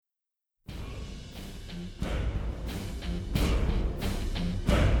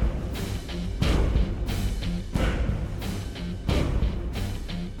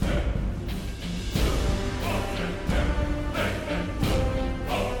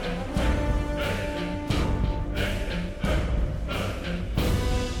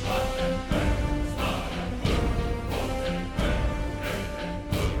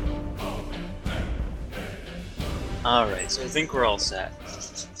Alright, so I think we're all set.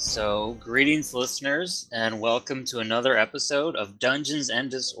 So, greetings, listeners, and welcome to another episode of Dungeons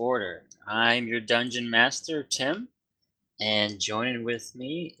and Disorder. I'm your dungeon master, Tim, and joining with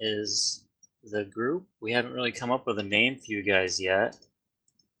me is the group. We haven't really come up with a name for you guys yet,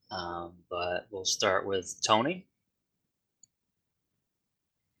 but we'll start with Tony.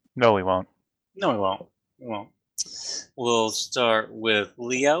 No, we won't. No, we won't. We won't. We'll start with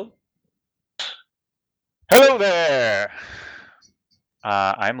Leo. Hello there!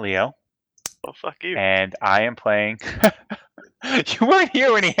 I'm Leo, Oh, fuck you. and I am playing... You weren't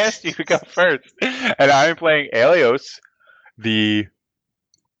here when he asked you to go first. And I'm playing Aelios, the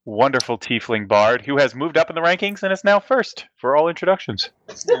wonderful tiefling bard who has moved up in the rankings and is now first for all introductions.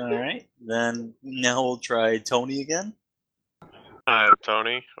 Alright, then now we'll try Tony again. I'm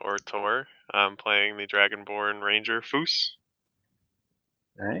Tony, or Tor. I'm playing the Dragonborn Ranger Foos.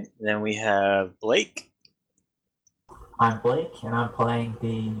 Alright, then we have Blake. I'm Blake, and I'm playing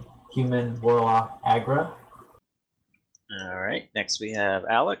the human warlock Agra. Alright, next we have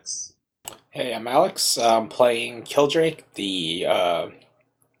Alex. Hey, I'm Alex. I'm playing Kildrake, the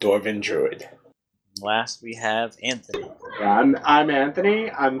Dwarven Druid. Last we have Anthony. Yeah, I'm Anthony.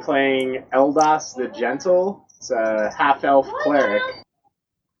 I'm playing Eldas the Gentle. It's a half-elf cleric.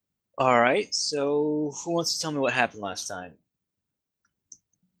 Alright, so who wants to tell me what happened last time?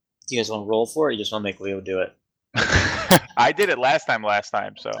 Do you guys want to roll for it, or you just want to make Leo do it? I did it last time,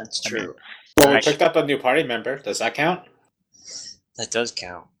 so... That's true. Well, we picked up a new party member. Does that count? That does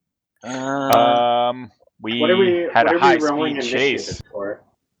count. We What are we rolling high-speed chase. initiative for?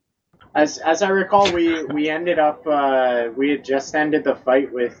 As I recall, we ended up we had just ended the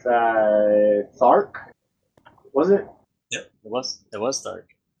fight with Thark. Was it? Yep, it was dark.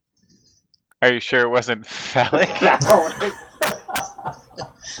 Are you sure it wasn't phallic?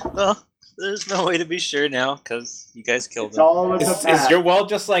 Well, there's no way to be sure now, because you guys killed It's him. all with the Is pack. your world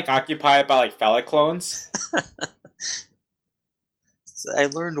just occupied by phallic clones? So I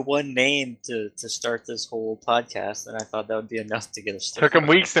learned one name to start this whole podcast, and I thought that would be enough to get us started. Took him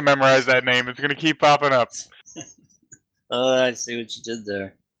weeks to memorize that name. It's going to keep popping up. Oh, I see what you did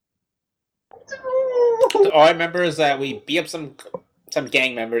there. All I remember is that we beat up some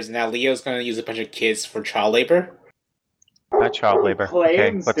gang members, and now Leo's going to use a bunch of kids for child labor. Not child labor.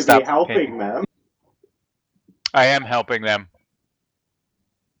 Claims let's to stop. be helping them, I am helping them.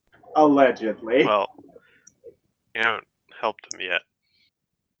 allegedly. Well, you haven't helped them yet.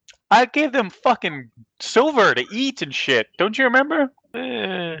 I gave them fucking silver to eat and shit. Don't you remember?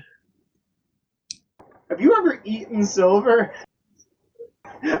 Have you ever eaten silver?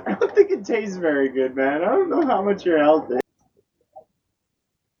 I don't think it tastes very good, man. I don't know how much your health is.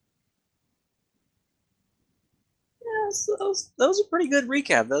 Yeah, so that was a pretty good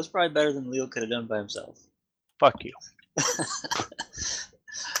recap. That was probably better than Leo could have done by himself. Fuck you.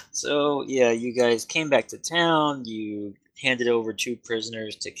 So, yeah, you guys came back to town. You handed over 2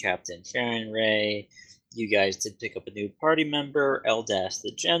 prisoners to Captain Sharon Ray. You guys did pick up a new party member, Eldas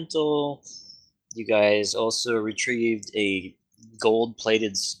the Gentle. You guys also retrieved a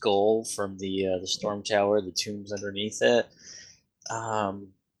gold-plated skull from the storm tower, the tombs underneath it.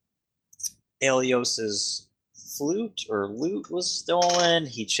 Aelios's flute or lute was stolen.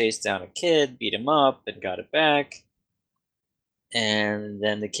 He chased down a kid, beat him up, and got it back. And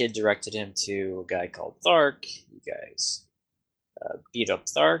then the kid directed him to a guy called Thark. You guys beat up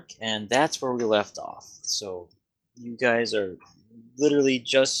Thark, and that's where we left off. So you guys are literally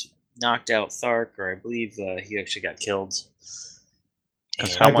just knocked out Thark, or I believe he actually got killed.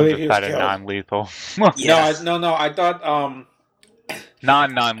 Because And- someone believe he was decided killed. non-lethal. Yeah. No, I thought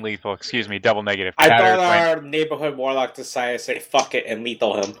Non-lethal, excuse me, double negative. I Tatters thought went- our neighborhood warlock decided to say fuck it and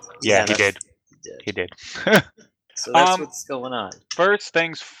lethal him. Yeah, he that's- did. He did. So that's Um, what's going on. First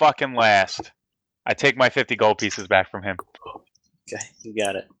things fucking last. I take my 50 gold pieces back from him. Okay, you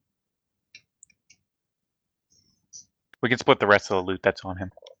got it. We can split the rest of the loot that's on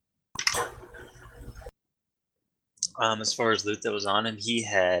him. As far as loot that was on him, he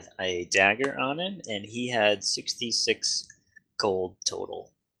had a dagger on him, and he had 66 gold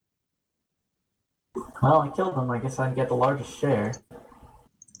total. Well, I killed him. I guess I can get the largest share.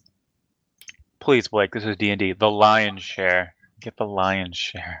 Please, Blake, this is D&D. The lion's share. Get the lion's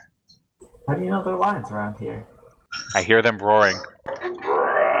share. How do you know there are lions around here? I hear them roaring.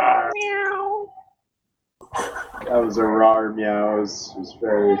 That was a rar meow. It was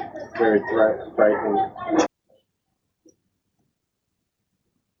very, very frightening.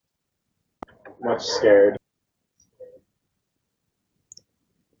 Much scared.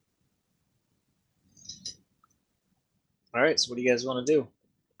 All right, so what do you guys want to do?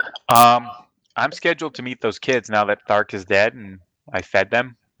 I'm scheduled to meet those kids now that Thark is dead, and I fed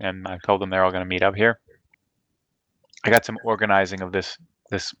them, and I told them they're all going to meet up here. I got some organizing of this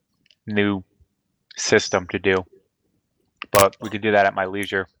new system to do, but we could do that at my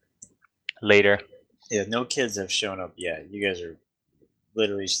leisure later. Yeah, no kids have shown up yet. You guys are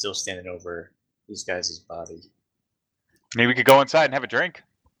literally still standing over these guys' body. Maybe we could go inside and have a drink.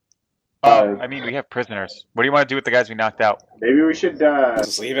 Oh, I mean, we have prisoners. What do you want to do with the guys we knocked out? Maybe we should.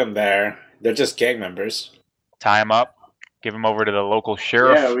 Just leave them there. They're just gang members. Tie them up, give them over to the local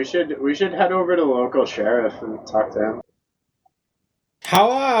sheriff. Yeah, we should head over to the local sheriff and talk to him.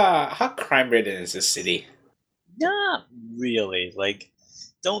 How crime ridden is this city? Not really. Like,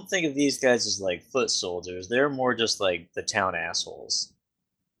 don't think of these guys as like foot soldiers. They're more just like the town assholes.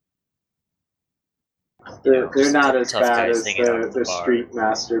 They're Just not as tough bad guys as hanging out at the bar. street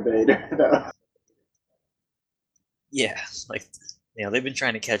masturbator, though. Yeah, like they've been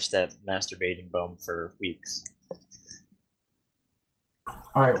trying to catch that masturbating bum for weeks.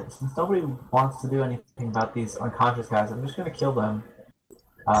 Alright, since nobody wants to do anything about these unconscious guys, I'm just gonna kill them.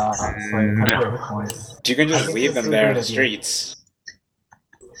 So I can cut their hit points. You can I just think leave this them is a there in good the idea. streets.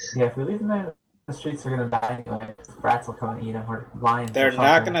 Yeah, if we leave them there in the streets, they're gonna die anyway. Rats will come and eat them, or lions. They're or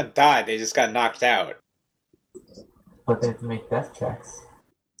not something. gonna die. They just got knocked out. But they have to make death checks.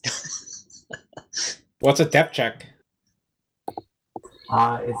 What's a depth check?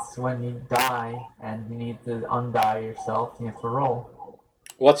 It's when you die and you need to undie yourself. You have to roll.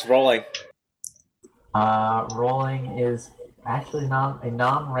 What's rolling? Rolling is actually not a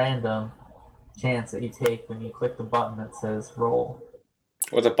non-random chance that you take when you click the button that says roll.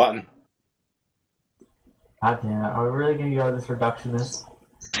 What's a button? God damn it! Are we really gonna go this reductionist?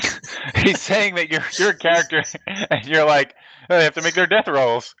 He's saying that you're a character, and you're like, oh, they have to make their death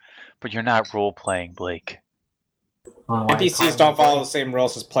rolls, but you're not role playing, Blake. Well, why NPCs are don't follow the same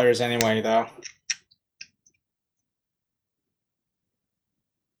rules as players anyway, though.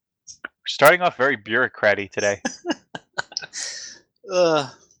 We're starting off very bureaucratic today.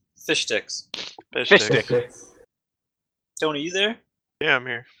 Fish sticks. Fish Fish stick. stick. Tony, you there? Yeah, I'm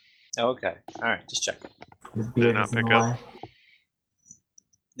here. Oh, okay. All right, just check. His beard not is in the pick up. way.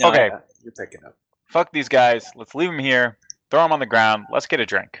 No, Okay. you're picking up. Fuck these guys. Let's leave them here. Throw them on the ground. Let's get a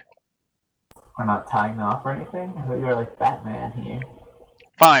drink. We're not tying them off or anything. I thought you were like Batman here.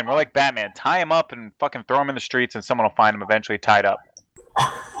 Fine, we're like Batman. Tie them up and fucking throw them in the streets, and someone will find them eventually tied up.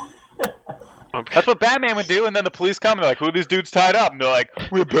 Okay. That's what Batman would do, and then the police come and they're like, who are these dudes tied up? And they're like,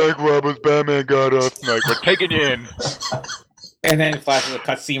 we're bank robbers, Batman got us. And like, we're taking you in. And then it flashes a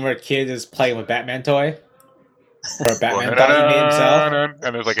cutscene where a kid is playing with Batman toy. Or Batman thought he made himself.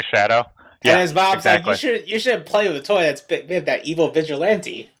 And there's like a shadow. Yeah, and his mom's exactly. like, you should play with a toy that's that evil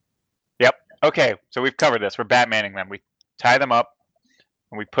vigilante. Okay, so we've covered this. We're Batmaning them. We tie them up,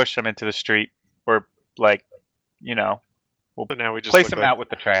 and we push them into the street. We're like, we'll So now we just place look them like out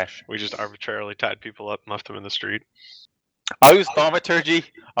with the trash. we just arbitrarily tied people up and left them in the street. I'll use thaumaturgy.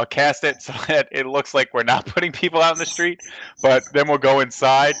 I'll cast it so that it looks like we're not putting people out in the street, but then we'll go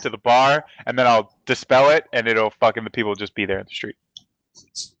inside to the bar, and then I'll dispel it, and the people will just be there in the street,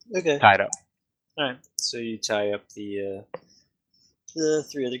 Okay. tied up. All right. So you tie up the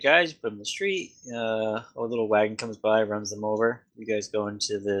three other guys, you put them in the street. A little wagon comes by, runs them over. You guys go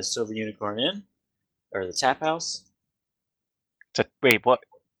into the Silver Unicorn Inn, or the Tap House. Wait, what?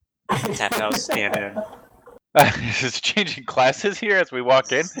 Tap House and Inn. Is it changing classes here as we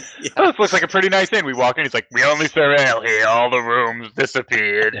walk in? Yeah. Oh, this looks like a pretty nice inn. We walk in, he's like, we only serve ale here. All the rooms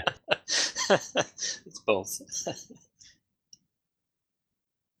disappeared. It's both.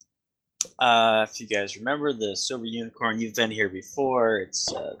 If you guys remember the Silver Unicorn, you've been here before. It's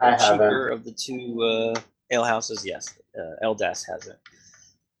the I haven't. cheaper of the two ale houses. Yes, Eldas has it.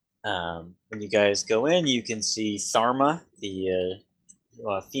 When you guys go in, you can see Tharma, the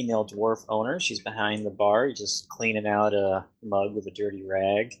female dwarf owner. She's behind the bar, just cleaning out a mug with a dirty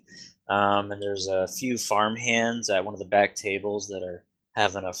rag. And there's a few farm hands at one of the back tables that are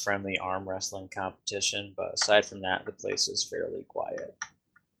having a friendly arm wrestling competition. But aside from that, the place is fairly quiet.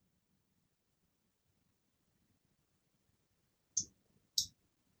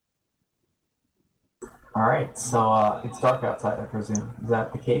 Alright, so it's dark outside, I presume. Is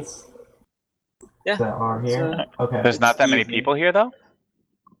that the case? Yeah. That are here? Okay. There's not that many evening. people here, though?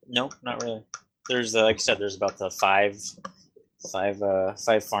 Nope, not really. There's like I said, there's about the five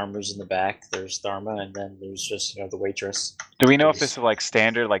farmers in the back. There's Tharma, and then there's just the waitress. Do we know if this is like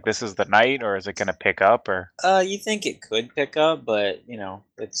standard, like this is the night, or is it going to pick up, or? You think it could pick up, but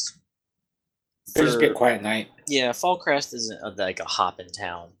it's. It'll just be a quiet night. Yeah, Fallcrest isn't like a hop in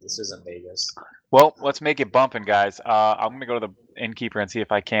town. This isn't Vegas. Well, let's make it bumping, guys. I'm going to go to the innkeeper and see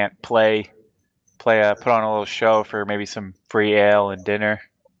if I can't play put on a little show for maybe some free ale and dinner.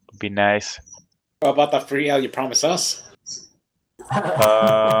 Would be nice. What about the free ale you promised us?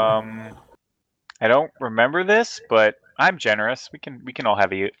 I don't remember this, but I'm generous. We can all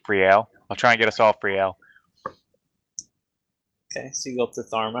have a free ale. I'll try and get us all free ale. Okay, so you go up to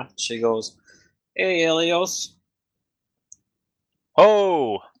Tharma. She goes, "Hey, Elios."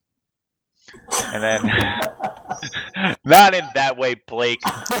 Oh! And then, not in that way, Blake.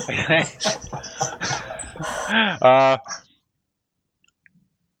 I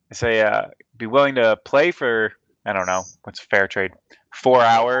say, be willing to play for, I don't know, what's fair trade? 4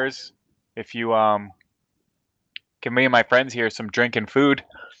 hours. If you, give me and my friends here some drink and food.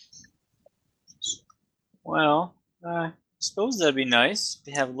 Well, I suppose that'd be nice.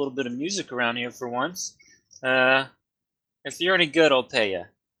 We have a little bit of music around here for once. If you're any good, I'll pay you.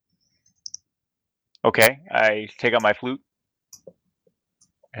 Okay, I take out my flute,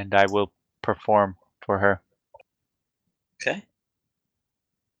 and I will perform for her. Okay.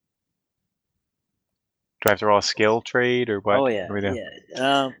 Do I have to roll a skill trade, or what? Oh yeah, What do we do?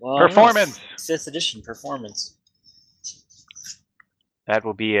 yeah. Well, Performance! 5th edition performance. That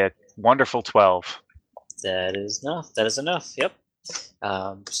will be a wonderful 12. That is enough. That is enough. Yep.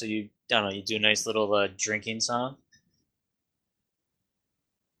 So you, I don't know, you do a nice little drinking song.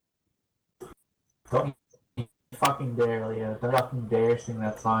 Don't you fucking dare, Leo. Don't fucking dare sing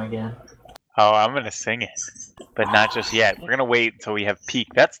that song again. Oh, I'm gonna sing it, but not just yet. We're gonna wait until we have peak.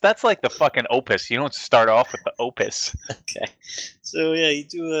 That's like the fucking opus. You don't start off with the opus. Okay. So yeah, you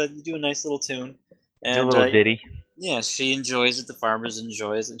do a nice little tune, and Do a little ditty. yeah, she enjoys it. The farmers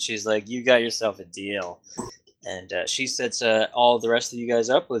enjoys it. And she's like, "You got yourself a deal." And she sets all the rest of you guys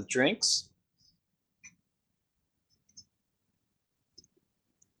up with drinks.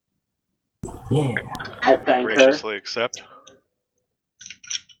 Yeah. I thank her. Graciously accept.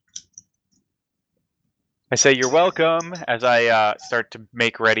 I say you're welcome as I start to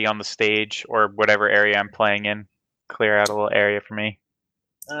make ready on the stage or whatever area I'm playing in. Clear out a little area for me.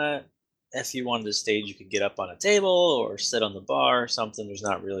 If you wanted to stage, you could get up on a table or sit on the bar or something. There's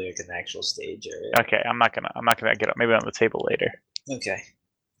not really like an actual stage area. Okay, I'm not gonna get up. Maybe on the table later. Okay.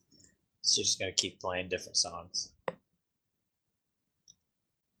 So you're just gonna keep playing different songs.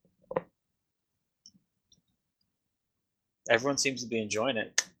 Everyone seems to be enjoying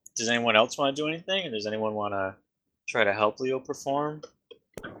it. Does anyone else want to do anything? Or does anyone want to try to help Leo perform?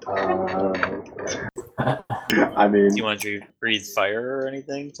 I mean, Do you want to breathe fire or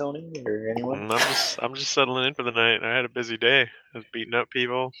anything, Tony, or anyone? I'm just settling in for the night. I had a busy day. I was beating up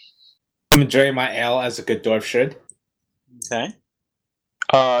people. I'm enjoying my ale as a good dwarf should. Okay.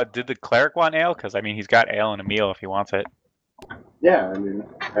 Did the cleric want ale? Because I mean, he's got ale and a meal if he wants it. yeah, I mean,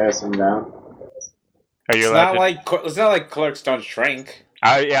 pass him down. Are you It's allowed not like clerks don't drink.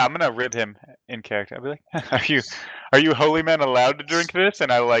 Yeah, I'm gonna rib him in character. I'll be like, "Are you holy men allowed to drink this?"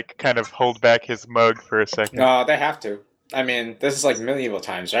 And I like kind of hold back his mug for a second. No, they have to. I mean, this is like medieval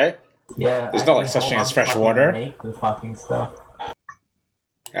times, right? Yeah. There's no, like, such thing as fresh water. Make the fucking stuff.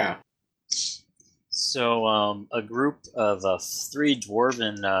 Yeah. So, a group of 3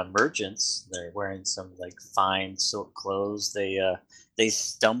 dwarven merchants. They're wearing some like fine silk clothes. They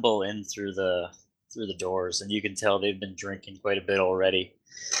stumble in through the doors, and you can tell they've been drinking quite a bit already.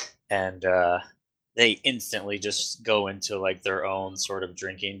 And they instantly just go into like their own sort of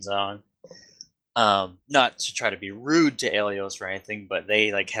drinking zone. Not to try to be rude to Elios or anything, but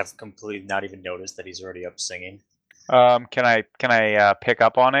they like have completely not even noticed that he's already up singing. Can I pick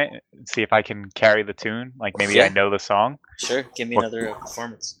up on it and see if I can carry the tune? Like maybe Yeah. I know the song. Sure, give me another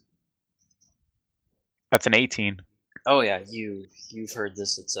performance. That's an 18. Oh yeah, you've heard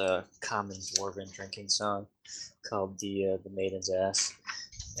this. It's a common dwarven drinking song called the Maiden's Ass,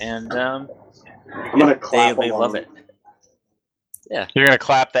 and I'm gonna clap they along. love it. Yeah. You're gonna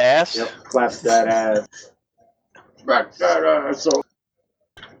clap the ass? Yep, clap that ass. Back that ass. So,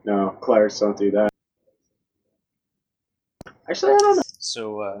 no, clerics don't do that. Actually, I don't know.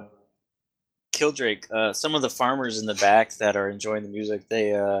 So, Kildrake, some of the farmers in the back that are enjoying the music,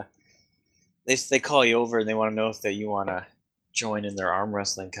 they call you over and they want to know if that you want to join in their arm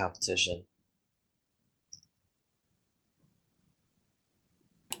wrestling competition.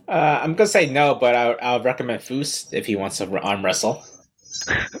 I'm gonna say no, but I'll recommend Foos if he wants to arm wrestle.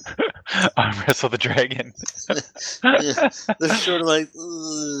 Arm wrestle the dragon. Yeah, they're sort of like,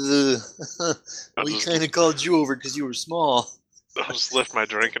 we kind of called you over because you were small. I'll just lift my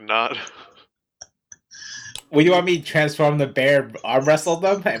drink and nod. Will you want me to transform the bear, arm wrestle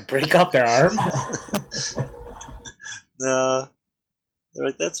them, and break up their arm? Nah, they're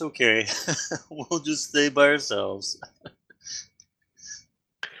like, that's okay. We'll just stay by ourselves.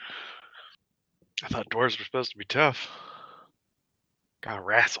 I thought dwarves were supposed to be tough. Gotta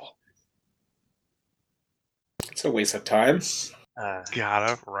wrestle. It's a waste of time.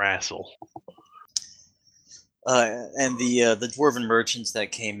 Gotta wrestle. And the dwarven merchants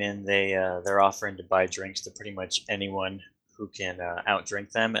that came in, they're offering to buy drinks to pretty much anyone who can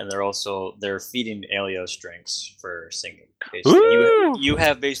outdrink them, and they're feeding Aelios drinks for singing. Basically, you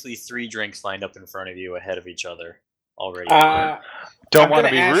have basically 3 drinks lined up in front of you ahead of each other already. Don't want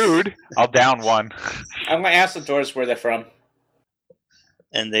to be rude. I'll down one. I'm going to ask the dwarves where they're from.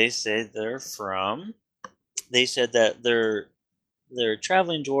 And they say they're from. They said that they're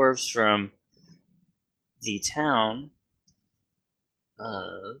traveling dwarves from the town.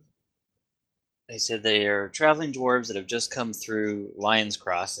 They said they are traveling dwarves that have just come through Lion's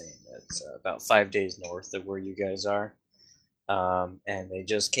Crossing. That's about 5 days north of where you guys are. And they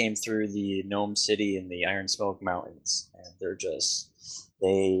just came through the Gnome City and the Iron Smoke Mountains. And they're just...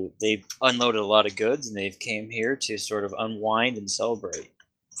 They unloaded a lot of goods, and they've came here to sort of unwind and celebrate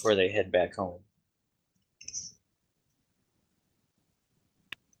before they head back home.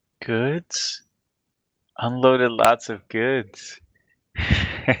 Goods? Unloaded lots of goods.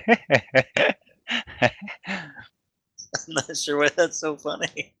 I'm not sure why that's so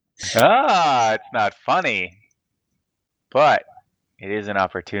funny. It's not funny. But it is an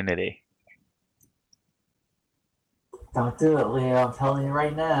opportunity. Don't do it, Leo. I'm telling you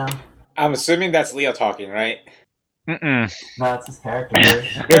right now. I'm assuming that's Leo talking, right? Mm-mm. No, it's his character.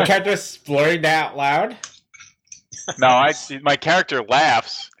 Your character's blurring that out loud? No, my character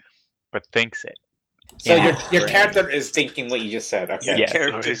laughs, but thinks it. So Yeah. your character is thinking what you just said. Okay. Yeah.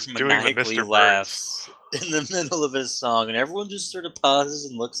 Character he's doing the maniacally Mr. laughs in the middle of his song, and everyone just sort of pauses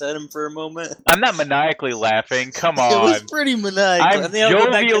and looks at him for a moment. I'm not maniacally laughing. Come It was on. pretty maniacal. I'm And they all go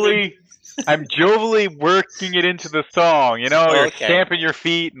back to I'm jovially working it into the song. You know, Oh, you're okay. stamping your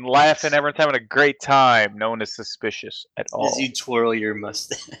feet and laughing. Everyone's having a great time. No one is suspicious at all. as you twirl your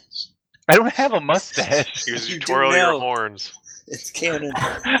mustache. I don't have a mustache. As you You do twirl your now. horns. It's canon.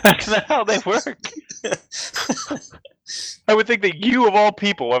 That's not how they work. I would think that you, of all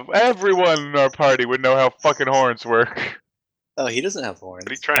people, of everyone in our party, would know how fucking horns work. Oh, he doesn't have horns.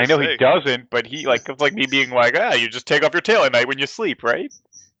 What are you trying I to know say? he doesn't, but it's like me being like, you just take off your tail at night when you sleep, right?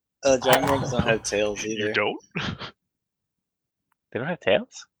 Dragonborns don't have tails either. You don't? They don't have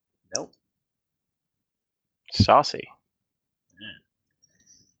tails? Nope. Saucy.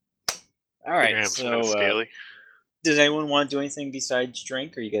 All right. Damn, So, scaly. does anyone want to do anything besides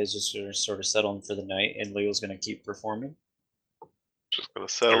drink, or you guys just sort of settling for the night, and Leo's going to keep performing? Just gonna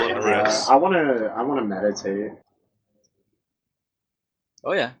settle in the rest. I wanna meditate.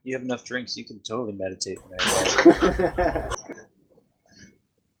 Oh yeah, you have enough drinks, you can totally meditate tonight.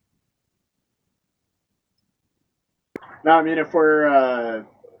 No, I mean if we're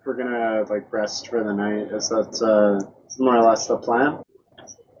gonna like rest for the night, is that more or less the plan?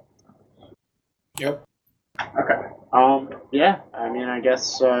 Yep. Okay. Yeah. I mean, I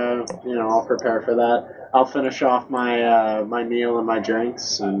guess I'll prepare for that. I'll finish off my my meal and my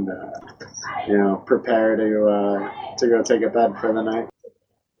drinks, and prepare to go take a bed for the night.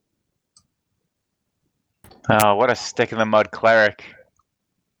 Oh, what a stick in the mud cleric.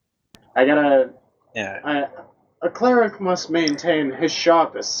 Yeah. A cleric must maintain his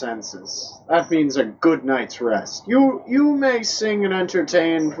sharpest senses. That means a good night's rest. You may sing and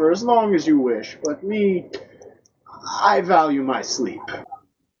entertain for as long as you wish, but me, I value my sleep.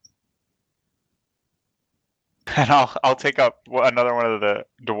 And I'll take up another one of the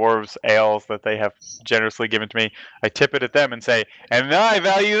dwarves' ales that they have generously given to me. I tip it at them and say, and I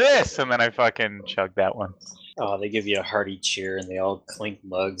value this! And then I fucking chug that one. Oh, they give you a hearty cheer, and they all clink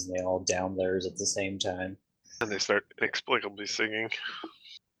mugs, and they all down theirs at the same time. And they start inexplicably singing.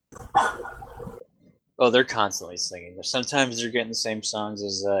 Oh, they're constantly singing. Sometimes they're getting the same songs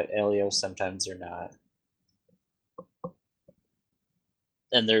as Aelios, sometimes they're not.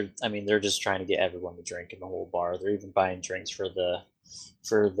 And they're just trying to get everyone to drink in the whole bar. They're even buying drinks for the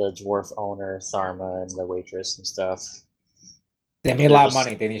dwarf owner, Tharma, and the waitress and stuff. They made a lot of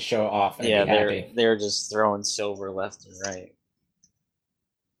money. They need to show it off and Yeah, be happy. they're just throwing silver left and right.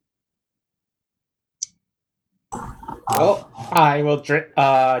 Well, I will drink.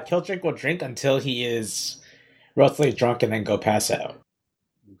 Killdrake will drink until he is roughly drunk, and then go pass out.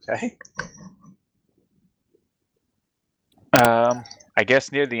 Okay. I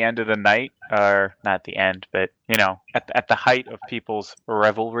guess near the end of the night, or not the end, but at the height of people's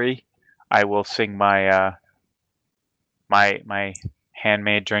revelry, I will sing my my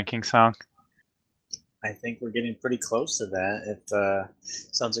handmade drinking song. I think we're getting pretty close to that. It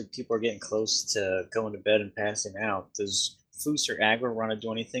sounds like people are getting close to going to bed and passing out. There's Foos or Agro want to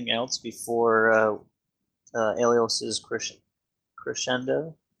do anything else before Aelios's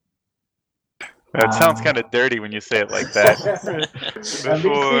crescendo? That sounds kind of dirty when you say it like that. At least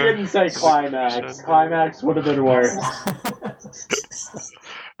he didn't say climax. Climax would have been worse.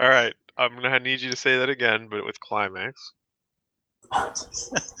 All right, I'm gonna need you to say that again, but with climax.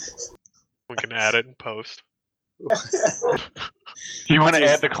 We can add it in post. Do you want to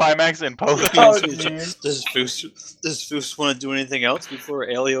add the climax in post? Does Foos want to do anything else before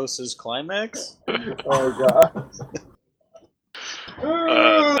Aelios's climax? Oh god.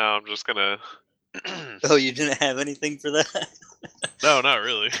 No, I'm just gonna. Oh, you didn't have anything for that? No, not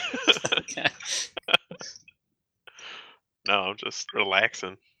really. Okay. No, I'm just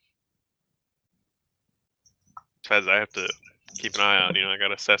relaxing. Besides, I have to keep an eye on. I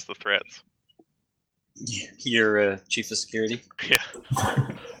gotta assess the threats. You're chief of security? Yeah.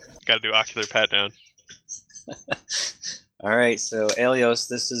 Gotta do ocular pat down. All right, so Aelios,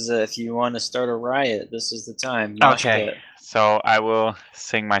 this is if you want to start a riot, this is the time. Okay, so I will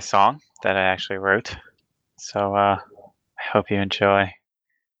sing my song that I actually wrote. So I hope you enjoy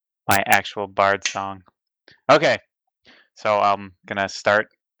my actual bard song. Okay, so I'm gonna start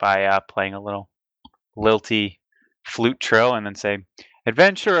by playing a little lilty flute trill and then say,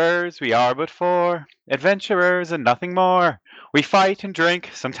 "Adventurers, we are but four, adventurers and nothing more. We fight and drink,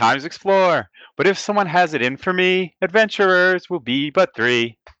 sometimes explore. But if someone has it in for me, adventurers will be but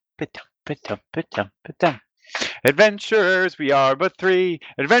three. Ba-dum, ba-dum, ba-dum, ba-dum. Adventurers, we are but three,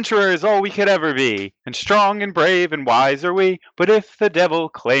 adventurers all we could ever be. And strong and brave and wise are we, but if the devil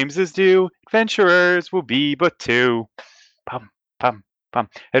claims his due, adventurers will be but two. Pum, pum, pum.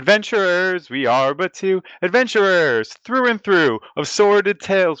 Adventurers, we are but two, adventurers through and through. Of sordid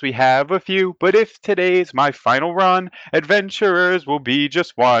tales we have a few, but if today's my final run, adventurers will be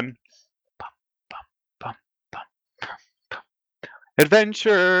just one.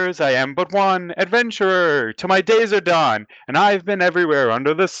 Adventurers, I am but one adventurer, till my days are done, and I've been everywhere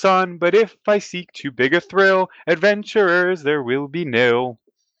under the sun. But if I seek too big a thrill, adventurers, there will be nil.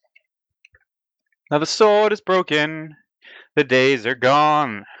 Now the sword is broken, the days are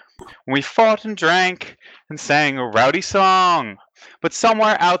gone, when we fought and drank and sang a rowdy song. But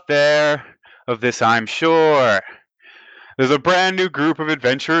somewhere out there, of this I'm sure, there's a brand new group of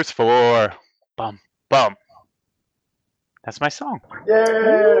adventurers for. Bum, bum. That's my song.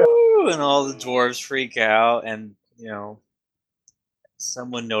 Yeah. Woo! And all the dwarves freak out, and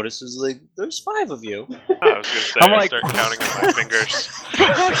someone notices like there's 5 of you. I was gonna say, I'm I like- start counting on my fingers.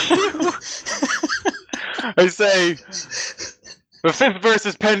 I say, the 5th verse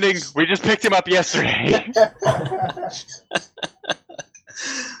is pending. We just picked him up yesterday.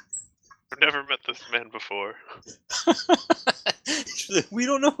 I've never met this man before. We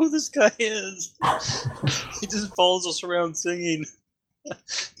don't know who this guy is. He just follows us around singing.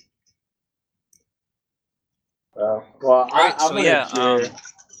 Well, Alright, I'm so gonna yeah, cheer.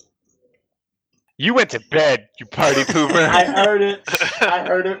 You went to bed, you party pooper. I heard it. I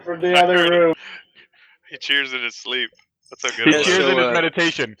heard it from the other room. He cheers in his sleep. That's how good He it cheers was. in his So,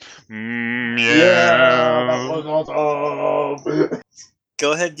 meditation. Yeah, that was awesome.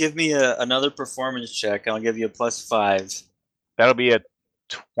 Go ahead, give me another performance check. I'll give you a +5. That'll be a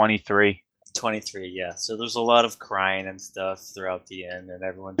 23. 23, yeah. So there's a lot of crying and stuff throughout the inn, and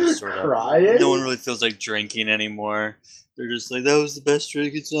everyone just sort of... Crying? No one really feels like drinking anymore. They're just like, that was the best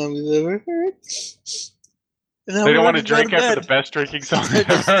drinking song we've ever heard. And now They we're don't want to gonna go drink after bed. the best drinking song I've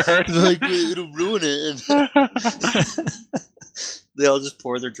ever heard. Like, it'll ruin it. They all just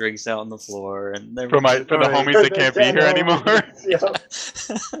pour their drinks out on the floor, and they're for the homies that can't be here anymore. Yeah.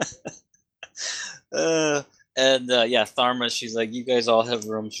 Yeah, Tharma, she's like, you guys all have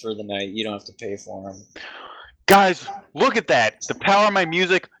rooms for the night. You don't have to pay for them. Guys, look at that. The power of my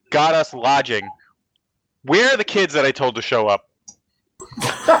music got us lodging. Where are the kids that I told to show up?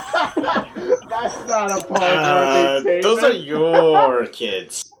 That's not a part Those are your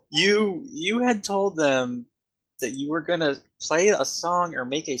kids. You had told them that you were gonna play a song or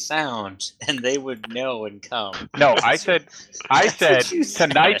make a sound, and they would know and come. No, I said what you said.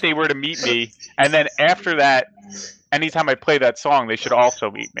 tonight they were to meet me, and then after that, anytime I play that song, they should also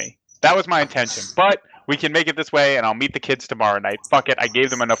meet me. That was my intention. But we can make it this way, and I'll meet the kids tomorrow night. Fuck it, I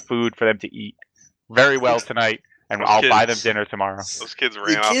gave them enough food for them to eat very well tonight, and Those I'll buy them kids- dinner tomorrow. Those kids The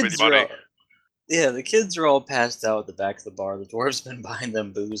ran off with kids are money. all, the kids are all passed out at the back of the bar. The dwarves been buying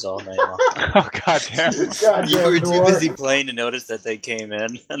them booze all night long. Oh goddamn! You were too busy playing to notice that they came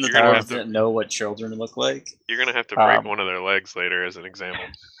in, and the You're gonna dwarves have to- didn't know what children look like. You're gonna have to break Um, one of their legs later as an example.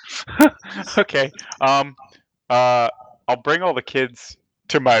 Okay. I'll bring all the kids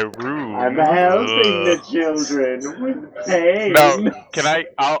to my room. I'm helping the children with pain. No, can I?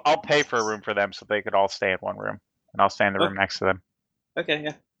 I'll pay for a room for them so they could all stay in one room, and I'll stay in the room next to them. Okay,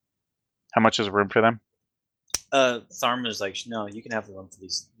 yeah. How much is a room for them? Tharm is like, no, you can have the room for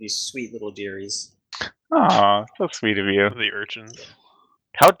these sweet little dearies. Aw, so sweet of you. The urchins.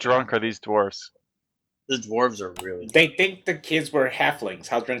 How drunk are these dwarves? The dwarves are really. They think the kids were halflings.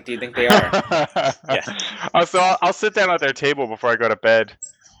 How drunk do you think they are? Yeah. So I'll sit down at their table before I go to bed.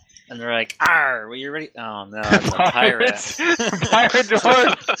 And they're like, "Arr, were you ready?" Oh no, it's a pirate. Pirate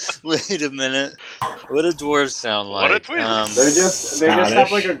dwarves. Wait a minute. What do dwarves sound like? What a twist. They just have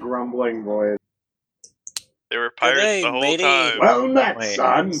Scottish. like a grumbling voice. They were pirates Hey, the whole matey. time. Well met, Wait,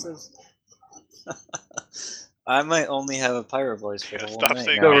 son. I might only have a pirate voice for the whole Stop night.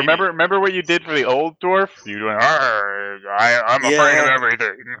 saying So now. that. remember what you did for the old dwarf? You doing? I'm afraid Yeah. of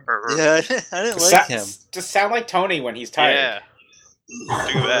everything. Yeah, I didn't Just like sa- him. Just sound like Tony when he's tired. Yeah.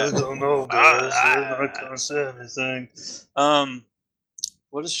 Do that. don't know, guys. I'm not gonna say anything.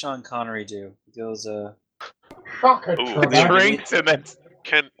 What does Sean Connery do? He goes, Shocker. Ooh. Drinks and then.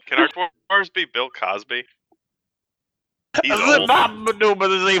 Can our dwarves be Bill Cosby? He's old.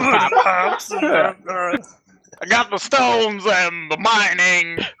 I got the stones and the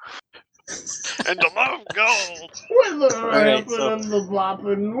mining. And the love gold. With the Alright, rapping so- and the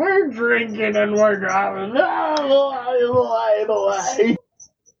bopping, we're drinking and we're driving.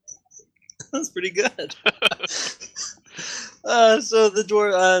 that's pretty good. So the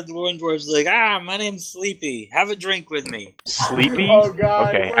one dwarf's like, my name's Sleepy. Have a drink with me. Sleepy? Oh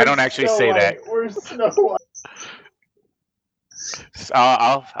God! Okay, we're I don't actually Snow say White. that. We're Snow White.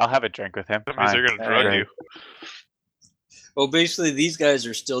 I'll have a drink with him. That means they're gonna drug Okay. you. Well, basically, these guys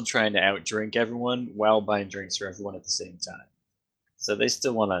are still trying to outdrink everyone while buying drinks for everyone at the same time. So they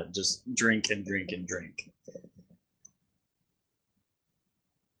still want to just drink and drink and drink.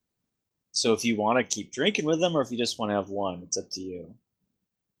 So if you want to keep drinking with them, or if you just want to have one, it's up to you.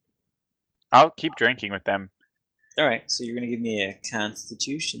 I'll keep drinking with them. All right, so you're gonna give me a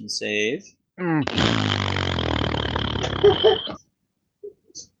Constitution save.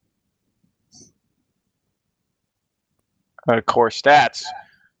 Core stats.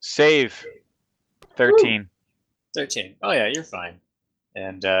 Save. 13. 13. Oh yeah, you're fine.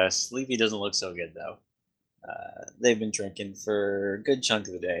 And Sleepy doesn't look so good though. They've been drinking for a good chunk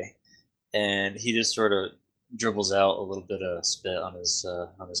of the day, and he just sort of dribbles out a little bit of spit on his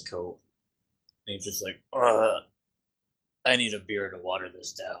coat. And he's just like, I need a beer to water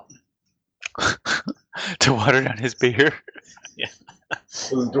this down. To water down his beer.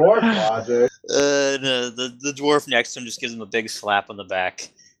 The dwarf logic. No, the dwarf next to him just gives him a big slap on the back,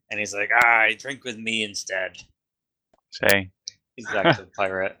 and he's like, drink with me instead. Say. He's back to the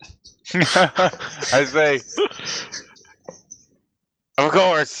pirate. I say. Of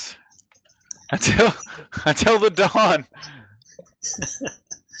course. Until the dawn.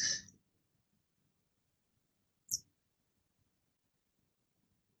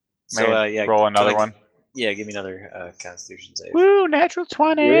 So Man, yeah, roll another like- one. Yeah, give me another Constitution save. Woo, natural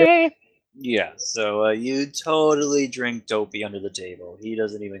 20. Yeah, so you totally drink Dopey under the table. He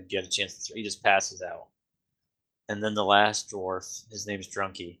doesn't even get a chance to. He just passes out. And then the last dwarf, his name's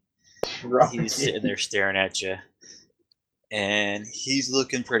Drunky. He's sitting there staring at you, and he's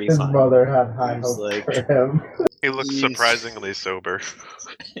looking pretty His fine. mother had high He's hopes like- for him. He looks He's- surprisingly sober.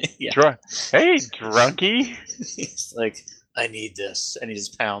 Yeah, Hey, drunky. he's like, I need this, and he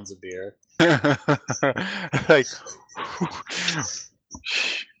just pounds a beer. Like,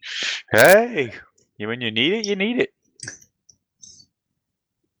 hey, when you need it, you need it. Just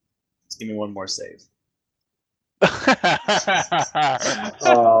give me one more save.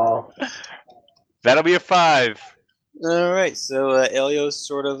 Oh, That'll be a 5. All right, so Elios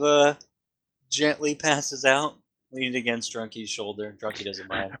sort of gently passes out, leaning against Drunky's shoulder. Drunky doesn't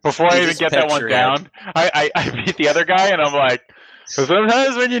mind. Before I You even just get that pet one your down, I beat the other guy, and I'm like, so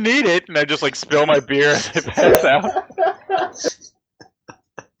sometimes when you need it, and I just like spill my beer as I pass out.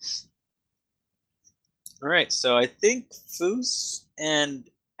 All right, so I think Foos and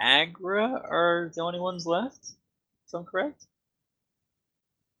Agra are the only ones left. If I'm correct.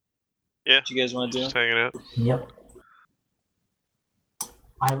 Yeah. What you guys want to do? Just hanging out. Yep.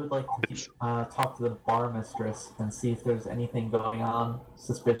 I would like to talk to the bar mistress and see if there's anything going on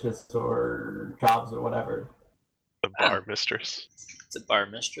suspicious or jobs or whatever. The bar mistress. It's a bar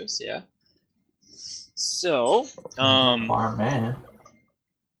mistress, yeah. So, Barman.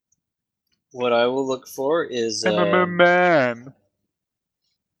 what I will look for is Man.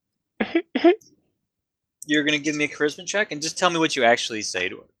 you're gonna give me a charisma check and just tell me what you actually say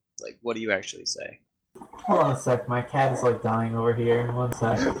to her. Like, what do you actually say? Hold on a sec, my cat is like dying over here. One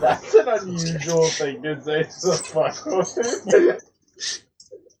sec. That's an unusual thing to say to the fuck with.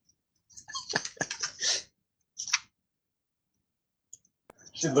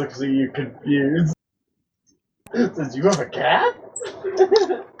 She looks at you confused. Says, you have a cat?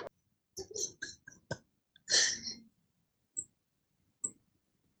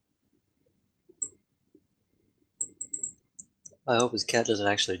 I hope his cat doesn't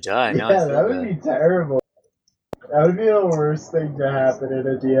actually die. Now I Yeah, feel that would bad. be terrible. That would be the worst thing to happen in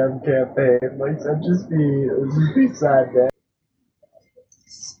a DM campaign. Like, that'd just be sad, man.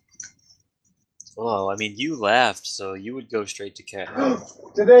 Well, I mean, you laughed, so you would go straight to cat.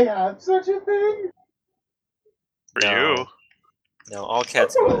 Do they have such a thing? For No. you. No, all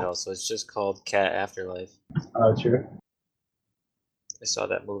cats go to hell, so it's just called Cat Afterlife. Oh, true. I saw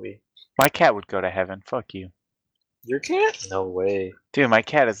that movie. My cat would go to heaven. Fuck you. Your cat? No way. Dude, my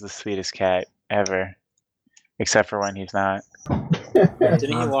cat is the sweetest cat ever. Except for when he's not. Didn't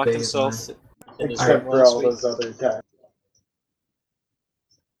he lock himself in his Except room for last all week? those other cats.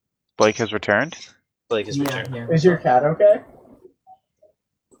 Blake has returned? Blake is Yeah, returned. yeah. Is your cat okay?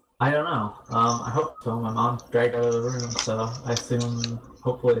 I don't know. I hope so. My mom dragged her out of the room, so I assume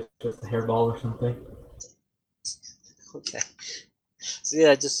hopefully it's just a hairball or something. Okay. So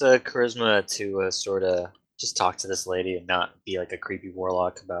yeah, just charisma to sort of just talk to this lady and not be like a creepy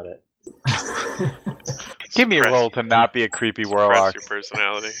warlock about it. Give me a Press- roll to not be a creepy warlock. Express your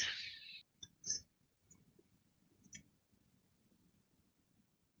personality.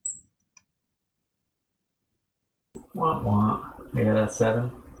 Wah wah. Yeah, that's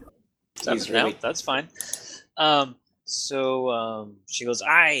 7. That's, He's really- no, that's fine. So she goes,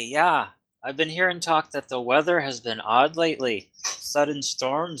 "Aye, yeah. I've been hearing talk that the weather has been odd lately. Sudden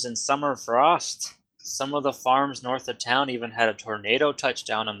storms and summer frost. Some of the farms north of town even had a tornado touch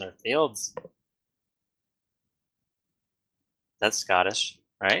down on their fields." That's Scottish,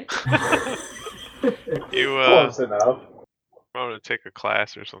 right? You Close enough. want to take a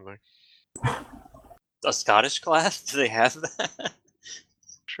class or something? A Scottish class? Do they have that?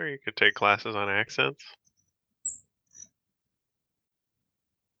 Sure, you could take classes on accents.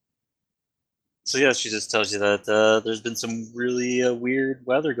 So yeah, she just tells you that there's been some really weird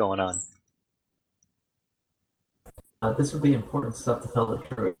weather going on. This would be important stuff to tell the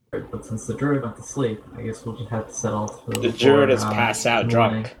druid, but since the druid went to sleep, I guess we'll just have to settle for The druid is before, passed out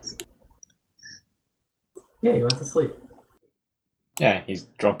morning. drunk. Yeah, he went to sleep. Yeah, he's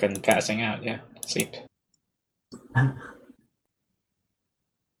drunk and passing out. Yeah, sleep. Do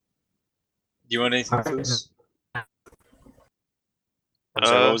you want anything, Alright. Foos? I'm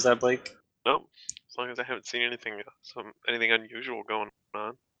sorry, what was that, Blake? Nope. As long as I haven't seen anything unusual going on,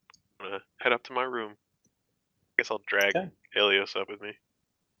 I'm gonna head up to my room. I guess I'll drag Okay. Elios up with me.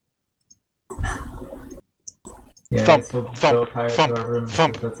 Yeah, Thump, I guess we'll thump, go pirate thump, to our room,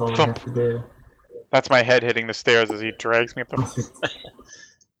 thump, so that's all thump. we have to do. That's my head hitting the stairs as he drags me up the.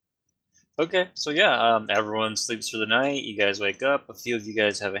 Okay, so yeah, everyone sleeps for the night. You guys wake up. A few of you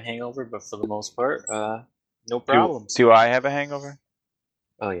guys have a hangover, but for the most part, no problems. Do I have a hangover?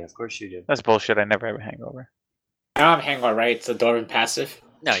 Oh yeah, of course you do. That's bullshit. I never have a hangover. I don't have hangover, right? It's a Dwarven passive.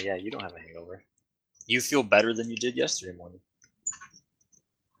 No, yeah, you don't have a hangover. You feel better than you did yesterday morning.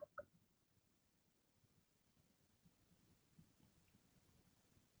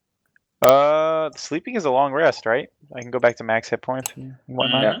 Sleeping is a long rest, right? I can go back to max hit points and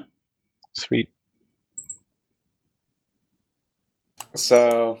whatnot. Mhm. Sweet.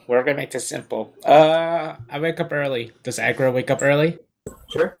 So we're gonna make this simple. I wake up early. Does Aggro wake up early?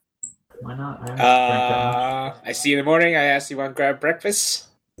 Sure. Why not? I haven't drank that much. I see you in the morning. I ask you want to grab breakfast.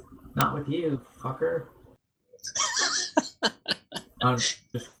 Not with you, fucker. I'm just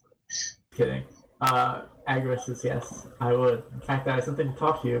kidding. Agro says yes, I would. In fact, I have something to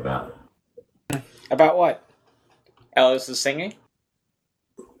talk to you about. About what? Ellis is singing.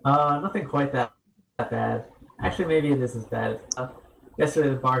 Nothing quite that bad. Actually, maybe it is as bad. Yesterday,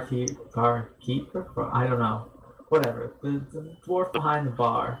 the barkeeper, I don't know. Whatever. The dwarf behind the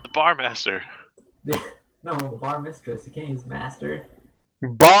bar. The barmaster. No, the bar mistress. You can't use master.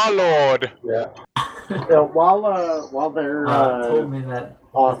 Barlord! Yeah. Yeah, while they're Told me that.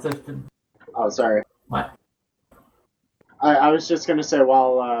 off. Oh, sorry. What? I was just gonna say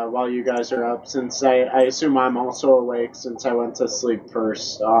while you guys are up, since I assume I'm also awake since I went to sleep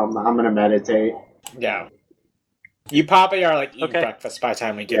first. I'm gonna meditate. Yeah. You probably are like eating Okay. breakfast by the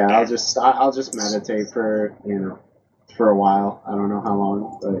time we get Yeah, there. I'll just meditate for for a while. I don't know how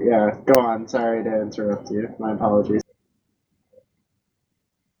long, but yeah. Go on. Sorry to interrupt you. My apologies.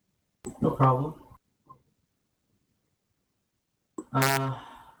 No problem.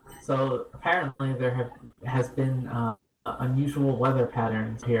 So apparently has been unusual weather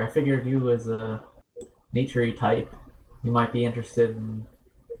patterns here. I figured you as a naturey type, you might be interested in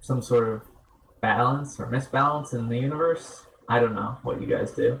some sort of balance or misbalance in the universe. I don't know what you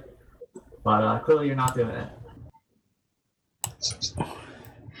guys do, but clearly you're not doing it.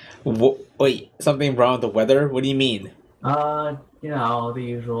 Wait, something wrong with the weather? What do you mean? The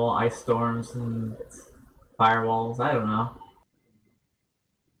usual ice storms and firewalls. I don't know.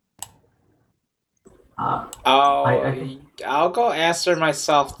 I'll go ask her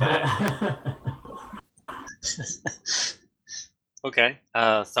myself then. Okay.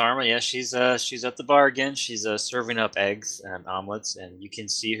 Tharma, yeah, she's at the bar again. She's serving up eggs and omelets, and you can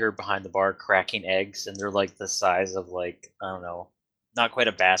see her behind the bar cracking eggs, and they're like the size of like, I don't know, not quite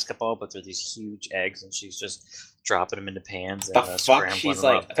a basketball, but they're these huge eggs, and she's just dropping them into pans and The fuck? scrambling She's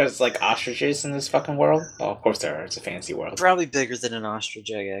them like, up. there's like ostriches in this fucking world? Oh, of course there are. It's a fancy world. Probably bigger than an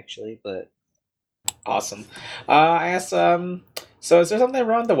ostrich egg, actually, but Awesome. I asked, so is there something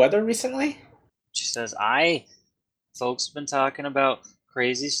wrong with the weather recently? she says, folks have been talking about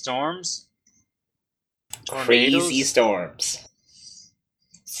crazy storms, tornadoes, Crazy storms.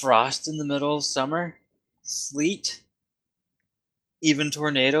 frost in the middle of summer, sleet, even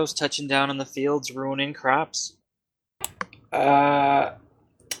tornadoes touching down in the fields, ruining crops.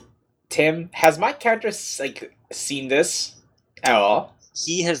 Tim, has my character like seen this at all?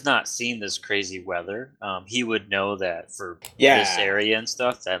 He has not seen this crazy weather. He would know that for Yeah. this area and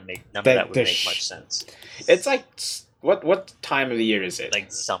stuff. None of That- that would the make much sense. It's like what time of the year is it? Like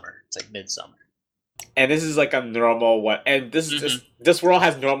summer, it's like midsummer. And this is like a normal and this world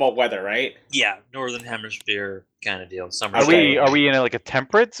has normal weather, right? Yeah, northern hemisphere kind of deal. Summer. Are we in like a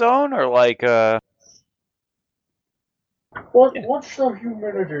temperate zone or like What's the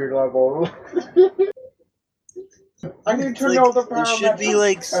humidity level? I need to know the It should be parametric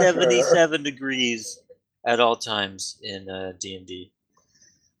like pressure. 77 degrees at all times in D&D.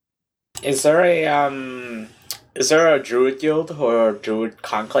 Is there a druid guild or druid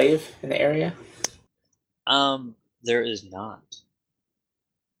conclave in the area? There is not.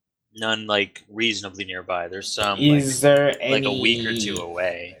 None like reasonably nearby. There's some Is there any like a week or two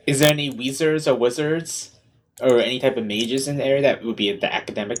away. Is there any wizards or wizards or any type of mages in the area that would be the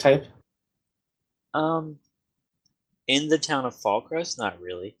academic type? In the town of Fallcrest, not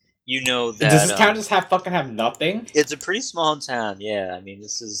really. You know that Does this town just have nothing? it's a pretty small town. Yeah, I mean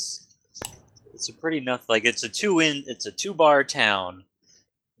it's a pretty it's a two bar town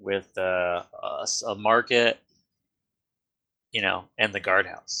with a market, and the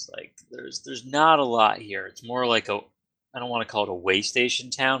guardhouse. Like there's not a lot here. It's more like I don't want to call it a way station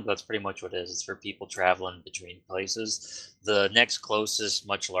town, but that's pretty much what it is. It's for people traveling between places. The next closest,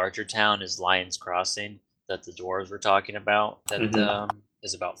 much larger town is Lions Crossing, that the dwarves were talking about. That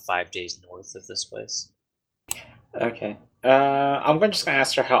is about 5 days north of this place. Okay. I'm just gonna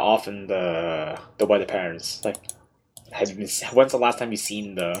ask her how often the weather patterns when's the last time you've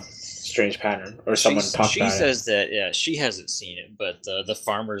seen the strange pattern or someone talked about it? She says that she hasn't seen it, but the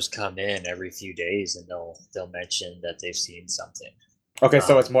farmers come in every few days and they'll mention that they've seen something. Okay,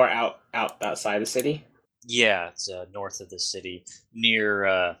 so it's more outside the city. Yeah, it's north of the city,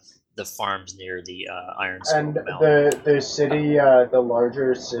 near the farms near the Iron And Smoke Mountain. the city, the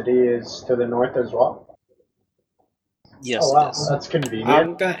larger city, is to the north as well. Yes, Oh wow, it is. that's convenient.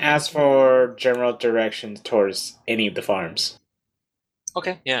 I'm gonna ask for general directions towards any of the farms.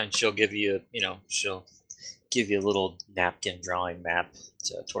 Okay, yeah, and she'll give you, she'll give you a little napkin drawing map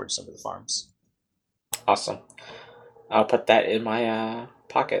towards some of the farms. Awesome. I'll put that in my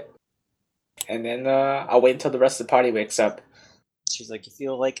pocket, and then I'll wait until the rest of the party wakes up. She's like, "You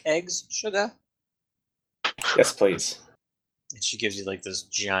feel like eggs, sugar?" Yes, please. And she gives you like this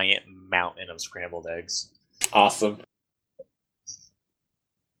giant mountain of scrambled eggs. Awesome.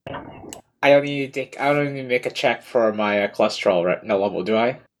 I don't need to make a check for my cholesterol level, do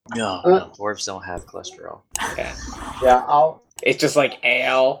I? No, dwarves don't have cholesterol. Yeah. Yeah, It's just like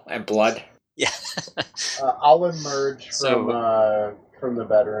ale and blood. Yeah. I'll emerge So- from the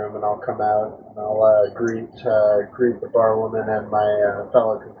bedroom and I'll come out and I'll greet the barwoman and my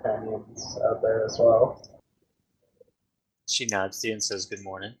fellow companions out there as well. She nods to you and says, "Good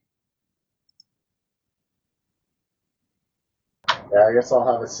morning." Yeah, I guess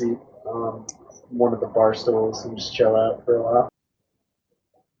I'll have a seat on one of the bar stools and just chill out for a while.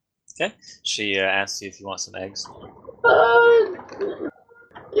 She asks you if you want some eggs.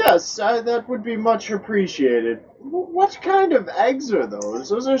 Yes, that would be much appreciated. What kind of eggs are those?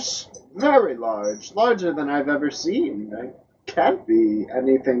 Those are very large, larger than I've ever seen. They can't be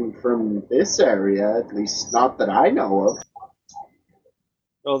anything from this area, at least not that I know of.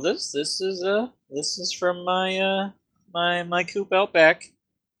 Oh, this is from my coop out back.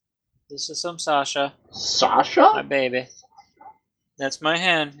 This is some Sasha, my Sasha? baby. That's my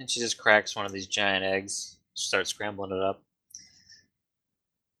hen, and she just cracks one of these giant eggs. Starts scrambling it up.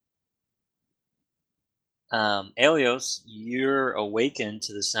 Elios, you're awakened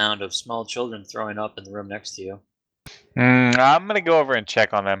to the sound of small children throwing up in the room next to you. I'm gonna go over and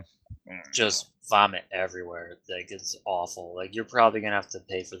check on them. Just vomit everywhere. Like, it's awful. Like, you're probably gonna have to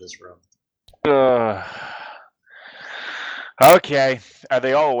pay for this room. Okay, are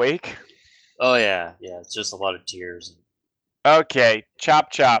they all awake? Oh yeah, it's just a lot of tears. Okay, chop.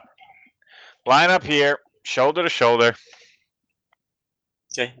 Line up here, shoulder to shoulder.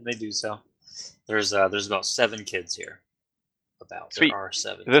 Okay, and they do so. There's about 7 kids here. Sweet. There are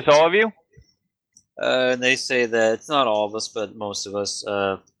 7. Is this all of you? And they say that it's not all of us, but most of us.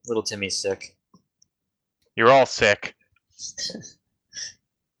 Little Timmy's sick. You're all sick.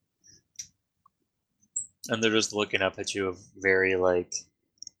 And they're just looking up at you with very, like,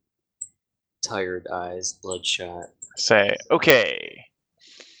 tired eyes, bloodshot. Say, okay.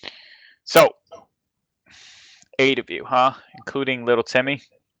 So, 8 of you, huh? Including little Timmy?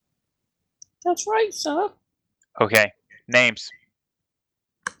 That's right, sir. Okay, names.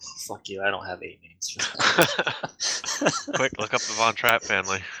 Fuck you, I don't have 8 names. Quick, look up the Von Trapp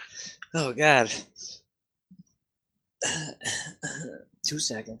family. Oh, God. 2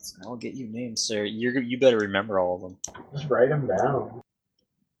 seconds. I'll get you names, sir. You better remember all of them. Just write them down.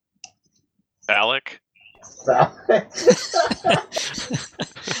 Alec?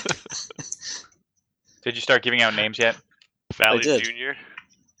 Did you start giving out names yet? Valley did. Jr.?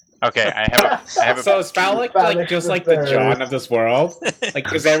 Okay, I have a So is Phallic like just like the John of this world? Like,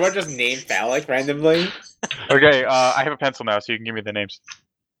 does everyone just name Phallic randomly? Okay, I have a pencil now, so you can give me the names.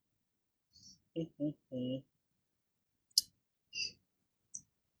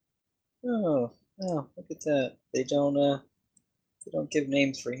 Oh, look at that. They don't give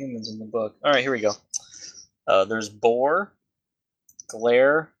names for humans in the book. All right, here we go. There's Boar,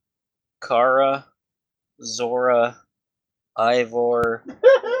 Glare, Kara, Zora, Ivor,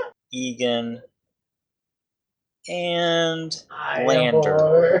 Egan, and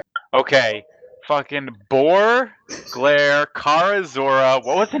Lander. Okay, fucking Boar, Glare, Kara, Zora.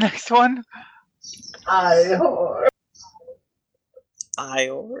 What was the next one? Ior,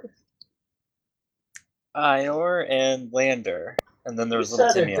 and Lander. And then there was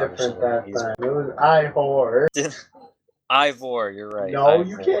little Timmy. Different that time. It was Ihor. Ivor, you're right. No, Ivor.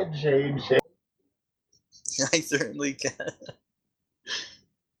 you can't change it. I certainly can.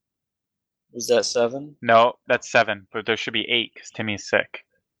 Was that 7? No, that's 7, but there should be 8 because Timmy's sick.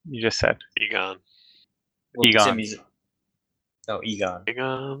 You just said. Egon. Well, Egon. Timmy's... Oh, Egon.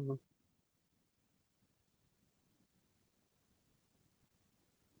 Egon.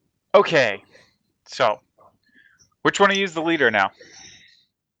 Okay, so which one of you is the leader now?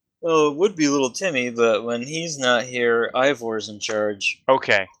 Oh, it would be little Timmy, but when he's not here, Ivor's in charge.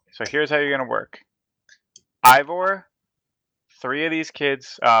 Okay, so here's how you're gonna work. Ivor, 3 of these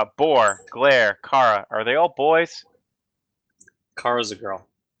kids, Boar, Glare, Kara, are they all boys? Kara's a girl.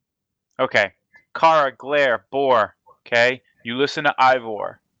 Okay, Kara, Glare, Boar, okay? You listen to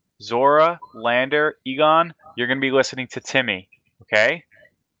Ivor. Zora, Lander, Egon, you're gonna be listening to Timmy, okay?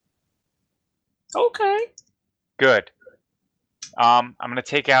 Okay. Good. I'm gonna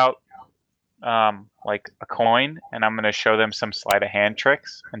take out like a coin, and I'm gonna show them some sleight of hand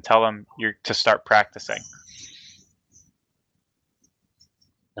tricks and tell them you're to start practicing.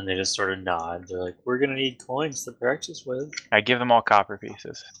 And they just sort of nod. They're like, "We're gonna need coins to practice with." I give them all copper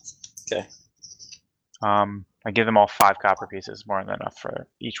pieces. Okay. I give them all 5 copper pieces, more than enough for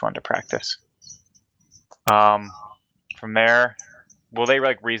each one to practice. From there, will they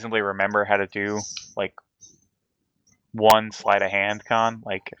like reasonably remember how to do like one sleight of hand con?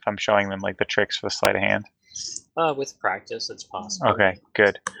 Like if I'm showing them like the tricks for the sleight of hand? With practice, it's possible. Okay,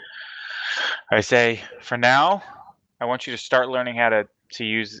 good. I say for now, I want you to start learning how to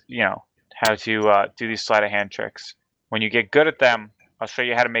use, how to do these sleight of hand tricks. When you get good at them, I'll show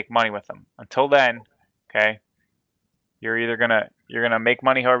you how to make money with them. Until then, okay, you're gonna make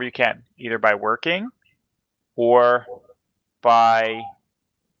money however you can, either by working or by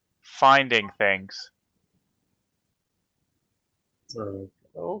finding things.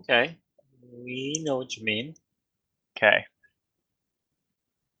 Okay. We know what you mean. Okay.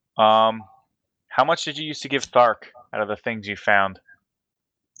 How much did you used to give Thark out of the things you found?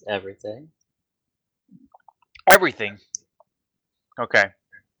 Everything. Everything. Okay.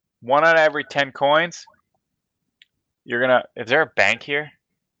 1 out of every 10 coins. Is there a bank here?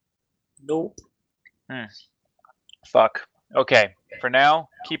 Nope. Fuck. Okay, for now,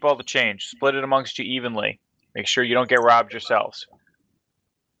 keep all the change. Split it amongst you evenly. Make sure you don't get robbed yourselves.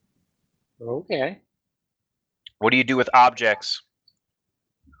 Okay. What do you do with objects?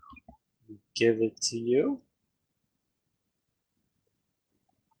 Give it to you.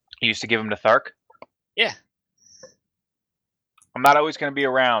 You used to give them to Thark? Yeah. I'm not always going to be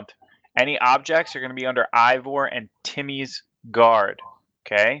around. Any objects are going to be under Ivor and Timmy's guard.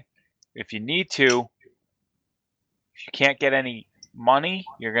 Okay? If you need to, if you can't get any money,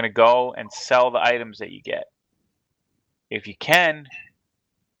 you're going to go and sell the items that you get. If you can,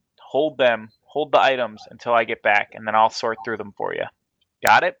 hold the items until I get back, and then I'll sort through them for you.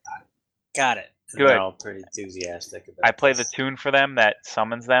 Got it? Got it. Good. They're all pretty enthusiastic about I play the this. tune for them that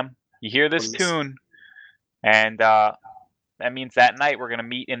summons them. You hear this Please. tune, and that means that night we're going to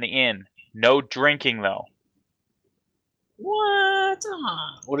meet in the inn. No drinking, though. What?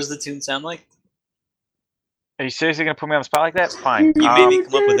 What does the tune sound like? Are you seriously going to put me on the spot like that? Fine. You made me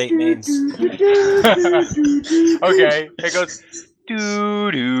come up with 8 names. Okay, it goes.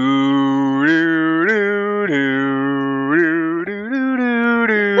 Do do do do do do do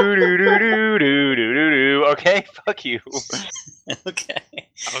do do do do. Okay, fuck you. Okay.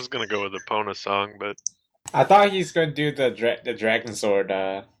 I was gonna go with the Pona song, but I thought he's going to do the Dragon Sword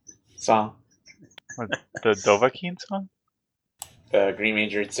song. The Dovahkiin song? The Green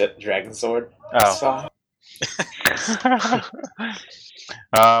Ranger Dragon Sword Oh. song.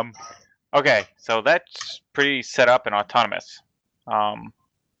 Okay, so that's pretty set up and autonomous.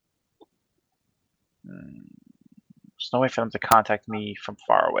 There's no way for them to contact me from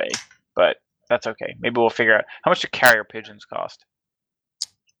far away, but that's okay. Maybe we'll figure out how much do carrier pigeons cost.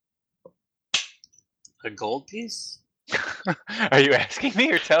 A gold piece? Are you asking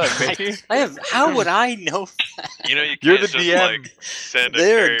me or telling me? I have. How would I know that? you know you You're can't the just DM. like send a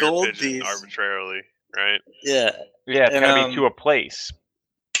They're a carrier gold pigeon piece. arbitrarily, right? Yeah. Yeah, it's And, gotta be to a place.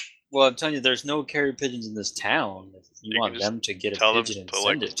 Well, I'm telling you, there's no carrier pigeons in this town. If you, You want can just them to get a Tell them pigeon and to send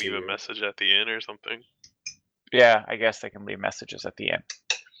like it to leave you. a message at the inn or something. Yeah, I guess they can leave messages at the end.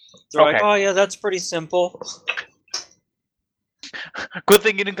 They're like, Okay. oh yeah, that's pretty simple. Good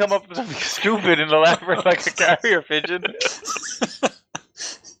thing you didn't come up with something stupid and elaborate like a carrier pigeon.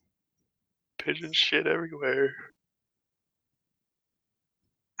 Pigeon shit everywhere.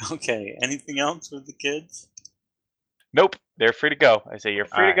 Okay, anything else with the kids? Nope, they're free to go. I say you're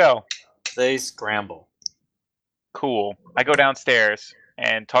free Alright. to go. They scramble. Cool. I go downstairs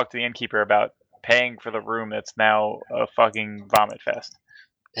and talk to the innkeeper about paying for the room that's now a fucking vomit fest.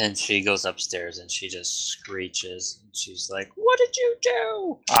 And she goes upstairs and she just screeches. And she's like, what did you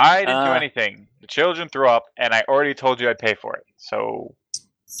do? I didn't do Uh, anything. The children threw up, and I already told you I'd pay for it. So,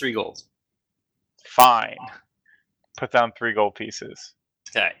 3 gold. fine. Put down 3 gold pieces.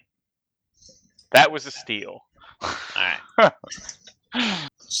 Okay. That was a steal. Alright.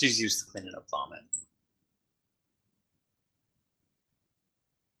 She's used to cleaning up vomit.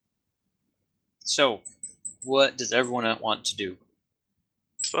 So, what does everyone want to do?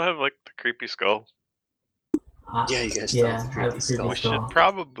 Still have like the creepy skull. Yeah, you guys still Yeah, have the I creepy have the skull. creepy We skull. should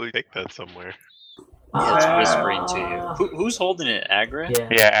probably take that somewhere. Yeah, it's whispering to you. Uh, Who's holding it? Agra? Yeah.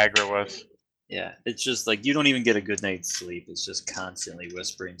 Yeah, Agra was. Yeah, it's just like you don't even get a good night's sleep. It's just constantly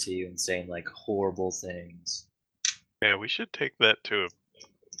whispering to you and saying like horrible things. Yeah, we should take that to a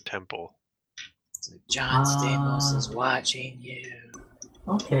temple. It's like John Stamos is watching you.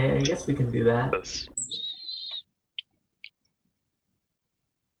 Okay, I guess we can do that. That's-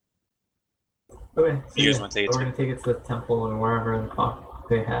 Okay, so You guys yeah, wanna take it we're to- gonna take it to the temple or wherever the fuck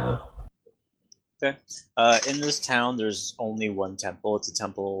they have. In this town, there's only one temple. It's a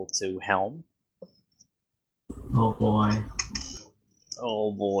temple to Helm. Oh boy.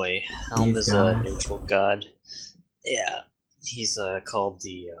 Oh boy, Helm These is a guys. neutral god. Yeah, he's called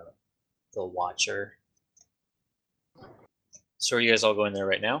the Watcher. So are you guys all going there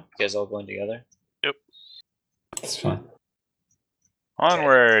right now? You guys all going together? It's fun.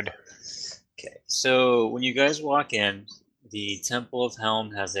 Onward. Okay, so when you guys walk in, the Temple of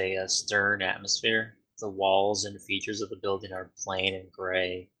Helm has a stern atmosphere. The walls and features of the building are plain and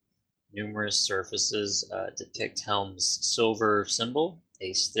gray. Numerous surfaces depict Helm's silver symbol,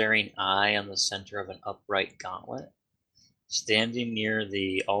 a staring eye on the center of an upright gauntlet. Standing near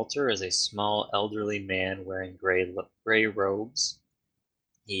the altar is a small elderly man wearing gray robes.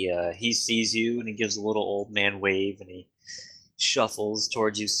 He sees you and he gives a little old man wave and he shuffles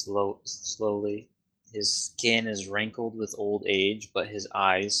towards you slowly. His skin is wrinkled with old age, but his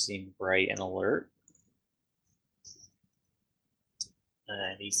eyes seem bright and alert.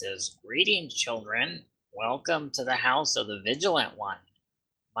 And he says, "Greetings, children. Welcome to the house of the Vigilant One.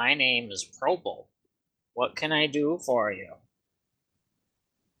 My name is Propel. What can I do for you?"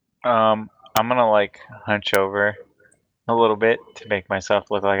 I'm gonna like hunch over a little bit to make myself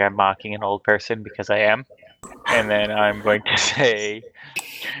look like I'm mocking an old person because I am. And then I'm going to say,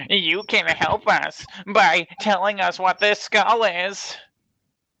 "You can help us by telling us what this skull is."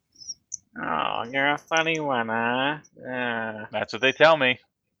 Oh, you're a funny one, huh? That's what they tell me.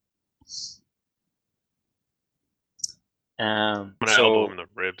 I'm gonna elbow him So in the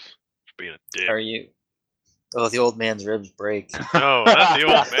ribs for being a dick. are you? Oh, the old man's ribs break. No, not the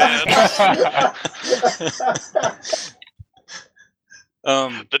old man.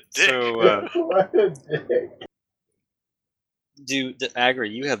 The dick. So What a dick. Agra,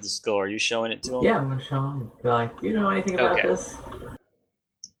 you have the skull. Are you showing it to him? Yeah, I'm gonna show him. Be like, do you know anything about Okay. this?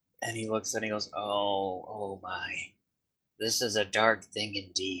 And he looks and he goes, "Oh my, this is a dark thing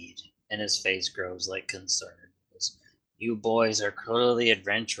indeed." And his face grows like concern. He goes, "You boys are clearly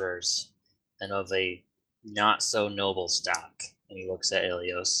adventurers, and of a not so noble stock." And he looks at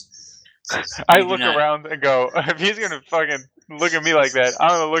Ilios. Says, I "You do look not-" around and go, if he's gonna fucking look at me like that, I'm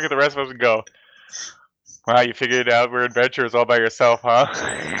gonna look at the rest of us and go, "Wow, you figured it out. We're adventurers all by yourself,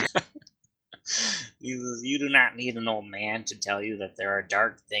 huh?" You do not need an old man to tell you that there are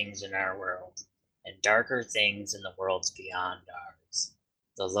dark things in our world, and darker things in the worlds beyond ours.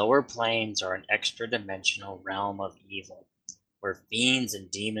 The lower planes are an extra-dimensional realm of evil, where fiends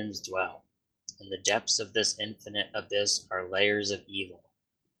and demons dwell. In the depths of this infinite abyss are layers of evil.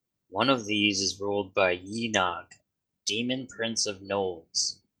 One of these is ruled by Yenog, demon prince of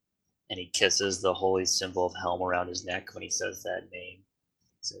Knolls. And he kisses the holy symbol of Helm around his neck when he says that name.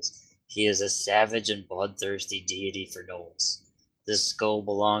 He says, "He is a savage and bloodthirsty deity for Knolls. This skull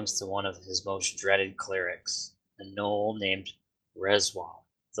belongs to one of his most dreaded clerics, a Knoll named Reswal,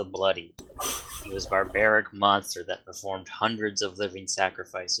 the Bloody. He was a barbaric monster that performed hundreds of living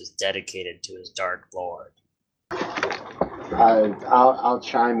sacrifices dedicated to his dark lord." I'll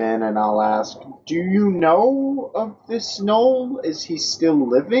chime in and I'll ask, do you know of this Knoll? Is he still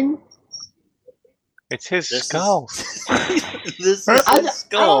living? It's his This skull. This is I his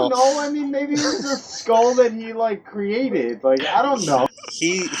skull. don't know. I mean, maybe it was a skull that he like created. Like, I don't know.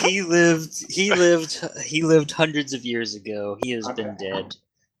 He lived hundreds of years ago. He has been dead.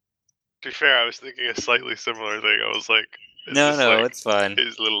 To be fair, I was thinking a slightly similar thing. I was like, is No, this, no, like, it's fine.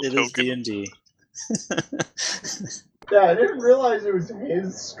 his little It is token. D&D. Yeah, I didn't realize it was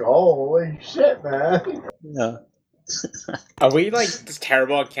his skull. Holy shit, man. Yeah. Are we like just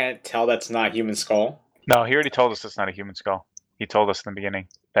terrible and can't tell that's not a human skull? No, he already told us it's not a human skull. He told us in the beginning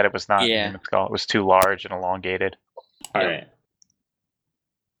that it was not a Yeah. human skull. It was too large and elongated. Alright.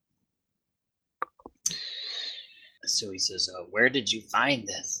 So he says, "Where did you find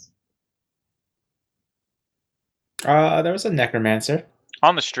this?" There was a necromancer.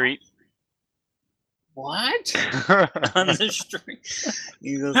 On the street. What? On the street.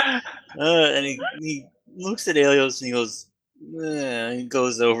 He goes, and he looks at Elios and he goes, he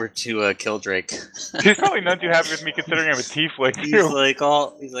goes over to Kildrake. He's probably none too happy with me considering I'm a tiefling. He's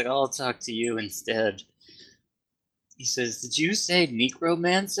like, I'll talk to you instead. He says, "Did you say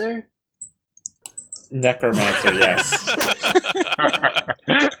necromancer?" Necromancer, yes.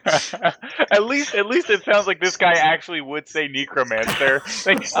 At least it sounds like this guy actually would say necromancer.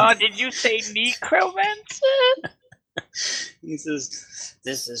 Like, did you say necromancer? He says,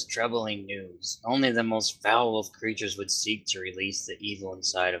 "This is troubling news. Only the most foul of creatures would seek to release the evil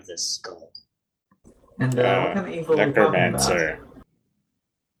inside of this skull." And what kind of evil are we talking about? Necromancer.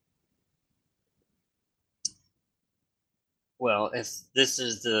 Well, if this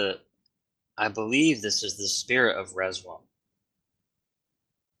is I believe this is the spirit of Reswal.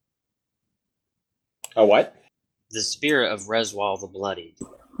 A what? The spirit of Reswal the Bloodied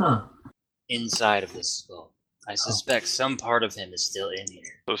Huh. inside of this skull. I suspect some part of him is still in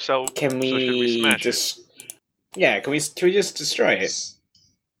here. So Can should we we smash it? just... Yeah, can we just destroy it? It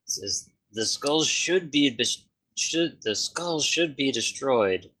says the skull should be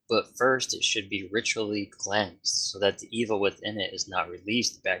destroyed, but first it should be ritually cleansed so that the evil within it is not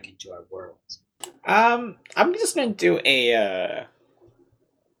released back into our world. I'm just gonna do a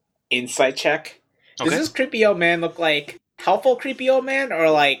insight check. Does Okay. this creepy old man look like helpful creepy old man, or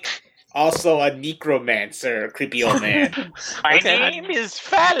like also a necromancer creepy old man? My name is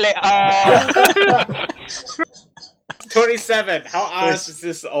Fale. 27. How honest is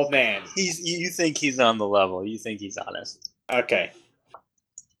this old man? You think he's on the level. You think he's honest. Okay.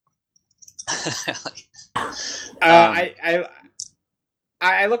 Um,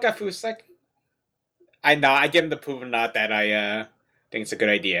 I look at Fusek. I give him the proof nod that I think it's a good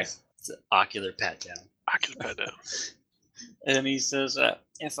idea. It's an ocular pat down. I can pet down. And he says,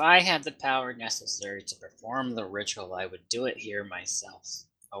 "If I had the power necessary to perform the ritual, I would do it here myself.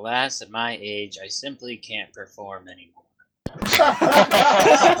 Alas, at my age, I simply can't perform anymore.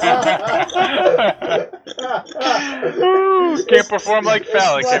 Ooh, can't perform like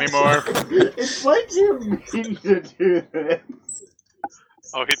phallic anymore. It's like you mean to do this.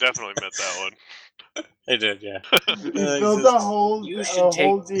 Oh, he definitely meant that one. I did, yeah. You built a whole You should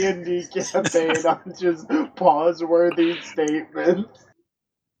D&D campaign on just pause-worthy statements.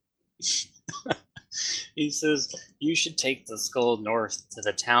 He says, you should take the skull north to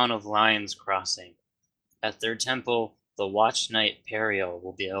the town of Lions Crossing. At their temple, the Watch Knight Periel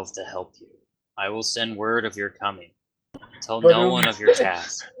will be able to help you. I will send word of your coming. Tell no one of your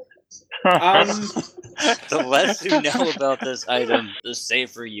task. The less you know about this item, the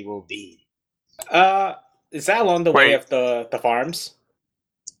safer you will be. Is that along the way Wait. of the farms?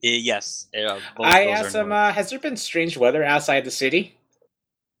 Yes. Both I those asked are him, north. has there been strange weather outside the city?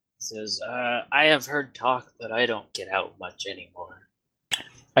 He says, I have heard talk, but I don't get out much anymore.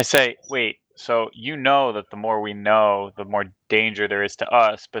 I say, wait, so you know that the more we know, the more danger there is to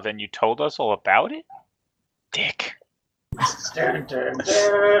us, but then you told us all about it? Dick.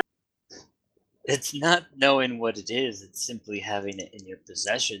 It's not knowing what it is, it's simply having it in your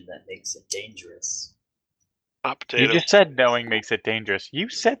possession that makes it dangerous. Hot You potato. just said knowing makes it dangerous. You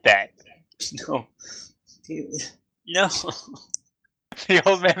said that. No. No. The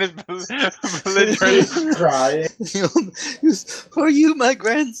old man is belligerent. He's crying. Are you my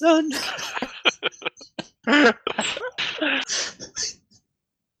grandson?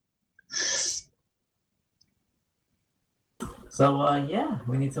 So, yeah,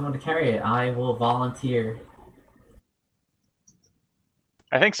 we need someone to carry it. I will volunteer.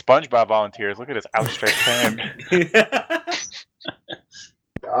 I think SpongeBob volunteers. Look at his outstretched hand.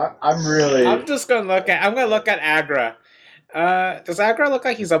 I'm really. I'm gonna look at Agra. Does Agra look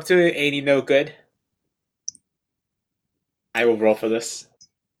like he's up to any no good? I will roll for this.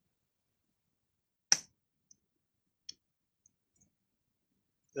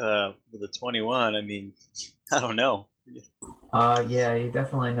 With a 21, I mean, I don't know. Yeah, you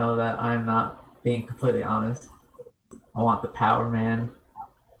definitely know that I'm not being completely honest. I want the power, man.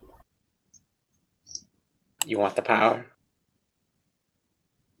 You want the power?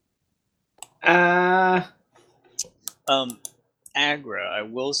 Agra, I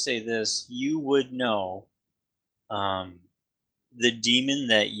will say this: you would know, the demon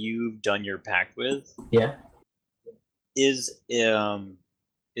that you've done your pact with Yeah. is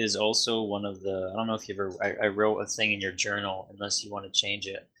also one of the. I don't know if you ever. I wrote a thing in your journal. Unless you want to change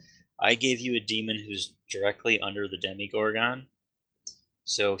it, I gave you a demon who's directly under the Demigorgon,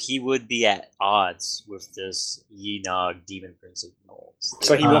 so he would be at odds with this Yenog demon prince of Knowles.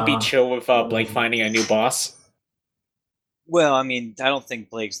 So he won't be Uh, chill with Blake finding a new boss? Well, I mean, I don't think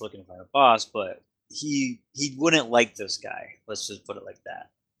Blake's looking for a boss, but he wouldn't like this guy. Let's just put it like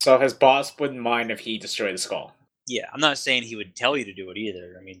that. So his boss wouldn't mind if he destroyed the skull. Yeah, I'm not saying he would tell you to do it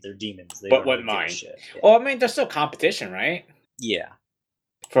either. I mean, they're demons. They But don't wouldn't really give a mind. shit. Yeah. Well, I mean, there's still competition, right? Yeah,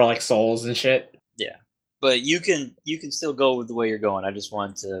 For like souls and shit. but you can still go with the way you're going. I just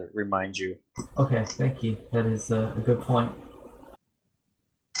wanted to remind you. Okay, thank you. That is a good point.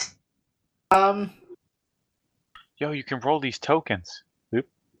 Yo, you can roll these tokens. Oop.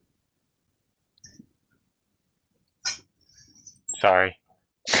 Sorry.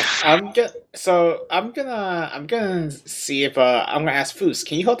 I'm gonna see if I'm gonna ask Foos.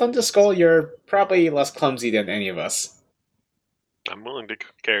 Can you hold on to the skull? You're probably less clumsy than any of us. I'm willing to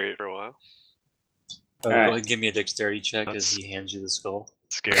carry it for a while. Go Alright. ahead and give me a dexterity check as he hands you the skull.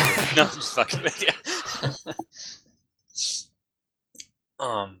 Scared. No, I'm just fucking with you.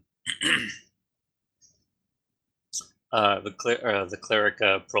 The cleric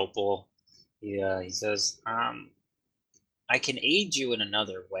Propol, he says, I can aid you in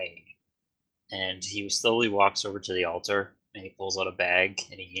another way. And he slowly walks over to the altar and he pulls out a bag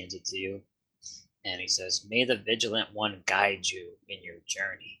and he hands it to you. And he says, may the vigilant one guide you in your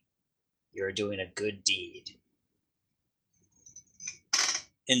journey. You're doing a good deed.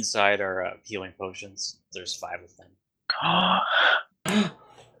 Inside are healing potions. There's 5 of them.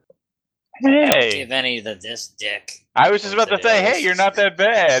 Don't Hey! give any to this dick. I was just about to say, hey, you're not that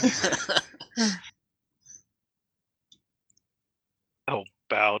bad. I'll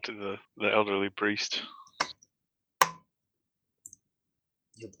bow to the elderly priest.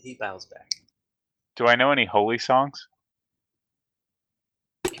 He bows back. Do I know any holy songs?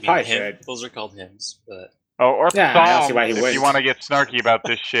 I mean, Probably should. those are called hymns, but Oh, or Yeah, I don't psalms see why he if you wouldn't. want to get snarky about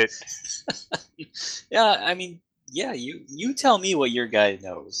this shit. yeah, I mean, yeah, you tell me what your guy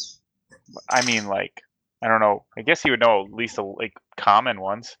knows. I mean, like, I don't know. I guess he would know at least the like common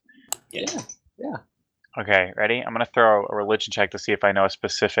ones. Yeah. Okay, ready? I'm gonna throw a religion check to see if I know a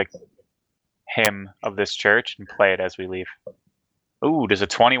specific hymn of this church and play it as we leave. Ooh, does a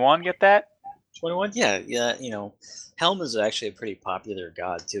 21 get that? 21? Yeah, yeah. Helm is actually a pretty popular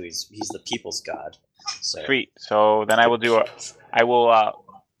god too. He's the people's god. So Sweet. So then I will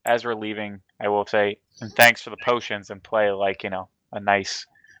as we're leaving, I will say, and thanks for the potions, and play like, a nice.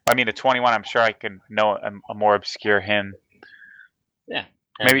 I mean, a 21. I'm sure I can know a more obscure hymn. yeah.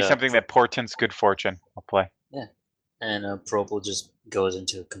 Maybe something that portends good fortune. I'll play. Yeah. And Propel just goes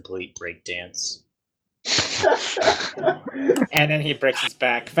into a complete break dance. And then he breaks his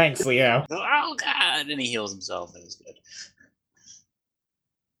back. Thanks, Leo. Oh god! And he heals himself, and he's good.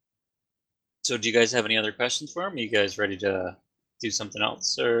 So, do you guys have any other questions for him? Are you guys ready to do something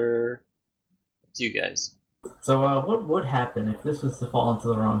else, or do you guys? So, what would happen if this was to fall into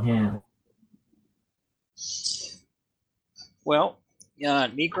the wrong hand? Well,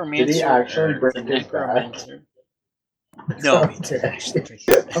 Necromancer. Did he actually break the his back? Necromancer. No, he didn't actually break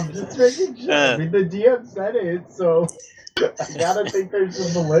his back. I'm just making sure. I mean, the DM said it, so I gotta think there's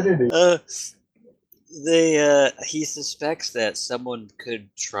some validity. He suspects that someone could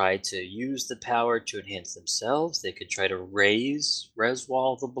try to use the power to enhance themselves. They could try to raise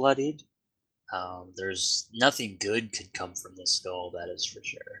Reswal the Bloodied. There's nothing good could come from this skull, that is for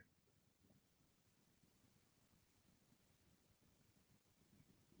sure.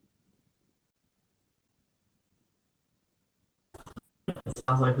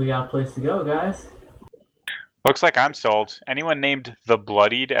 Sounds like we got a place to go, guys. Looks like I'm sold. Anyone named the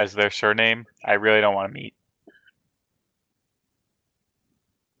Bloodied as their surname, I really don't want to meet.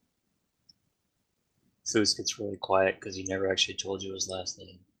 Foos gets really quiet because he never actually told you his last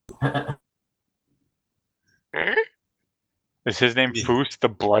name. Is his name Foos the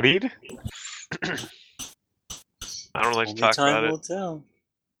Bloodied? I don't like to Only talk time about will it. tell.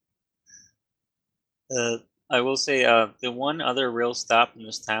 I will say the one other real stop in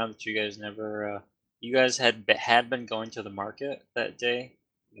this town that you guys never you guys had been going to the market that day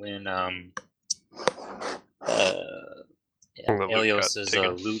when Aelios's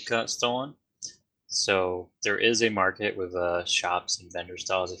loot got stolen. So there is a market with shops and vendor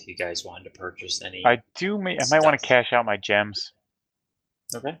stalls if you guys wanted to purchase any. I might want to cash out my gems.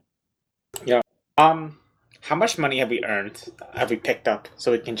 Okay. How much money have we earned? Have we picked up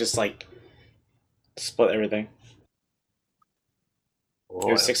so we can just split everything? Oh,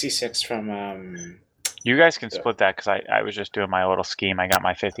 It was 66 from You guys can Yeah. split that because I was just doing my little scheme. I got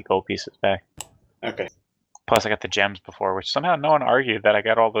my 50 gold pieces back. Okay. Plus I got the gems before, which somehow no one argued that I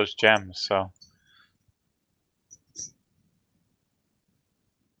got all those gems, so.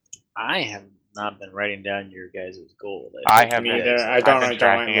 I have not been writing down your guys' gold. I have Me been- either. I I've don't been really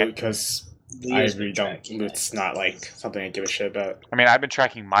tracking it. loot because Leah's I been really don't. tracking Loot's it. not something I give a shit about. I mean, I've been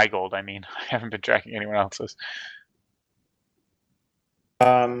tracking my gold. I mean, I haven't been tracking anyone else's.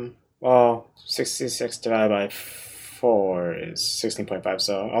 Well, 66 divided by 4 is 16.5,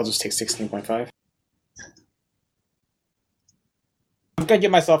 so I'll just take 16.5. I'm gonna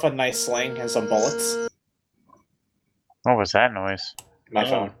give myself a nice sling and some bullets. What was that noise? My Oh.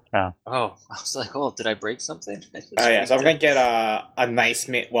 phone. Oh, I was like, oh, did I break something? Oh yeah, so I'm gonna get a nice,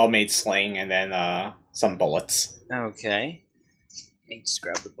 well-made sling and then some bullets. Okay. Let me just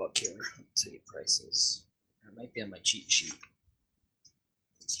grab the book here. Let's see prices. It might be on my cheat sheet.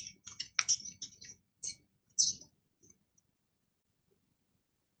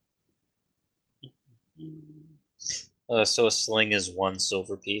 So a sling is 1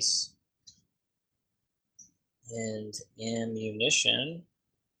 silver piece. And ammunition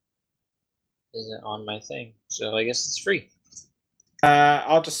isn't on my thing, so I guess it's free.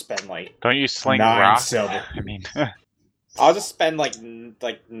 I'll just spend Don't you sling 9 rock? silver. I mean, I'll just spend like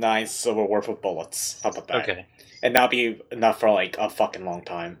 9 silver worth of bullets. How about that? Okay. And that'll be enough for a fucking long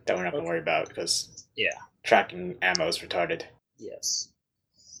time that we're not gonna worry about because Yeah. tracking ammo is retarded. Yes.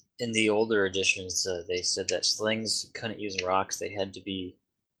 In the older editions, they said that slings couldn't use rocks. They had to be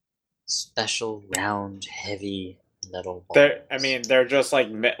special, round, heavy metal balls. They're just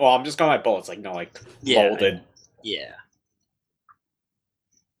I'm just going by bullets, Yeah, molded. Yeah.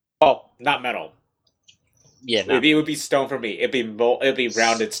 Oh, not metal. Yeah. It would be stone for me. It'd be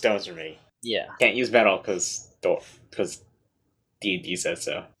rounded stones for me. Yeah. Can't use metal because D&D says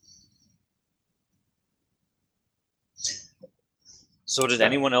so. So did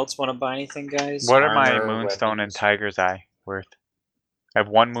anyone else want to buy anything, guys? what are my Armor, moonstone and weapons? tiger's eye worth? I have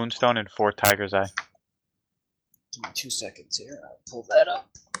 1 moonstone and 4 tiger's eye. Give me 2 seconds here. I'll pull that up.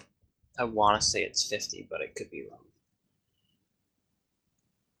 I want to say it's 50, but I could be wrong.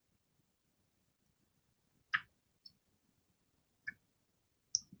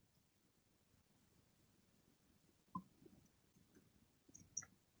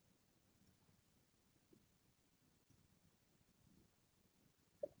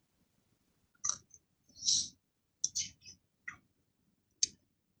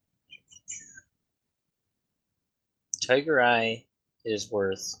 Tiger Eye is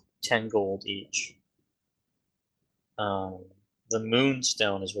worth 10 gold each. The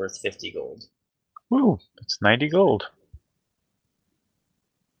Moonstone is worth 50 gold. Ooh, it's 90 gold.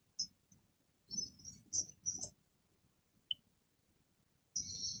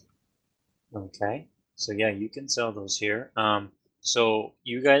 Okay, so yeah, you can sell those here. So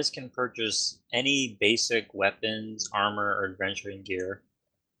you guys can purchase any basic weapons, armor, or adventuring gear.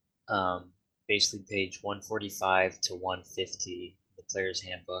 Basically page 145 to 150, the player's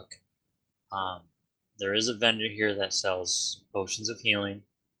handbook. There is a vendor here that sells potions of healing.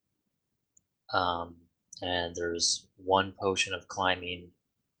 And there's one potion of climbing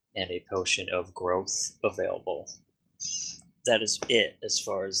and a potion of growth available. That is it as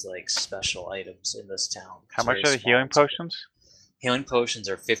far as like special items in this town. How It's much very are the small. healing potions? Healing potions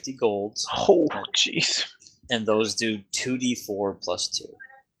are 50 golds, Oh, jeez. and those do 2d4 plus 2.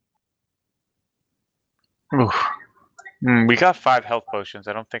 Oof. We got 5 health potions.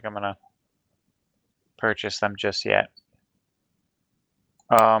 I don't think I'm gonna purchase them just yet.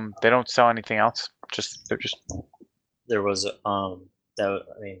 They don't sell anything else. They're just. There was a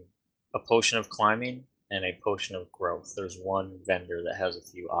potion of climbing and a potion of growth. There's one vendor that has a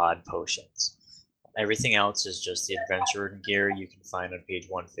few odd potions. Everything else is just the adventurer gear you can find on page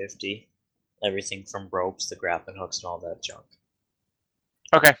 150. Everything from ropes to grappling hooks and all that junk.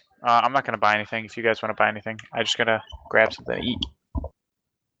 Okay. I'm not gonna buy anything. If you guys want to buy anything, I just gotta grab something to eat.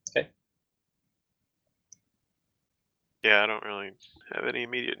 Yeah, I don't really have any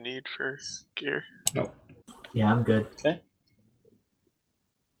immediate need for gear. Yeah, I'm good.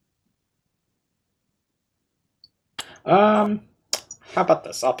 How about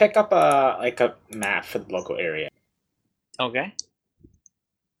this? I'll pick up a map for the local area. Okay.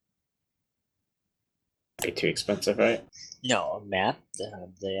 Be too expensive, right? No, a map.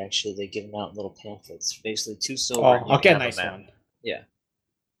 They give them out in little pamphlets. Basically, 2 silver. Oh, and you I'll can get a have nice map. one.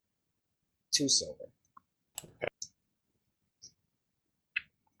 2 silver.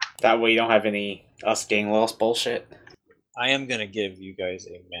 That way you don't have any us getting lost bullshit. I am gonna give you guys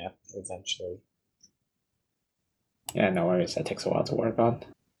a map eventually. Yeah, no worries. That takes a while to work on.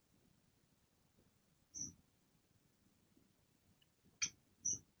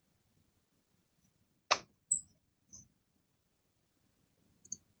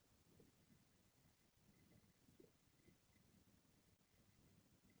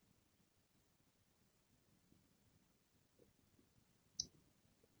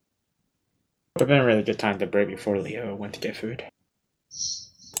 Would have been a really good time to break before Leo went to get food.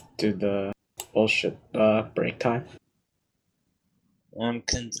 Do the bullshit break time. I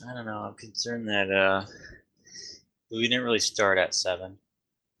don't know. I'm concerned that we didn't really start at 7.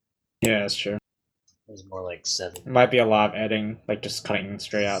 Yeah, that's true. It was more like 7. It might be a lot of editing, like just cutting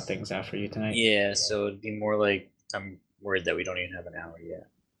straight out things out for you tonight. Yeah, so it'd be more like I'm worried that we don't even have an hour yet.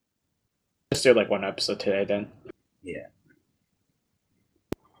 Just do like one episode today then. Yeah.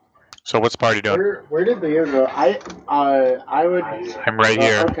 So what's party doing? Where did Leo go? I would. I'm right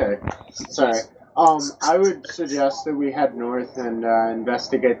here. Okay, sorry. I would suggest that we head north and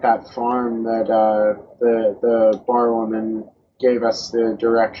investigate that farm that the bar woman gave us the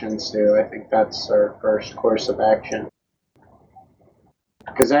directions to. I think that's our first course of action.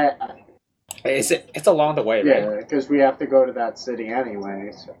 Because It's along the way, right? yeah, because we have to go to that city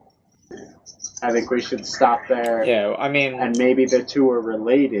anyway. So I think we should stop there. Yeah, I mean, And maybe the two are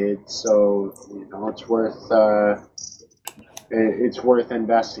related, so it's worth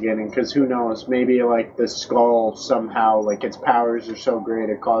investigating. Because who knows? Maybe like the skull somehow, like its powers are so great,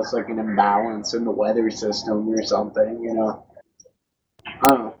 it caused like an imbalance in the weather system or something. You know? I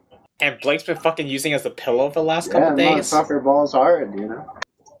don't know. and Blake's been fucking using as a pillow for the last Yeah, couple days. motherfucker balls hard. You know?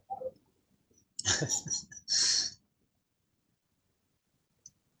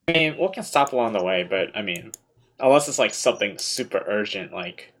 I mean, we can stop along the way, but I mean, unless it's like something super urgent,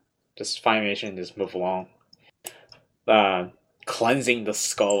 like just find mission and just move along. Cleansing the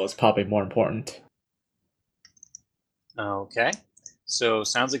skull is probably more important. Okay. So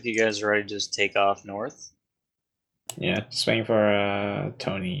sounds like you guys are ready to just take off north. Yeah, just waiting for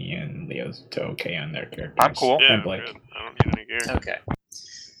Tony and Leo to okay on their characters. I'm cool. Yeah, And I'm Blake. good. I don't need any gear. Okay.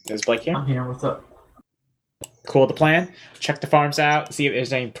 Is Blake here? I'm here. What's up? Cool with the plan. Check the farms out, see if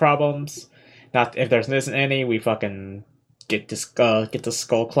there's any problems. Not if there isn't any, we fucking get the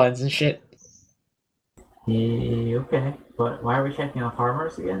skull cleansed and shit. Yeah, okay. But why are we checking on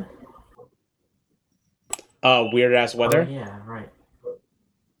farmers again? Weird ass weather. Oh, yeah, right.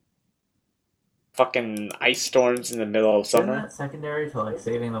 fucking ice storms in the middle of Isn't summer. that secondary to like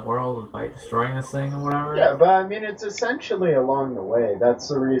saving the world by destroying this thing or whatever? Yeah, but I mean, it's essentially along the way. That's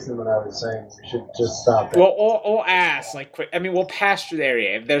the reason that I was saying we should just stop it. Well, we'll ask, like, quick. I mean, we'll pass through the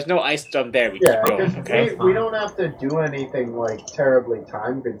area. If there's no ice storm there, we Yeah, keep going, because okay? we don't have to do anything like terribly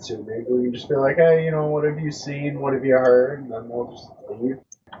time consuming. We can just be like, hey, what have you seen? What have you heard? And then we'll just leave.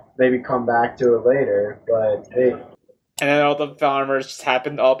 Maybe come back to it later. But hey, And then all the farmers just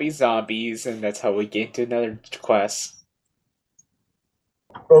happen to all be zombies, and that's how we get to another quest.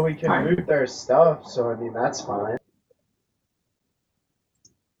 but we can Fine. loot their stuff, so I mean that's fine.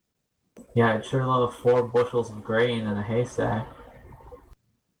 Yeah, I'd sure love 4 bushels of grain in a haystack.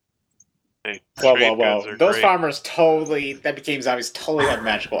 Hey, Whoa, trade whoa, whoa. goods are Those great. farmers that became zombies, totally have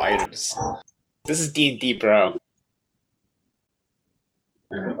magical items. This is D&D, bro.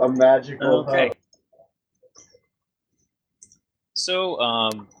 A magical Okay. hub. So,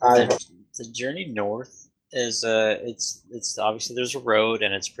 I- the journey north is it's obviously there's a road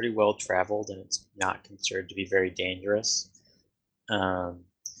and it's pretty well traveled and it's not considered to be very dangerous.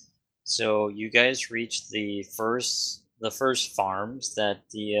 So you guys reached the first farms that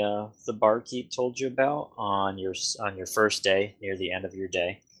the barkeep told you about on your first day, near the end of your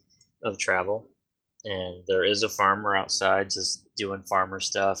day of travel. And there is a farmer outside just doing farmer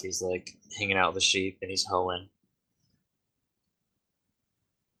stuff. He's like hanging out with the sheep and he's hoeing.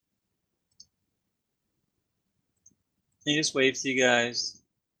 He just waves to you guys.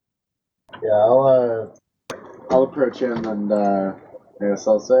 Yeah, I'll approach him and I guess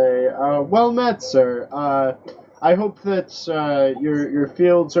I'll say, well met, sir. I hope that your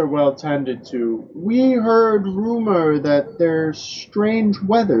fields are well tended to. We heard rumor that there's strange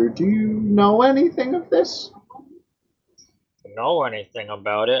weather. Do you know anything of this? Know anything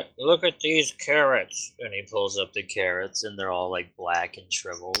about it? Look at these carrots. And he pulls up the carrots and they're all like black and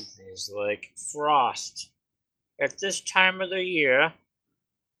shriveled. And he's like, frost. At this time of the year.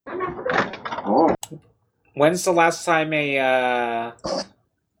 Oh, When's the last time a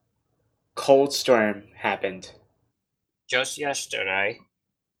cold storm happened? Just yesterday.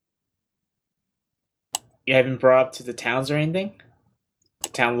 You haven't brought up to the towns or anything? The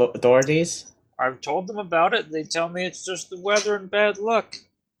town authorities? I've told them about it. They tell me it's just the weather and bad luck.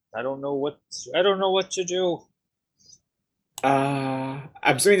 I don't know what to do. I'm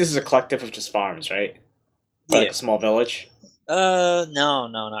assuming this is a collective of just farms, right? Like a small village? No,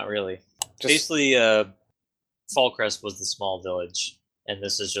 not really. Just, Basically, Fallcrest was the small village, and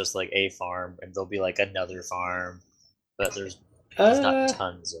this is just like a farm, and there'll be like another farm, but there's not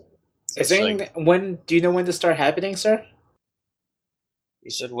tons of. is there anything, do you know when to start happening, sir? He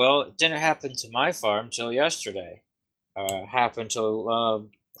said, "Well, it didn't happen to my farm till yesterday. Happened to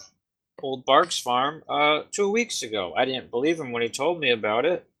old Bark's farm 2 weeks ago. I didn't believe him when he told me about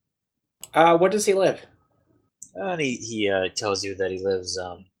it." Where does he live? And he tells you that he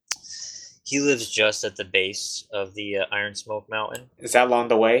lives just at the base of the Iron Smoke Mountain. Is that along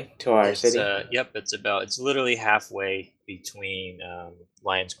the way to our city? Yep, it's literally halfway between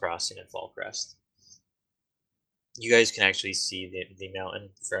Lion's Crossing and Fallcrest. You guys can actually see the mountain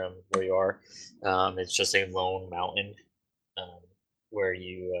from where you are. It's just a lone mountain where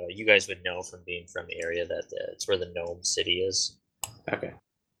you guys would know from being from the area that it's where the Gnome City is. Okay.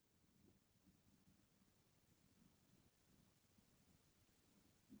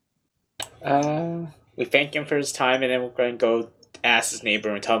 We thank him for his time, and then we're going to go ask his neighbor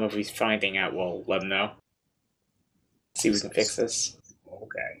and tell him if we find anything out. We'll let him know. See if we can fix this.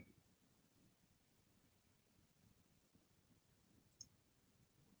 Okay.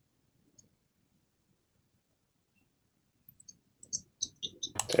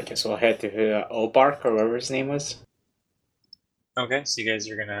 So I guess we'll head to Obark, or whatever his name was. Okay, so you guys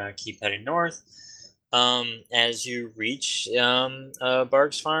are gonna keep heading north. As you reach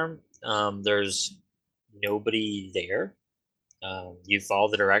Bark's farm, there's nobody there. You follow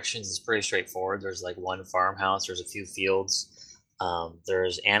the directions; it's pretty straightforward. There's like one farmhouse. There's a few fields.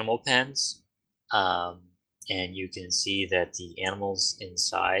 There's animal pens, and you can see that the animals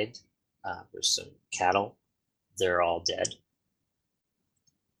inside. There's some cattle. They're all dead.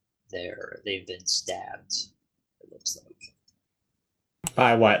 They've been stabbed. It looks like.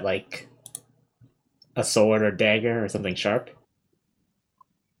 By what, like a sword or dagger or something sharp?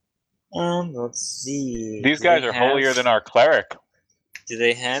 Let's see. These Do guys they are have- holier than our cleric. Do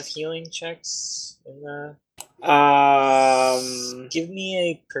they have healing checks in the? Give me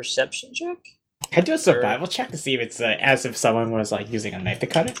a perception check. Can I do a survival check to see if it's as if someone was like using a knife to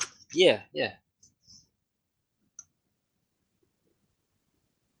cut it? Yeah.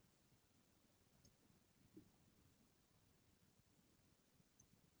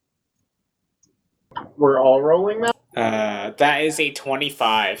 We're all rolling now? That is a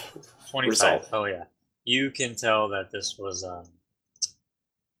 25. 25. Result. Oh yeah. You can tell that this was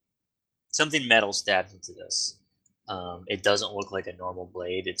something metal stabbed into this. It doesn't look like a normal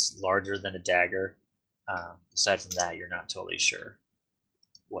blade. It's larger than a dagger. Aside from that, you're not totally sure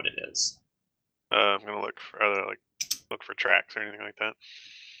what it is. I'm gonna look for tracks or anything like that.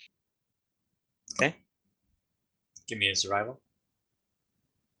 Okay. Give me a survival.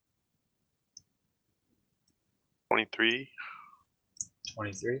 23.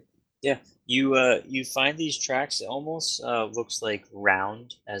 23. Yeah, you find these tracks. It almost looks like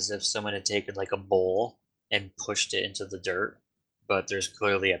round, as if someone had taken like a bowl and pushed it into the dirt. But there's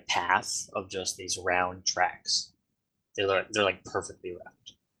clearly a path of just these round tracks. They're like perfectly round.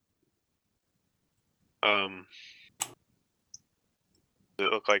 Does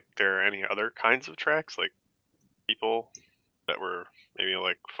it look like there are any other kinds of tracks, like people that were maybe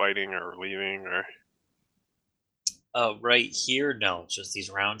like fighting or leaving, or? Right here, no, it's just these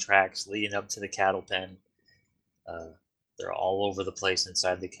round tracks leading up to the cattle pen. They're all over the place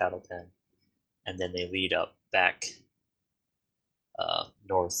inside the cattle pen, and then they lead up back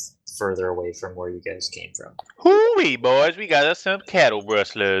north, further away from where you guys came from. Hooey, boys, we got us some cattle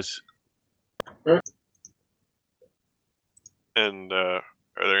rustlers. And are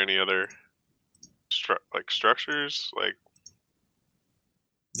there any other structures? Like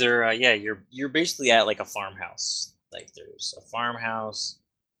They're yeah, you're basically at like a farmhouse. Like there's a farmhouse,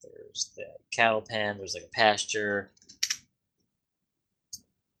 there's the cattle pen, there's like a pasture.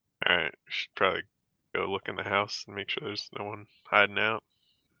 all right, should probably go look in the house and make sure there's no one hiding out.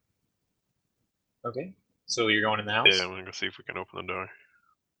 Okay, so you're going in the house. Yeah, I'm gonna go see if we can open the door.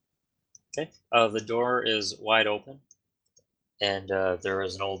 Okay, the door is wide open, and there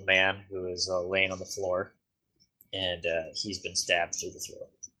is an old man who is laying on the floor, and he's been stabbed through the throat.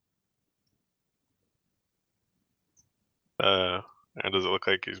 And does it look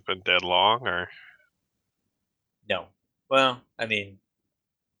like he's been dead long, or? No, well, I mean,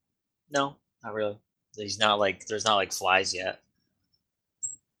 no, not really. He's not like there's not like flies yet.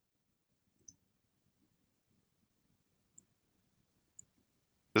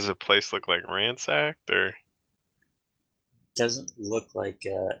 Does the place look like ransacked, or? Doesn't look like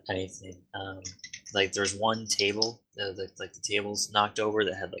anything. Like there's one table, like the table's knocked over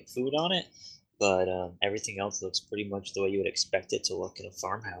that had like food on it, but everything else looks pretty much the way you would expect it to look in a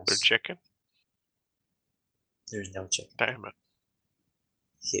farmhouse. Or chicken? There's no chicken. Damn it.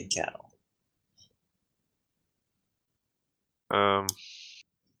 He had cattle.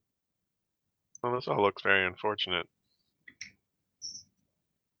 Well, this all looks very unfortunate.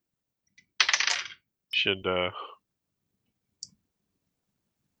 Should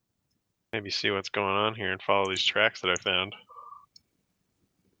maybe see what's going on here and follow these tracks that I found.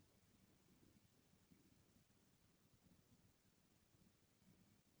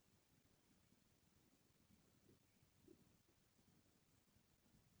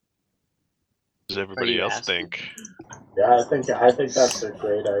 Does everybody you else asking? think? Yeah, I think that's a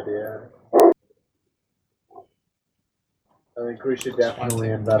great idea. I think we should definitely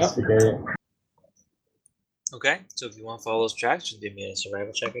investigate. Okay, so if you want to follow those tracks, just give me a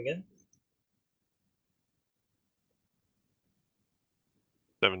survival check again.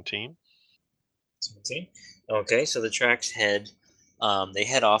 17. 17. Okay, so the tracks head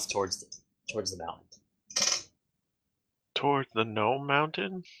off towards the mountain. Towards the Gnome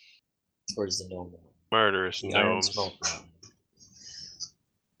Mountain? Towards the gnome mountain. Murderous The Iron gnomes. Smoke Mountain.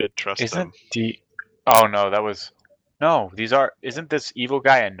 Did trust Isn't them. Oh no, that was isn't this evil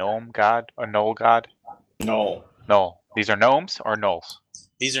guy a gnome god? A knoll god? No. No. These are gnomes or gnolls?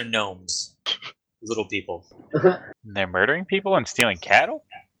 These are gnomes. Little people. And they're murdering people and stealing cattle?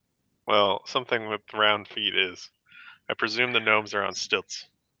 Well, something with round feet is. I presume the gnomes are on stilts.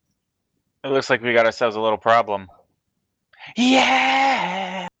 It looks like we got ourselves a little problem.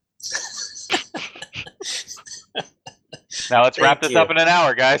 Yeah! Now let's wrap Thank this you. up in an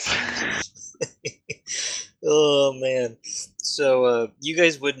hour, guys. Oh man. So you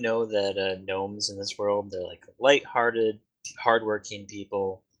guys would know that gnomes in this world, they're like light-hearted, hardworking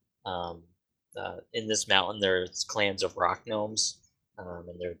people. In this mountain, there's clans of rock gnomes, and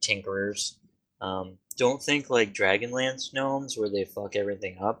they're tinkerers. Don't think like Dragonlance gnomes where they fuck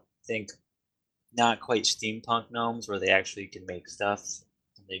everything up. Think not quite steampunk gnomes where they actually can make stuff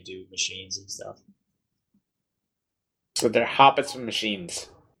and they do machines and stuff. So they're hobbits with machines.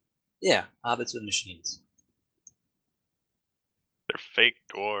 Yeah, hobbits with machines. They're fake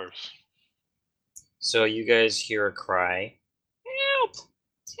dwarves. So you guys hear a cry. Help!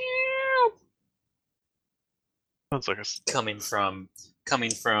 Help! Sounds like coming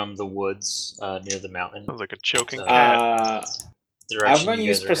from the woods near the mountain. sounds like a choking So- cat. The direction I'm going to you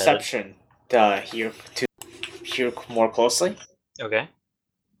use guys are headed. perception to hear more closely. Okay.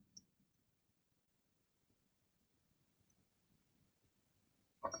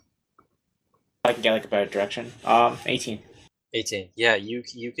 I can get like a better direction. 18. 18. Yeah, you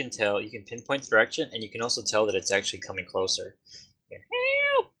can tell. You can pinpoint the direction, and you can also tell that it's actually coming closer.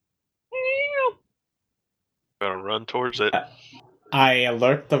 Help! Help! Gotta run towards it. I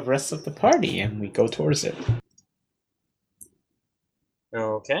alert the rest of the party, and we go towards it.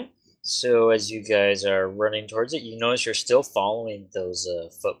 Okay. So as you guys are running towards it, you notice you're still following those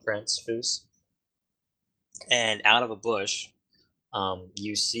footprints, Foos. And out of a bush,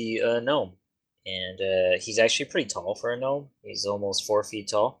 you see a gnome. And he's actually pretty tall for a gnome. He's almost 4 feet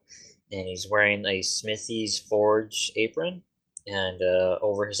tall. And he's wearing a Smithy's Forge apron. And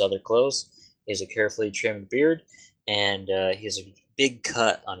over his other clothes is a carefully trimmed beard. And he has a big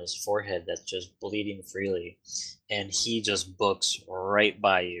cut on his forehead that's just bleeding freely. And he just books right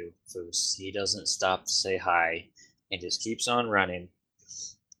by you, Foos. He doesn't stop to say hi. And just keeps on running.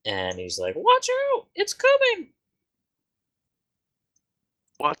 And he's like, "Watch out! It's coming!"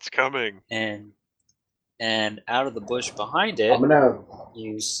 What's coming? And out of the bush behind it, I'm gonna.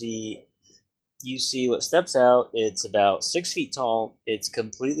 you see what steps out. It's about 6 feet tall. It's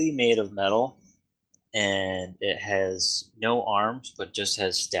completely made of metal, and it has no arms, but just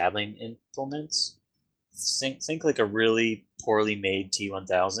has stabbing implements. Think like a really poorly made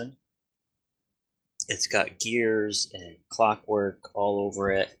T1000. It's got gears and clockwork all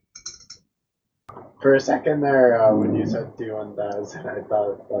over it. For a second there, when you said D1000, I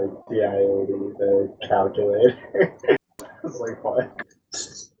thought like DI-80, the calculator. I was like, what?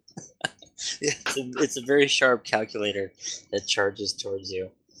 It's a very sharp calculator that charges towards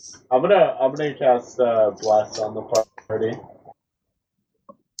you. I'm gonna cast Bless on the party.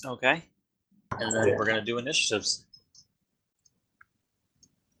 Okay. And then we're gonna do initiatives.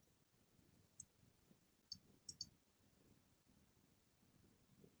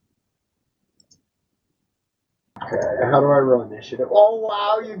 Okay, how do I roll initiative? Oh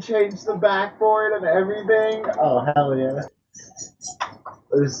wow, you changed the backboard and everything. Oh hell yeah!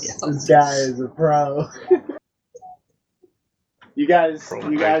 This guy is a pro. You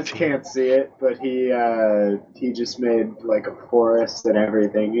guys can't see it, but he just made like a forest and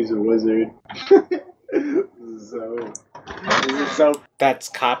everything. He's a wizard. so That's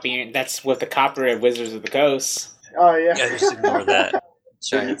copying. That's with the copyright Wizards of the Coast. oh yeah. Yeah, just ignore that.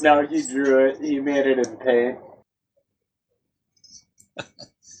 Giant No, thing. he drew it. He made it in paint.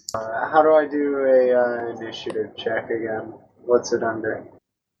 How do I do a initiative check again? What's it under?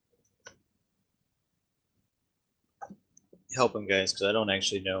 Help him, guys, because I don't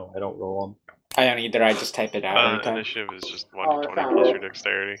actually know. I don't roll them. I don't either. I just type it out every time. Initiative is just Oh, 1 I to 20 found plus it. your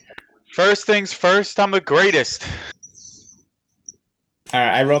dexterity. First things first, I'm the greatest.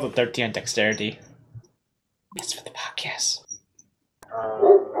 Alright, I rolled a 13 on dexterity. It's for the podcast.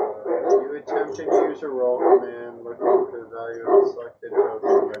 You attempting to use a roll command, looking for the value of the selected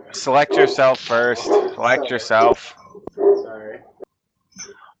token. Select yourself first. Select yourself. Sorry.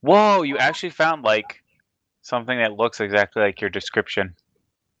 Whoa, you actually found like something that looks exactly like your description.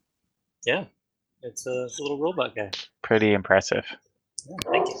 Yeah. It's a little robot guy. Pretty impressive. Yeah,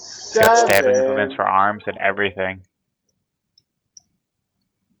 thank you. It's got stabbing implements for arms and everything.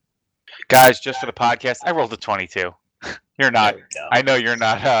 Guys, just for the podcast, I rolled a 22. You're not. There we go. I know you're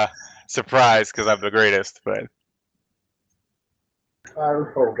not surprised because I'm the greatest, but I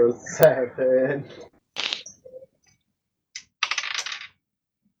rolled a 7.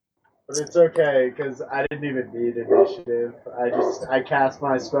 But it's okay, because I didn't even need initiative. I cast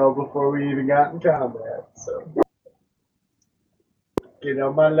my spell before we even got in combat, so. Get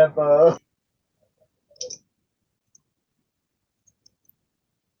on my level.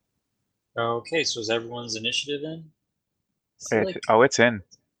 Okay, so is everyone's initiative in? I feel like it's in.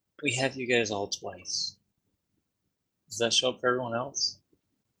 we have you guys all twice. Does that show up for everyone else?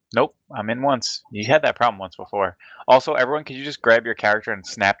 Nope, I'm in once. You had that problem once before. Also, everyone, could you just grab your character and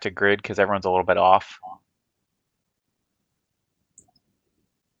snap to grid because everyone's a little bit off?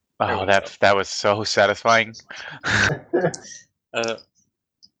 There Oh, we that was so satisfying.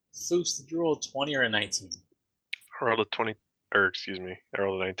 Foos, did you roll a 20 or a 19? I rolled a 20, or excuse me, I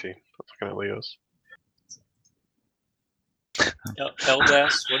rolled a 19. I was looking at Leo's.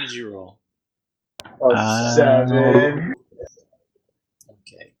 Eldas, what did you roll? A 7.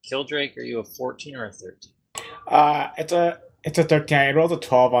 Okay. Killdrake, are you a 14 or a 13? It's a 13. I rolled a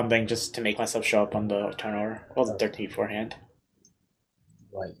 12 on thing just to make myself show up on the turnover. I rolled a 13 beforehand.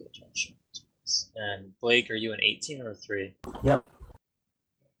 Right, good judge. And Blake, are you an 18 or a 3? Yep.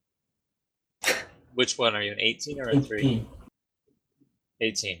 Which one are you, an 18 or a 3? 18.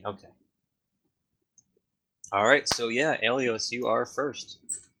 18, okay. Alright, so yeah, Elios, you are first.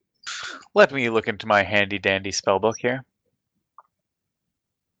 Let me look into my handy dandy spellbook here.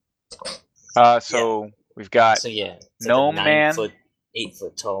 We've got So yeah, it's Gnome like a Man. 8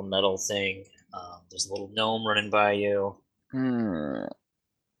 foot tall metal thing. There's a little gnome running by you. Can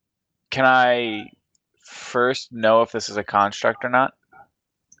I first know if this is a construct or not?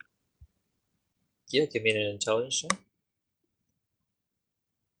 Yeah, give me an intelligence check.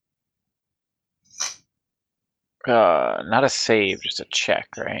 Not a save, just a check,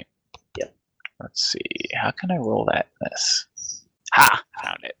 right? Yep. Let's see. How can I roll that in this? Ha!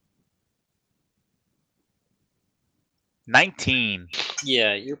 Found it. 19.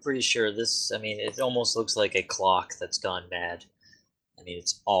 Yeah, you're pretty sure this. I mean, it almost looks like a clock that's gone mad. I mean,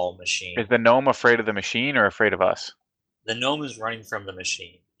 it's all machine. Is the gnome afraid of the machine or afraid of us? The gnome is running from the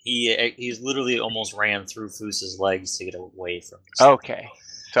machine. He's literally almost ran through Foos's legs to get away from this. Okay.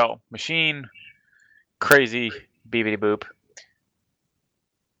 So, machine, crazy, beepity boop.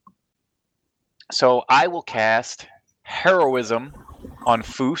 So, I will cast Heroism on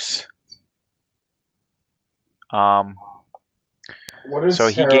Foos. What is So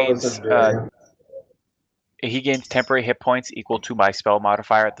he gains, heroism doing? He gains temporary hit points equal to my spell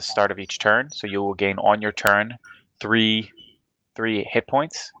modifier at the start of each turn. So you will gain on your turn three hit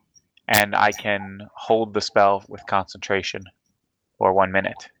points, and I can hold the spell with concentration for 1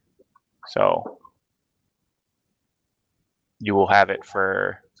 minute. So you will have it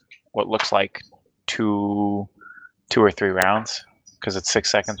for what looks like two or 3 rounds, because it's 6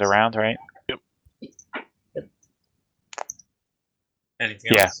 seconds a round, right?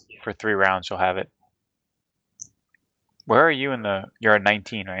 Anything Yeah, else? for 3 rounds you'll have it. Where are you in the? You're at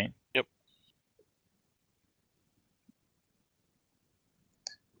 19, right? Yep.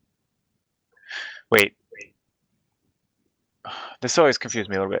 Wait. This always confused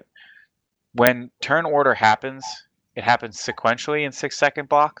me a little bit. When turn order happens, it happens sequentially in 6-second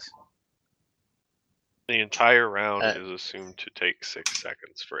blocks? The entire round Uh, is assumed to take 6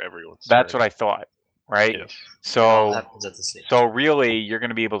 seconds for everyone's That's turn. what I thought, right? Yes. It all So, happens at the same so really, you're going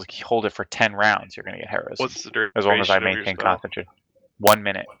to be able to hold it for 10 rounds. You're going to get heroism. What's the duration As long as I of your maintain spell? concentration. 1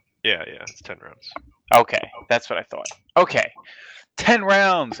 minute. Yeah, it's 10 rounds. Okay, that's what I thought. Okay. 10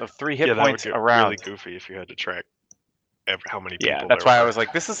 rounds of 3 hit yeah, that points would get a round. really goofy if you had to track how many people. Yeah, that's there why I were. was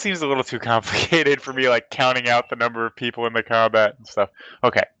like, this seems a little too complicated for me, like counting out the number of people in the combat and stuff.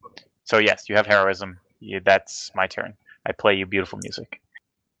 Okay, so yes, you have heroism. That's my turn. I play you beautiful music.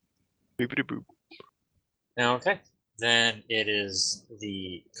 Boopity boop. Okay. Then it is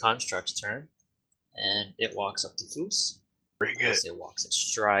the construct's turn, and it walks up to Foos. Bring it. As it walks, it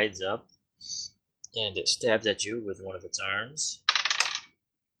strides up, and it stabs at you with one of its arms.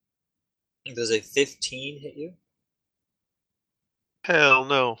 Does a 15 hit you? Hell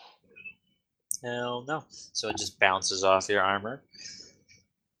no. Hell no. So it just bounces off your armor.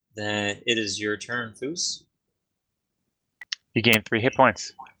 Then it is your turn, Foos. You gain 3 hit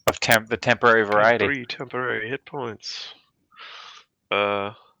points of the temporary variety. 3 temporary hit points.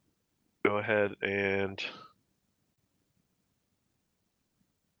 Go ahead and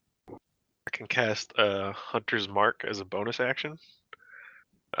I can cast Hunter's Mark as a bonus action.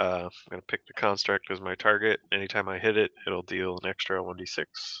 I'm going to pick the construct as my target. Anytime I hit it, it'll deal an extra 1d6.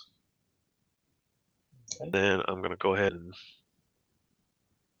 Okay. Then I'm going to go ahead and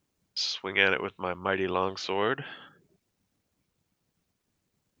swing at it with my mighty long sword.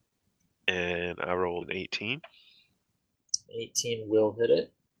 And I rolled an 18. 18 will hit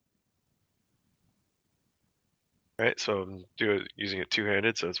it. Alright, so I'm using it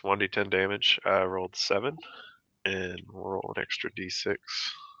two-handed, so it's 1d10 damage. I rolled 7. And we'll roll an extra d6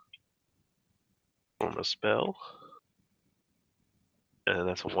 on the spell. And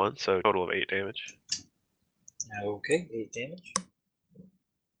that's a 1, so a total of 8 damage. Okay, 8 damage.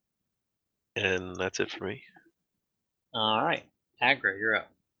 And that's it for me. Alright. Agra, you're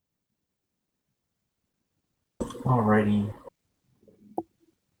up. Alrighty.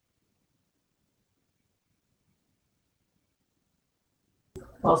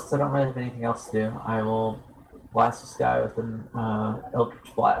 Well, since I don't really have anything else to do, I will blast this guy with an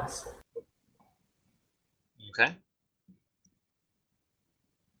Eldritch Blast. Okay.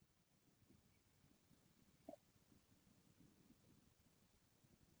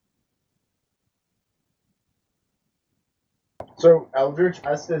 So Eldritch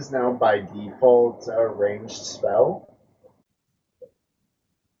Blast is now by default a ranged spell.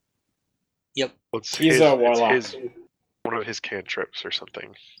 Well, it's He's a warlock. one of his cantrips or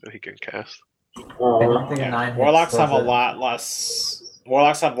something that he can cast. I don't think a Yeah. 9 hits, Warlocks have a does it? lot less.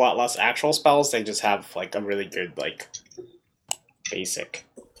 Warlocks have a lot less actual spells. They just have like a really good like basic.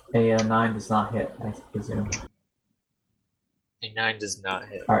 A 9 does not hit, I presume. A 9 does not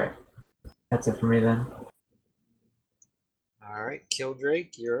hit. Alright. That's it for me then. Alright,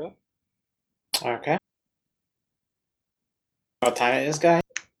 Killdrake, you're up. Okay. What time it is, guys?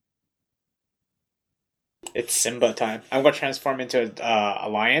 It's Simba time. I'm gonna transform into a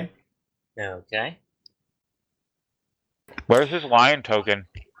lion. Okay. Where's his lion token?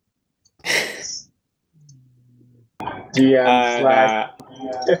 DM And,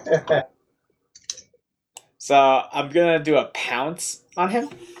 slash. so I'm gonna do a pounce on him.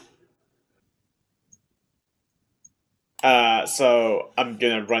 So I'm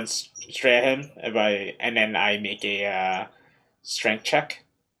gonna run straight at him, and then I make a strength check.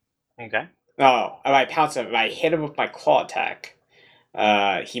 Okay. No, if I pounce him, if I hit him with my claw attack,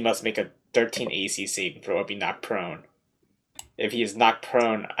 he must make a 13 AC saving throw or be knocked prone. If he is knocked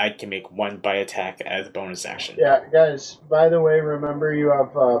prone, I can make one bite attack as a bonus action. Yeah, guys, by the way, remember you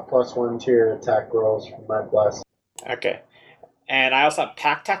have +1 to your attack rolls from my bless. Okay. And I also have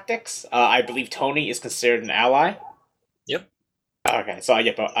pack tactics. I believe Tony is considered an ally. Yep. Okay, so I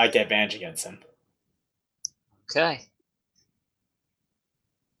get advantage against him. Okay.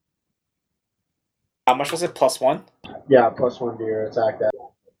 How much was it? +1 Yeah, +1 to your attack.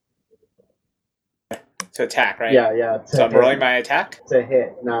 to attack, right? Yeah. So I'm rolling my attack. To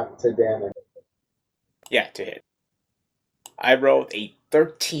hit, not to damage. Yeah, to hit. I rolled a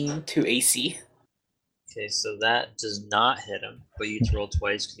 13 to AC. Okay, so that does not hit him, but you get to roll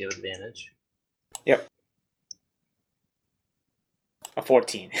twice because you have advantage. A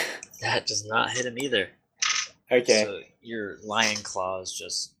 14. That does not hit him either. Okay. So your lion claws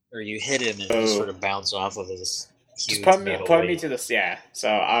just, or you hit him and it just Oh. sort of bounce off of his huge Just put me metal me weight. to this. Yeah. So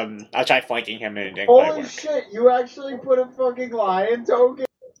I'll try flanking him and it didn't quite Holy work. shit, you actually put a fucking lion token?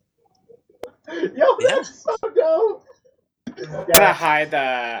 Yo, that's so dope! I'm gonna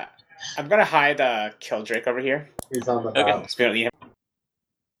hide Killdrake over here. He's on the Okay. top. Spirit him.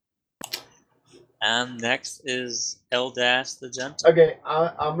 And next is Eldas the Gentle. Okay,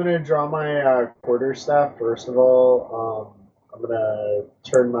 I'm gonna draw my quarterstaff first of all. I'm gonna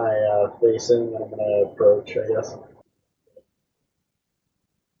turn my face in and I'm gonna approach, I guess.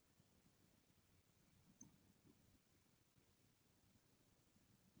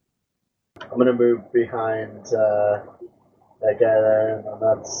 I'm gonna move behind that guy there, and then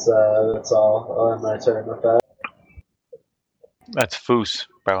that's all. I'll end my turn with that. That's Foos,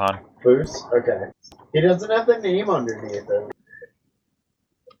 Brohan. Foos? Okay. He doesn't have the name underneath it.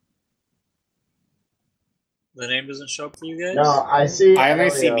 The name doesn't show up for you guys? No, I see. I only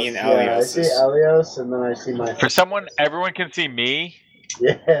see me and Yeah, I see Elios. Elios, and then I see my. For someone, everyone can see me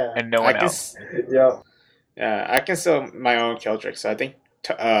Yeah. and no I one can, else. Yep. I can still my own Killdrake, so I think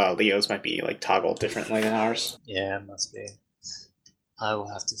Leo's might be like toggled differently than ours. Yeah, it must be. I will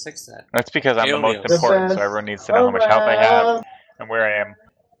have to fix that. That's because I'm the most Alios. important, so everyone needs to know how much health I have and where I am.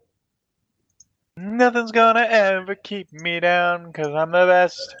 Nothing's gonna ever keep me down, because I'm the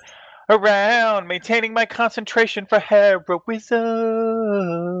best around, maintaining my concentration for heroism.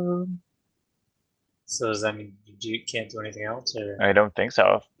 So does that mean you can't do anything else? Or? I don't think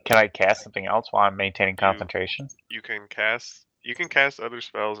so. Can I cast something else while I'm maintaining concentration? You can cast other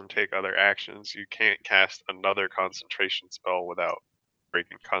spells and take other actions. You can't cast another concentration spell without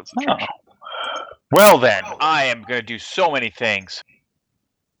breaking concentration. Oh. Well then, I am gonna do so many things.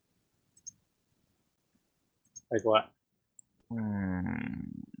 Like what?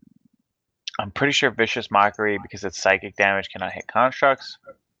 I'm pretty sure Vicious Mockery, because it's psychic damage, cannot hit constructs.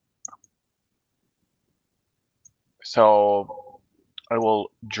 So I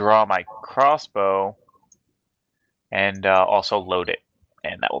will draw my crossbow and also load it,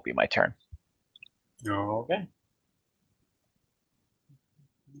 and that will be my turn. Okay.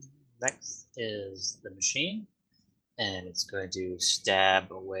 Next is the machine, and it's going to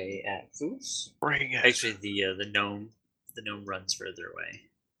stab away at Foos. Bring it. Actually, the gnome runs further away.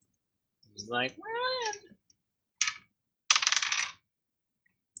 He's like, run!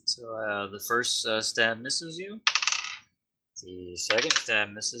 So the first stab misses you. The second stab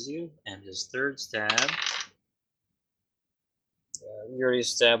misses you, and his third stab. We already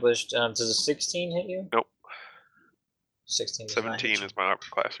established. Does a 16 hit you? Nope. 16. does not hit 17 you. is my armor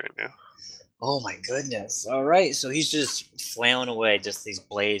class right now. Oh my goodness! All right, so he's just flailing away, just these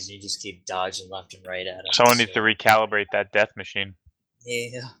blades, and you just keep dodging left and right at him. Someone needs to recalibrate that death machine.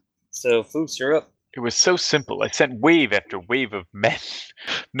 Yeah. So Fuchs, you're up. It was so simple. I sent wave after wave of men,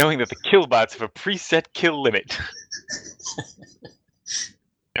 knowing that the killbots have a preset kill limit.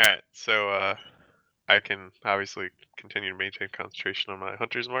 Alright, So I can obviously continue to maintain concentration on my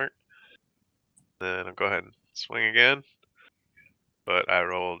hunter's mark. Then I'll go ahead and swing again. But I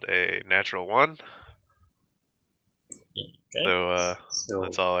rolled a natural 1. Okay. So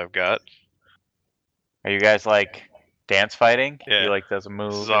that's all I've got. Are you guys like dance fighting? Yeah. He like does a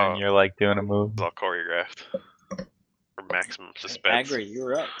move This is and all- then you're like doing a move. It's all choreographed. For maximum suspense. Agri,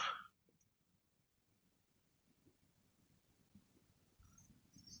 you're up.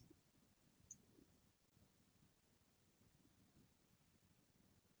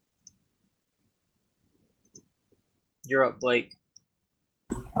 You're up, Blake.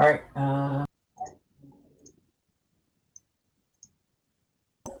 Alright,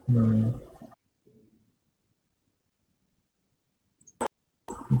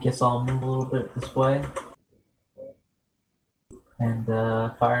 guess I'll move a little bit this way. And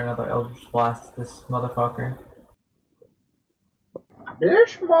fire another Eldritch Blast at this motherfucker.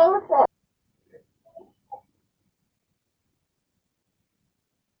 This motherfucker.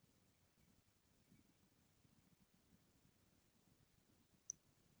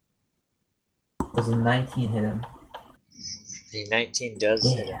 Does a 19 hit him? The 19 does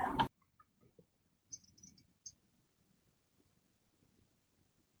hit him. Yeah.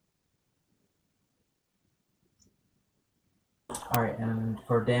 Alright, and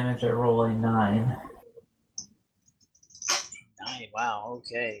for damage I roll a 9. 9, wow,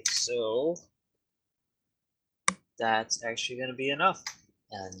 okay. So that's actually going to be enough.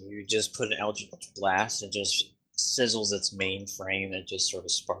 And you just put an Eldritch Blast, it just sizzles its main frame, and just sort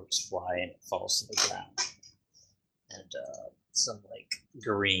of sparks fly and it falls to the ground. And some like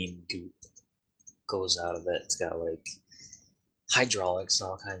green goop goes out of it. It's got like hydraulics and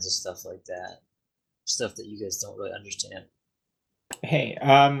all kinds of stuff like that. Stuff that you guys don't really understand. Hey,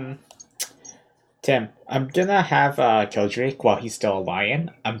 Tim, I'm gonna have Killdrake while he's still a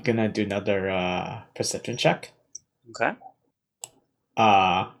lion. I'm gonna do another perception check. Okay.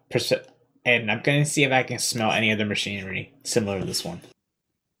 And I'm gonna see if I can smell any other machinery similar to this one.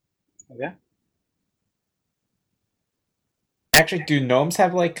 Okay. Actually, do gnomes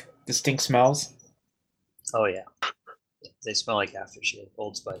have like distinct smells? Oh yeah. They smell like aftershave,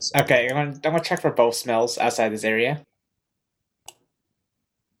 Old Spice. Okay, I'm gonna check for both smells outside this area.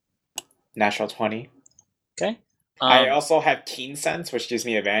 Natural 20. Okay. I also have keen sense, which gives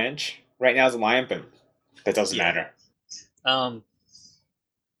me advantage. Right now as a lion, but that doesn't matter.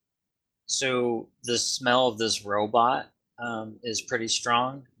 So the smell of this robot is pretty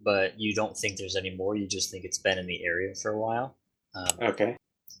strong, but you don't think there's any more. You just think it's been in the area for a while. Okay.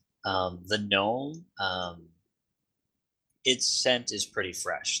 The gnome, its scent is pretty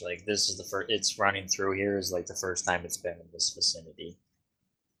fresh. Like this is the first. It's running through here is like the first time it's been in this vicinity.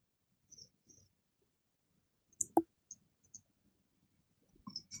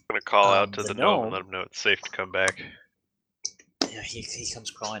 I'm gonna call out to the the gnome and gnome- let him know it's safe to come back. Yeah, he comes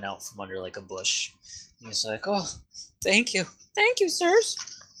crawling out from under like a bush. And he's like, "Oh, thank you, sirs."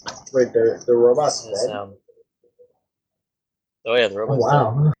 Wait, the robot's Says, dead? oh yeah, the Oh, robot's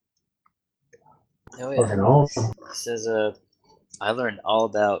wow. dead. Oh yeah. Fucking awesome. He says, I learned all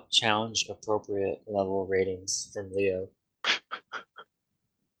about challenge appropriate level ratings from Leo.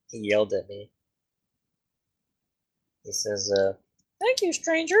 He yelled at me. He says, thank you,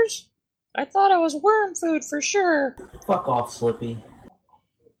 strangers. I thought I was worm food for sure. Fuck off, Slippy.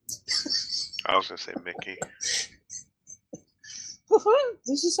 I was gonna say Mickey.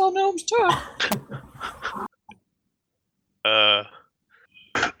 This is how gnomes talk.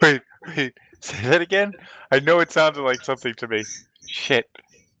 Wait, say that again? I know it sounded like something to me. Shit.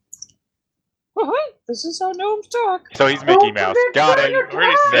 This is how gnomes talk. So he's Mickey Mouse. Got it.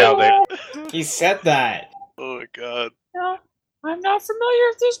 Already Nailed it. He said that. Oh my god. No, I'm not familiar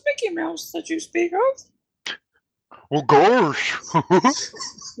with this Mickey Mouse that you speak of. Well, gosh.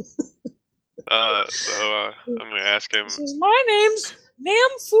 So I'm gonna ask him. He says, my name's Nam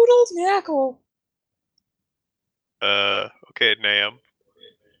Foodle Knackle. Okay, Nam.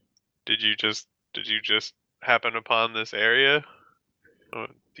 Did you just happen upon this area?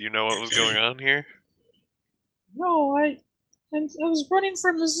 Do you know what was going on here? No, I was running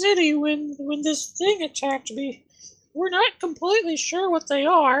from the city when this thing attacked me. We're not completely sure what they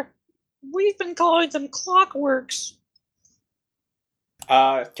are. We've been calling them clockworks.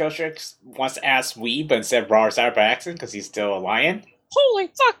 Killdrake wants to ask we, but instead roars out by accident because he's still a lion. Holy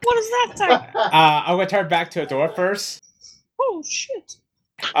fuck, what is that thing? I'm gonna turn back to Adora first. Oh shit.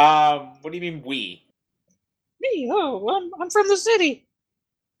 What do you mean we? Me, I'm from the city.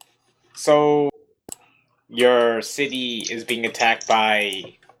 So, your city is being attacked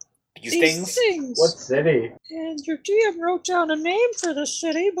by These things? What city? And your GM wrote down a name for the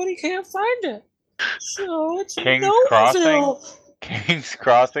city, but he can't find it. So it's King's Gnomeville. King's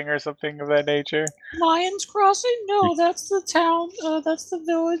Crossing or something of that nature? Lions Crossing? No, that's the town. That's the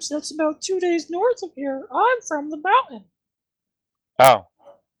village. That's about 2 days north of here. I'm from the mountain. Oh.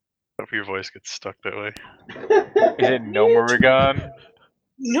 Hope your voice gets stuck that way. Is it Nomorigon?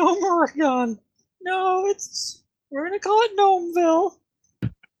 No, Oregon. No, we're gonna call it Gnomeville.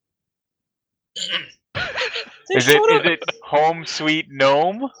 They Is showed up- it Home Sweet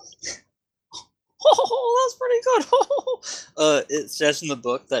Gnome? Oh, that's pretty good. It says in the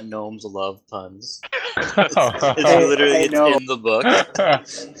book that gnomes love puns. Oh. It's literally Hey, it's no. in the book.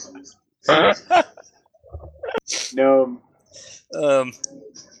 Gnome.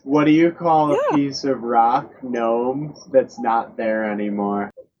 What do you call a piece of rock gnome that's not there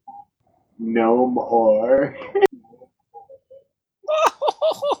anymore? Gnome ore.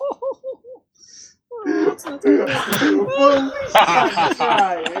 Oh, that's not that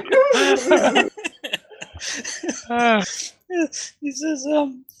bad. He says,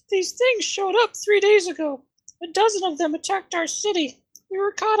 these things showed up 3 days ago. A dozen of them attacked our city. We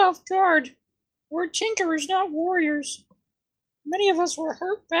were caught off guard. We're tinkerers, not warriors. Many of us were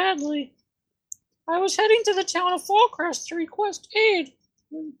hurt badly. I was heading to the town of Fallcrest to request aid,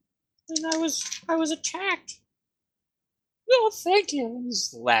 and I was attacked. Oh, thank you. He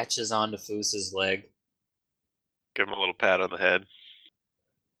latches onto Foos's leg. Give him a little pat on the head.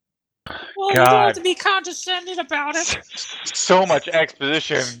 Well, you don't God. have to be condescending about it. So much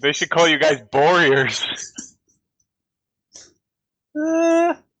exposition. They should call you guys Warriors.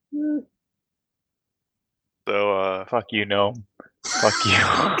 So, Fuck you, Gnome. Fuck you.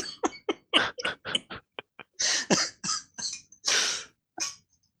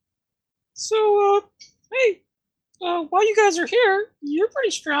 So, hey, while you guys are here, you're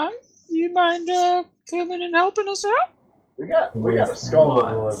pretty strong. You mind coming and helping us out? We got a skull to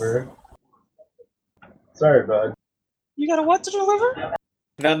deliver. Sorry, bud. You got a what to deliver?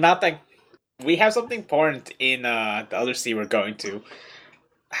 No, nothing. We have something important in the other sea we're going to.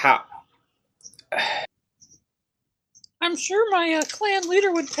 How? I'm sure my clan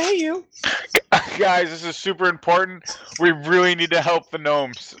leader would pay you. Guys, this is super important. We really need to help the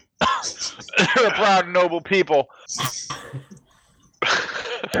gnomes. They're a proud, noble people.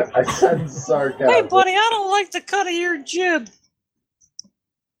 I sense sarcasm. Hey, buddy, I don't like the cut of your jib.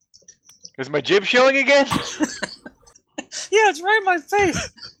 Is my jib showing again? Yeah, it's right in my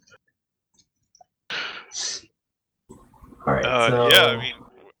face. Alright, so... yeah, I mean,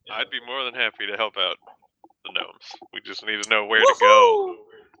 I'd be more than happy to help out the gnomes. We just need to know where to go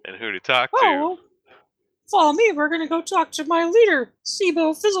and who to talk to. Oh, well, follow me. We're gonna go talk to my leader,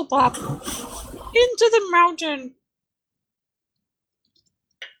 Sibo Fizzlepop. Into the mountain.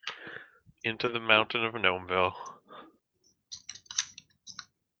 Into the mountain of Gnomeville.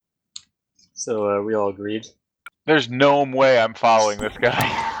 So we all agreed. There's no way I'm following this guy.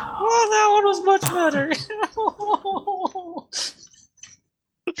 Oh, that one was much better.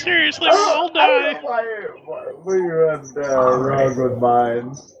 Seriously, we'll all I die. don't know why you went wrong with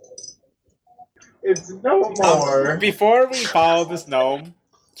mine. It's no more. Before we follow this gnome,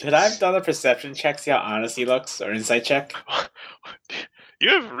 should I have done a perception check, see how honest he looks, or insight check? You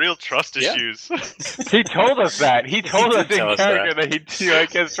have real trust Yeah. issues. He told us that. He told He us did tell in us character that he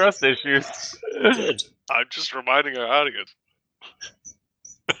has trust issues. Good. I'm just reminding our audience.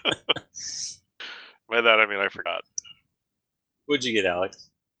 By that I mean I forgot. What'd you get, Alex?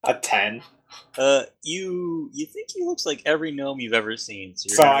 A 10. You think he looks like every gnome you've ever seen, so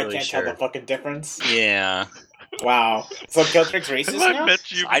you're So not I really can't sure. tell the fucking difference? Yeah. Wow. So Killtrick's racist Have I now?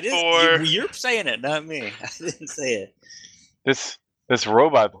 met you I before? didn't. You're saying it, not me. I didn't say it. This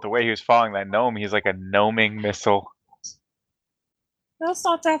robot, the way he was following that gnome, he's like a gnoming missile. That's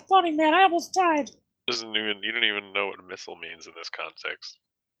not that funny, man. I almost died. You don't even know what a missile means in this context.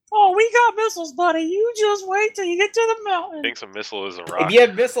 Oh, we got missiles, buddy. You just wait till you get to the mountain. Thinks a missile is a If rocket. you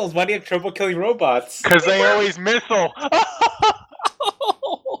have missiles, why do you have trouble killing robots? Because they always missile.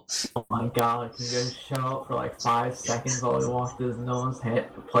 Oh my god, can you guys shut up for like 5 seconds while we walk to no one's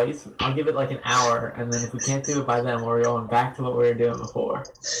place? I'll give it like an hour, and then if we can't do it by then, we're going back to what we were doing before.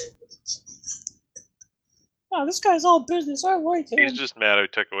 Oh, this guy's all business. I like him. He's just mad I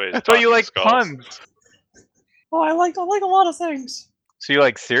took away his That's why you talking like skulls. puns. Oh, I like a lot of things. So you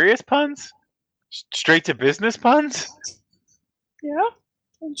like serious puns? Straight to business puns? Yeah,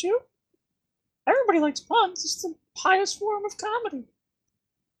 don't you? Everybody likes puns. It's the highest form of comedy.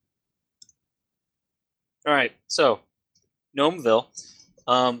 All right, so Gnomeville.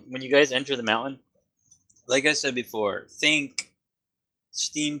 When you guys enter the mountain, like I said before, think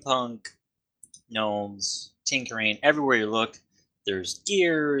steampunk gnomes tinkering everywhere you look. There's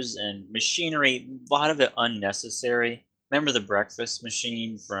gears and machinery, a lot of it unnecessary. Remember the breakfast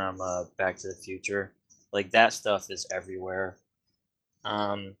machine from Back to the Future? Like, that stuff is everywhere.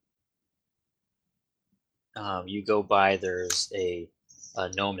 You go by, there's a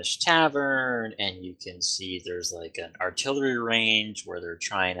gnomish tavern, and you can see there's like an artillery range where they're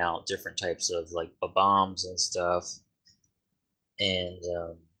trying out different types of like bombs and stuff. And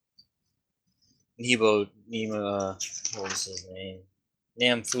Nemo, what was his name?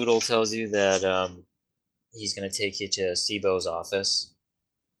 Namfoodle tells you that he's going to take you to Sibo's office,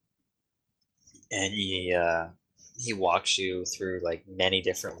 and he walks you through like many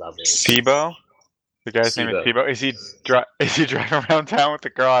different levels. Sibo? The guy's name is Sibo. Is he driving around town with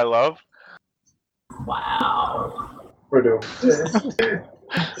the girl I love? Wow. We're doing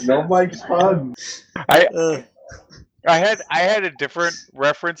no Mike's fun. I had a different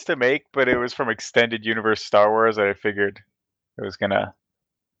reference to make, but it was from Extended Universe Star Wars that I figured it was gonna.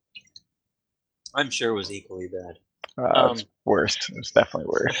 I'm sure it was equally bad. It's worse. It's definitely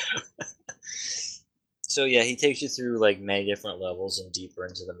worse. So yeah, he takes you through like many different levels and deeper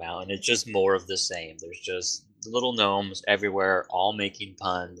into the mountain. It's just more of the same. There's just little gnomes everywhere, all making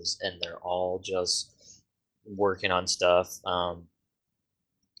puns, and they're all just working on stuff.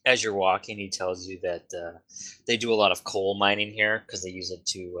 As you're walking, he tells you that they do a lot of coal mining here because they use it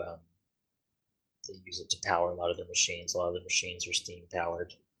to power a lot of their machines. A lot of the machines are steam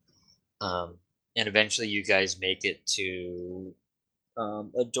powered. And eventually, you guys make it to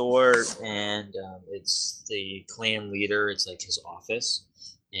a door, and it's the clan leader. It's like his office,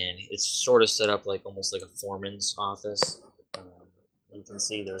 and it's sort of set up like almost like a foreman's office. You can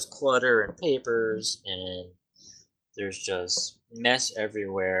see there's clutter and papers, and there's just mess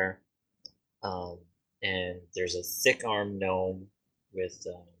everywhere. And there's a thick-armed gnome with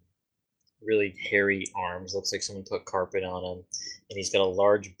really hairy arms. Looks like someone put carpet on him, and he's got a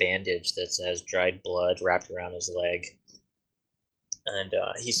large bandage that has dried blood wrapped around his leg. And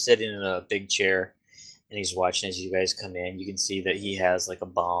he's sitting in a big chair, and he's watching as you guys come in. You can see that he has like a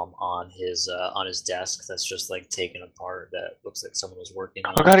bomb on his desk that's just like taken apart. That looks like someone was working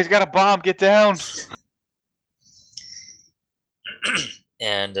on. Oh God, he's got a bomb! Get down!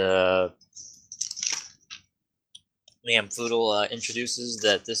 And Namfoodle introduces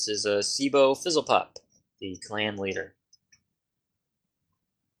that this is Sibo Fizzlepop, the clan leader.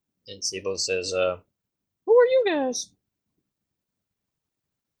 And Sibo says, Who are you guys?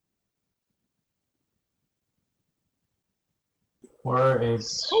 We're a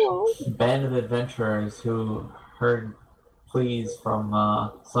Hello. band of adventurers who heard pleas from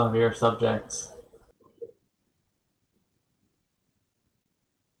some of your subjects.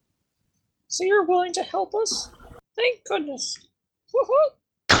 So you're willing to help us? Thank goodness. Woohoo!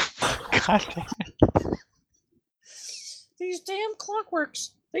 God damn. These damn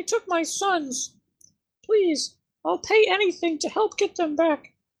clockworks. They took my sons. Please, I'll pay anything to help get them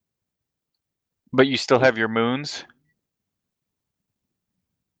back. But you still have your moons?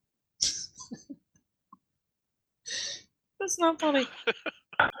 That's not funny.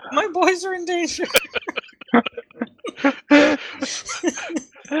 My boys are in danger. Then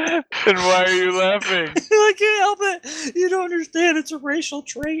why are you laughing? I can't help it. You don't understand. It's a racial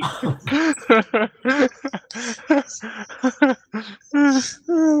trait.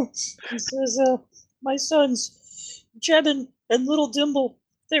 It says, my sons, Jebin and Little Dimble,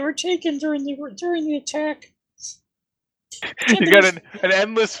 they were taken during the attack. You got an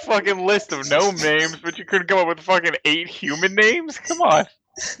endless fucking list of gnome names, but you couldn't come up with fucking 8 human names? Come on.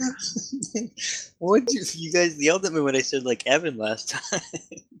 What you guys yelled at me when I said like Evan last time?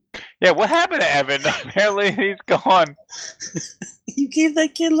 Yeah, what happened to Evan? Apparently he's gone. You gave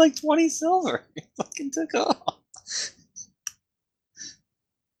that kid like 20 silver. He fucking took off.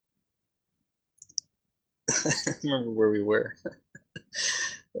 I remember where we were.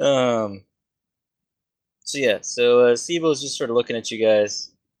 So yeah, so Sibo's just sort of looking at you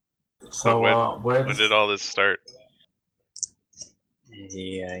guys. So when did all this start?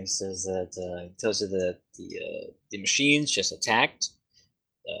 Yeah, he says that he tells you that the machines just attacked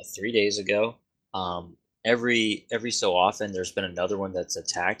 3 days ago. Every so often, there's been another one that's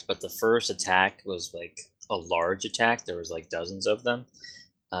attacked, but the first attack was like a large attack. There was like dozens of them.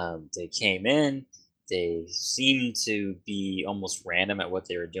 They came in. They seemed to be almost random at what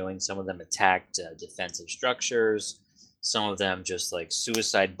they were doing. Some of them attacked defensive structures. Some of them just like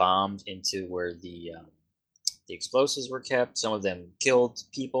suicide bombed into where the explosives were kept. Some of them killed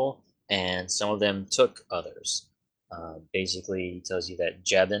people, and some of them took others. Basically, he tells you that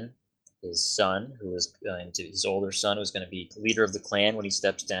Jebin his son, who was going to his older son, who was going to be leader of the clan when he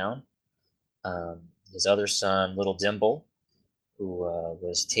steps down. His other son, Little Dimble, who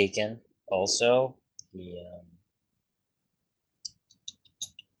was taken also. He,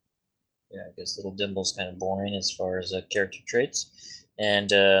 yeah, I guess Little Dimble's kind of boring as far as character traits. And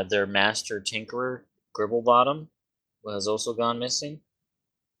their master tinkerer, Gribblebottom, has also gone missing.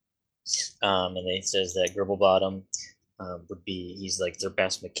 And it says that Gribblebottom would be, he's like their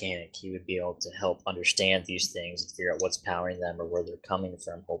best mechanic. He would be able to help understand these things and figure out what's powering them or where they're coming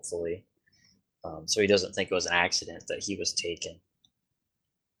from, hopefully. So he doesn't think it was an accident that he was taken.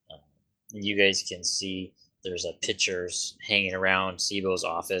 And you guys can see there's pictures hanging around Sibo's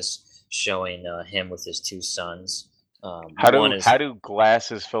office showing him with his two sons. How do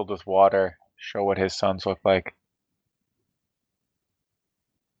glasses filled with water show what his sons look like?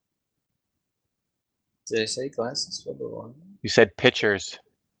 Did I say glasses filled with water? You said pictures.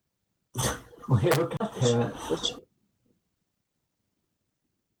 Wait, God damn it.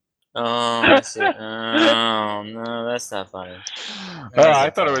 Oh, I see. Oh, no, that's not funny. I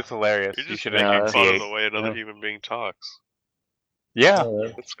thought it was hilarious. You're You just should making fun of enunciate. the way another Yeah. human being talks. Yeah,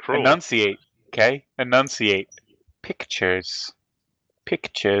 That's cruel. enunciate. Okay, enunciate. Pictures.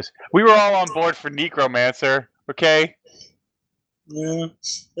 Pictures. We were all on board for Necromancer. Okay. Yeah,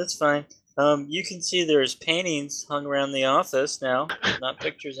 that's fine. You can see there's paintings hung around the office now, not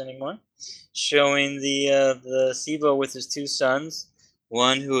pictures anymore, showing the Sibo with his two sons.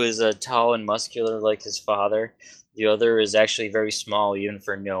 One who is tall and muscular like his father. The other is actually very small, even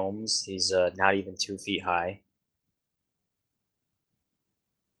for gnomes. He's not even 2 feet high.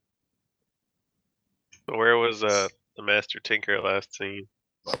 So where was the Master Tinker last seen?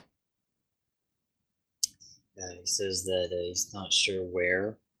 He says that he's not sure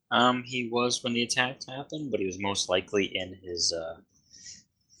where he was when the attack happened, but he was most likely in his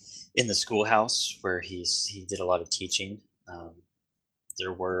in the schoolhouse where he did a lot of teaching.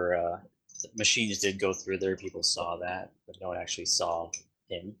 There were machines did go through there. People saw that, but no one actually saw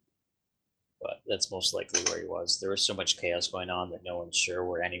him. But that's most likely where he was. There was so much chaos going on that no one's sure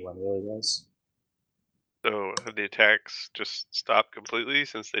where anyone really was. So have the attacks just stopped completely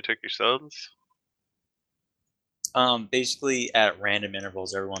since they took your sons? Basically, at random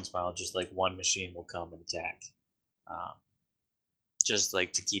intervals, every once in a while, just like one machine will come and attack. Just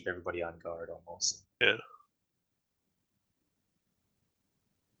like to keep everybody on guard, almost. Yeah.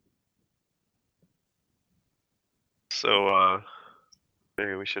 So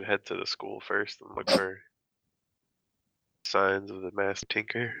maybe we should head to the school first and look for signs of the Master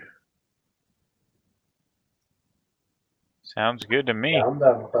Tinker. Sounds good to me. Yeah, I'm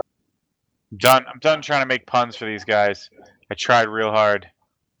done with that. I'm done trying to make puns for these guys. I tried real hard,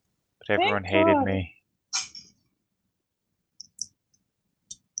 but everyone hated me.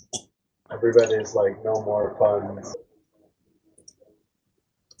 Everybody's like, no more puns.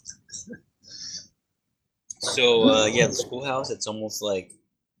 So yeah, the schoolhouse, it's almost like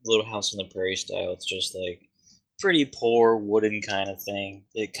Little House on the Prairie style. It's just like pretty poor wooden kind of thing.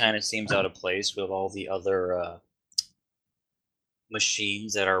 It kind of seems out of place with all the other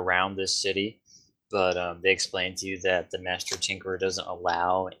machines that are around this city. But they explain to you that the Master Tinkerer doesn't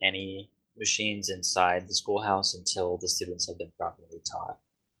allow any machines inside the schoolhouse until the students have been properly taught.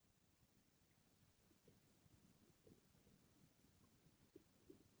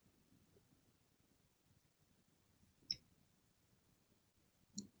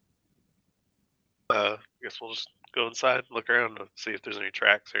 I guess we'll just go inside and look around to see if there's any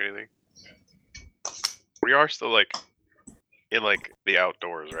tracks or anything. We are still like in like the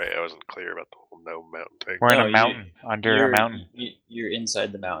outdoors, right? I wasn't clear about the whole no mountain thing. We're in No, a mountain, under a mountain. You're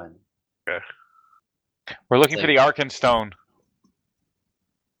inside the mountain. Okay. We're looking for Like- the Arkenstone.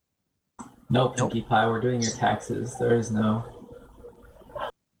 No, Pinkie Pie, we're doing your taxes. There is no.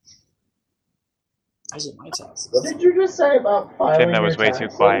 Why is it my taxes? What did you just say about filing Tim, that was your way too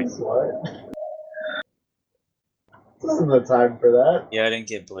taxes? quiet. What? This isn't the time for that. Yeah, I didn't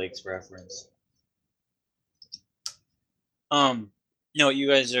get Blake's reference. No,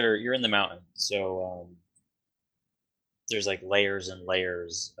 you're in the mountain, so there's like layers and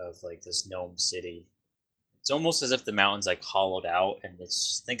layers of like this gnome city. It's almost as if the mountain's like hollowed out, and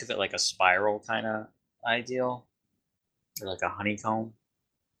it's think of it like a spiral kind of ideal, or like a honeycomb.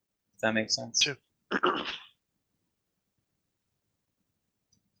 If that makes sense. Sure.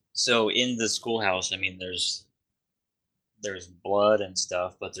 So in the schoolhouse, I mean, there's blood and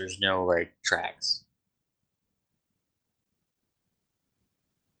stuff, but there's no like tracks.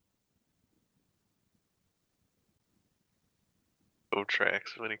 No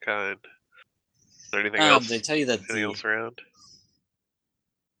tracks of any kind. Is there anything else? They tell you that Anything else around?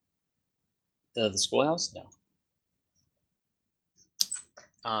 The schoolhouse? No.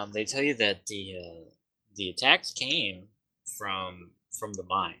 They tell you that the attacks came from the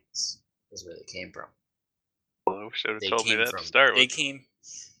mines. Is where they came from. Well, I wish you would They have told me came that from. to start They with. came.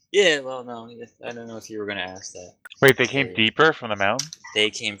 Yeah, well, no, I don't know if you were gonna ask that. Wait, they came deeper from the mountain? They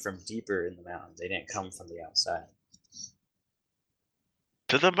came from deeper in the mountain. They didn't come from the outside.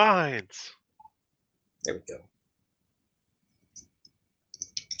 To the mines! There we go.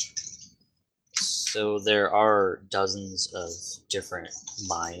 So there are dozens of different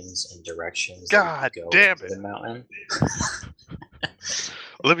mines and directions God that you could go damn into it. the mountain.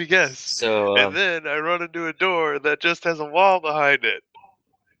 Let me guess. So And then I run into a door that just has a wall behind it.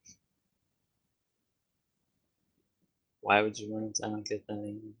 why would you run into? I don't get that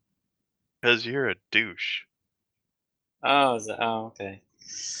anymore. Because you're a douche. Oh, okay.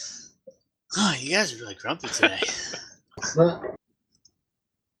 Oh, you guys are really grumpy today.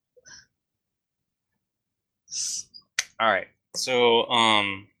 All right. So,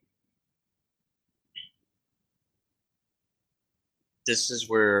 this is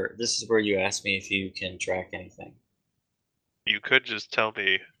where you ask me if you can track anything. You could just tell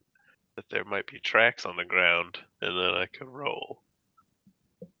me that there might be tracks on the ground, and then I could roll.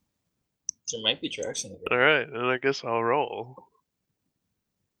 There might be tracks in the ground. Alright, then I guess I'll roll.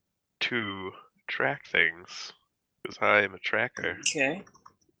 To track things. Because I am a tracker. Okay.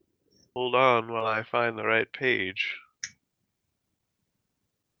 Hold on while I find the right page.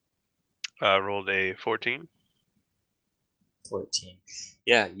 I rolled a 14. 14.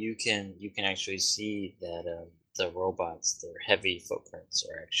 Yeah, you can actually see that the robots, their heavy footprints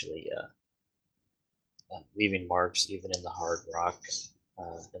are actually leaving marks even in the hard rock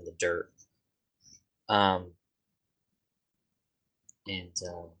and the dirt.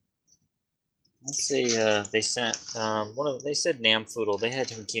 Let's say they sent they said Namfoodle. They had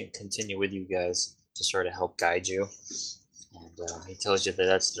him continue with you guys to sort of help guide you, and he tells you that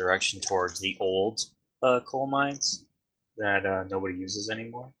that's the direction towards the old coal mines that nobody uses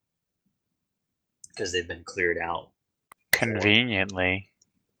anymore because they've been cleared out. Conveniently.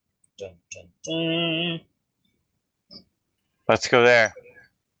 Dun, dun, dun. Let's go there.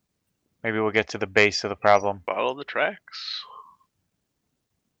 Maybe we'll get to the base of the problem. Follow the tracks.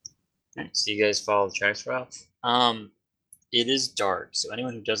 Alright, so you guys follow the tracks route. It is dark, so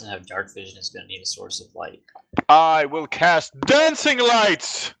anyone who doesn't have dark vision is going to need a source of light. I will cast dancing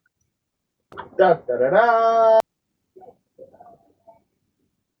lights! Da, da, da, da.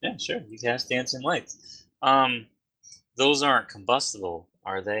 Yeah, sure. You cast dancing lights. Those aren't combustible,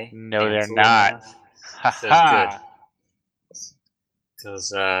 are they? No, they're Cool not. enough? Ha That's good. Because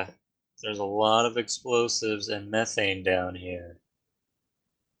there's a lot of explosives and methane down here.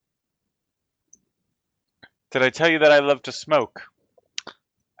 Did I tell you that I love to smoke?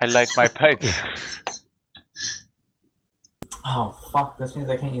 I light my pipe. Oh, fuck. This means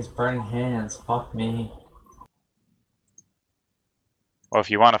I can't use burning hands. Fuck me. Well, if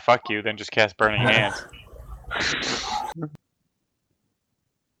you want to fuck you, then just cast burning hands.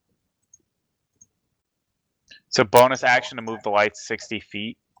 So bonus action to move the lights 60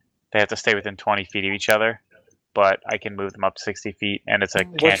 feet. They have to stay within 20 feet of each other, but I can move them up 60 feet, and it's a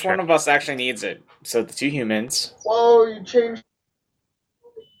Which cantrip. one of us actually needs it? So the two humans. Whoa, you changed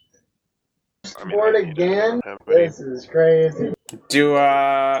I mean, board I need it. I again? don't have any. This is crazy. Do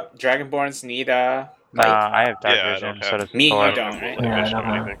Dragonborns need Nah, light? I have dark Yeah, I vision, don't so have- does Me, Thor. you don't, right? Yeah, I Vision don't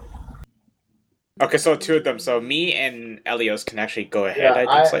or have. anything. Okay, so two of them. So me and Elios can actually go ahead, Yeah, I think,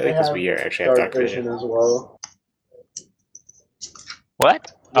 I slightly, because have we actually have Dark vision as well.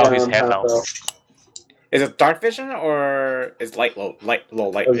 What? Yeah, Oh, he's I'm half half elf. elf. Is it dark vision or is low light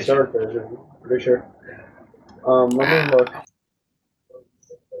It's vision? dark vision, pretty sure. Let me look.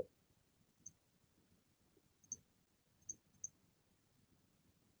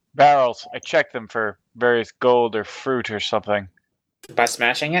 Barrels. I check them for various gold or fruit or something. By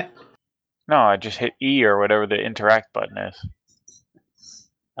smashing it? No, I just hit E or whatever the interact button is.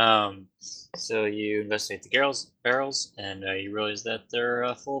 So you investigate the barrels, and you realize that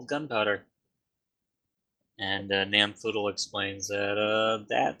they're full of gunpowder. And Namfoodle explains that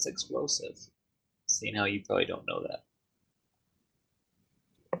that's explosive. Seeing how you probably don't know that.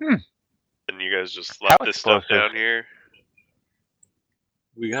 And you guys just How left this stuff explosive? down here?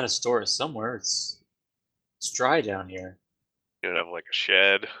 We gotta store it somewhere. It's dry down here. You don't have like a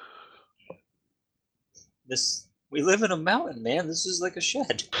shed? We live in a mountain, man. This is like a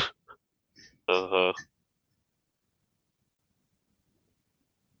shed. Uh-huh.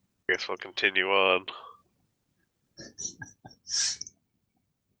 Guess we'll continue on.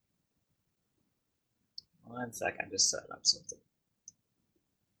 One sec, I'm just setting up something.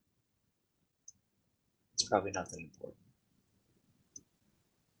 probably not that important.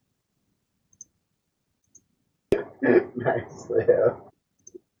 Nice, Leo.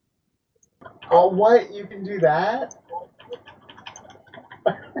 Oh, what? You can do that?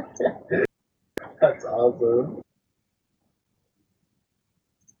 That's awesome.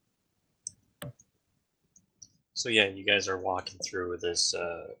 So yeah, you guys are walking through this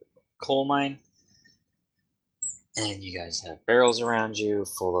coal mine, and you guys have barrels around you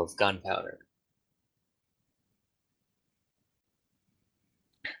full of gunpowder.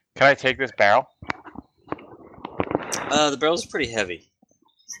 Can I take this barrel? The barrel's pretty heavy.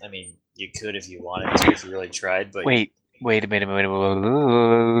 I mean, you could if you wanted to, if you really tried, but Wait a minute.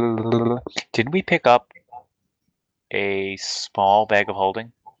 Didn't we pick up a small bag of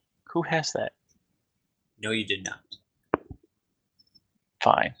holding? Who has that? no, you did not.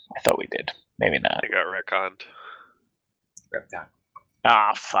 Fine. I thought we did. Maybe not. I got retconned. Repcon.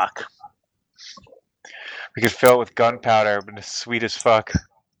 Ah, fuck. We could fill it with gunpowder, but it's sweet as fuck.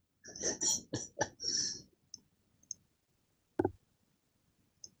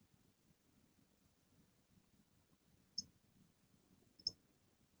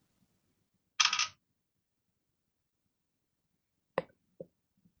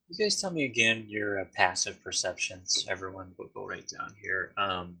 You guys tell me again your passive perceptions. Everyone will go right down here.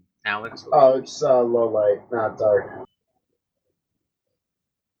 Alex? Oh, it's low light, not dark.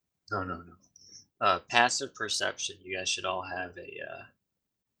 No. Passive perception. You guys should all have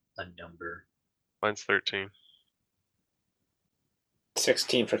a number. Mine's 13.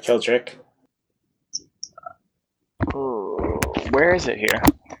 16 for Kildrick. Where is it here?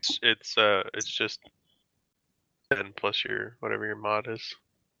 It's just 10 plus your whatever your mod is.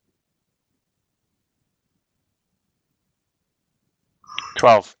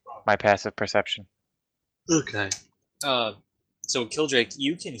 12. My passive perception. Okay. So Kildrake,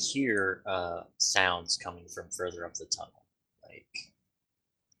 you can hear sounds coming from further up the tunnel, like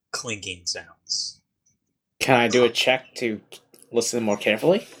clinking sounds. Can I do a check to listen more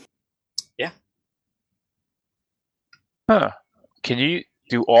carefully? Yeah. Huh. Can you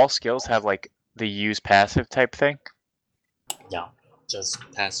do all skills have like the use passive type thing? No, just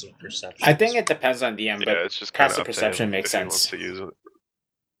passive perception. I think it depends on DM, but Yeah, it's just kind of passive perception makes if he wants sense. to use it.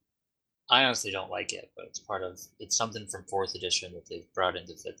 I honestly don't like it, but it's something from 4th edition that they've brought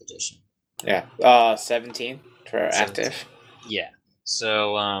into 5th edition. Yeah. 17 for 17. active. Yeah.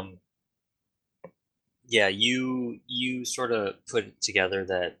 So yeah, you sort of put it together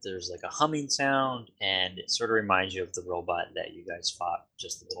that there's like a humming sound, and it sort of reminds you of the robot that you guys fought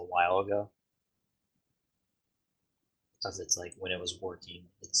just a little while ago. Because it's like when it was working,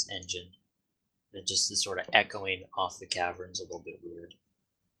 its engine, it just is sort of echoing off the caverns a little bit weird.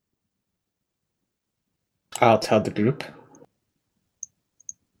 I'll tell the group.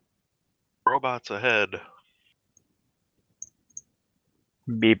 Robots ahead.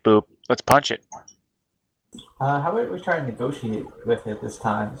 Beep boop. Let's punch it. How about we try and negotiate with it this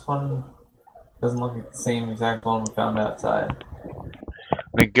time? This one doesn't look like the same exact one we found outside.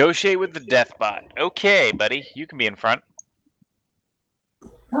 Negotiate with the Deathbot. Okay, buddy. You can be in front. I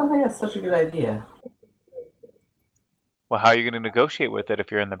don't think that's such a good idea. Well, how are you going to negotiate with it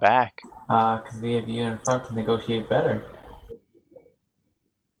if you're in the back? Because we have you in front to negotiate better.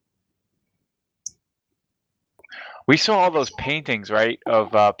 We saw all those paintings, right,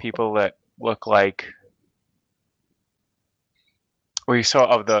 of people that look like. We saw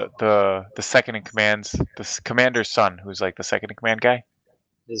of the second in command's the commander's son, who's like the second in command guy.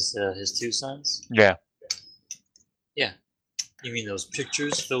 His 2 sons? Yeah. Yeah. You mean those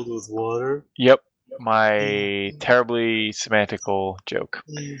pictures filled with water? Yep. My terribly semantical joke.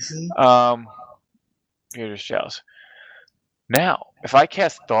 Mm-hmm. You're just jealous. Now, if I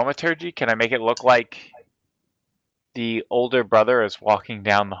cast Thaumaturgy, can I make it look like the older brother is walking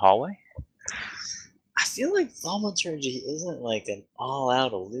down the hallway? I feel like thaumaturgy isn't like an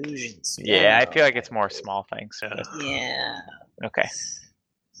all-out illusion spell. Yeah, I feel like it's more small things. Yeah. Okay.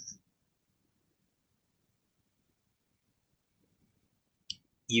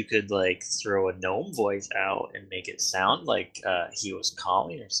 You could like throw a gnome voice out and make it sound like he was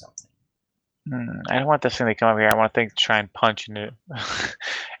calling or something. I don't want this thing to come over here. I want to try and punch into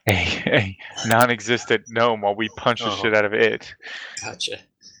a non-existent gnome while we punch the shit out of it. Gotcha.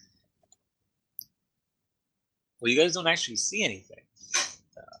 Well, you guys don't actually see anything.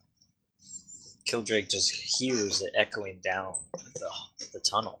 Kildrake just hears it echoing down the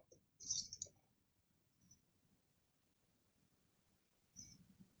tunnel.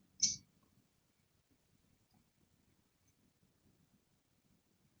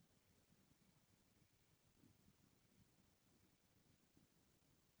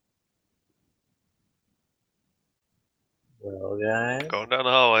 Well, guys. Going down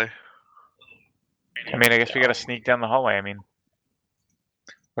the hallway. I mean, I guess we gotta sneak down the hallway. I mean,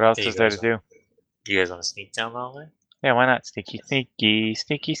 what else Hey, is there to guys. do? You guys want to sneak down the hallway? Yeah, why not? Sneaky, sneaky,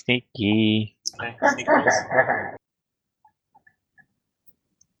 sneaky, sneaky. Okay, sneak rolls.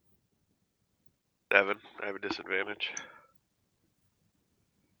 7. I have a disadvantage.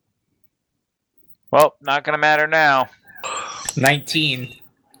 Well, not gonna matter now. 19.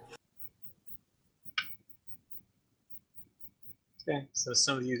 Okay, so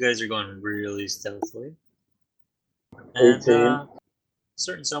some of you guys are going really stealthily. And 18.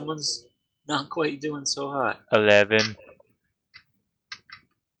 certain someone's not quite doing so hot. 11.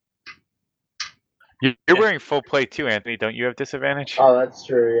 You're wearing full plate too, Anthony. Don't you have disadvantage? Oh, that's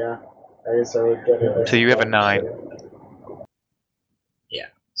true, yeah. I guess I would get it. So you have a 9.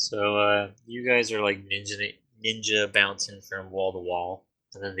 So you guys are like ninja bouncing from wall to wall,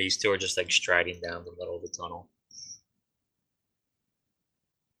 and then these two are just like striding down the middle of the tunnel.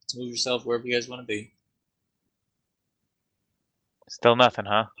 Let's move yourself wherever you guys want to be. Still nothing,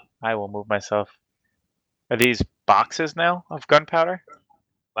 huh? I will move myself. Are these boxes now of gunpowder?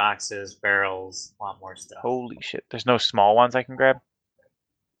 Boxes, barrels, a lot more stuff. Holy shit. There's no small ones I can grab?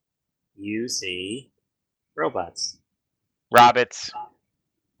 You see robots. Rabbits.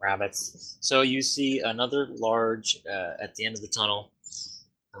 Rabbits. So you see another large at the end of the tunnel.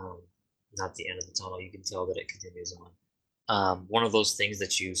 Not the end of the tunnel. You can tell that it continues on. One of those things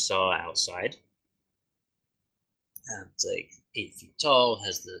that you saw outside. It's like 8 feet tall.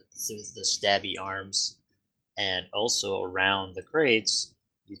 Has the stabby arms, and also around the crates,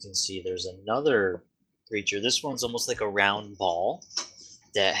 you can see there's another creature. This one's almost like a round ball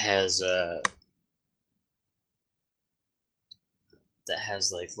that has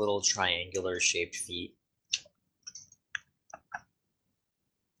like little triangular shaped feet.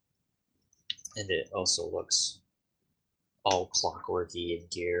 And it also looks all clockworky and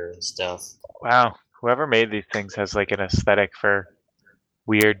gear and stuff. Wow. Whoever made these things has like an aesthetic for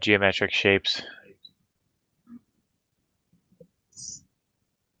weird geometric shapes.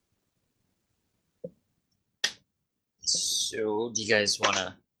 So do you guys want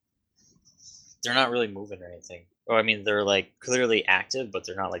to... They're not really moving or anything. Oh, I mean, they're like clearly active, but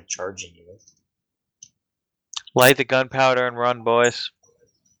they're not like charging you. Light the gunpowder and run, boys.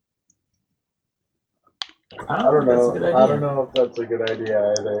 I don't think that's a good know. idea. I don't know if that's a good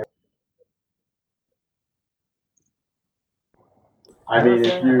idea either. I mean, if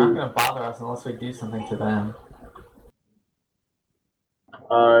they're not you gonna bother us unless we do something to them.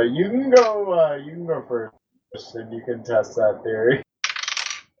 you can go first, and you can test that theory.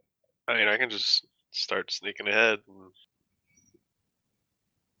 I mean, I can just start sneaking ahead.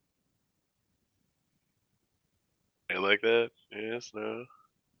 I like that? Yes, no.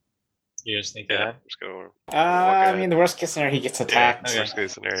 You just think Yeah, that? just go. I mean, the worst case scenario, he gets attacked. Okay. Worst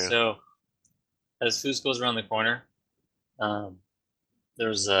case scenario. So, as Foos goes around the corner,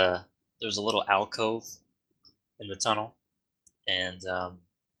 there's a little alcove in the tunnel, and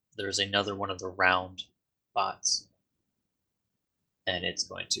there's another one of the round bots, and it's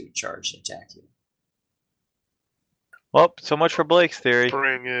going to charge and attack you. Well, so much for Blake's theory.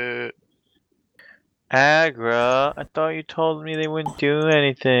 Bring it. Agra, I thought you told me they wouldn't do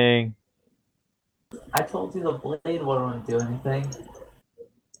anything. I told you the blade wouldn't do anything.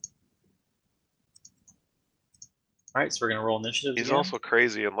 All right, so we're gonna roll initiative. He's again. also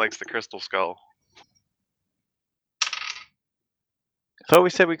crazy and likes the crystal skull. I thought we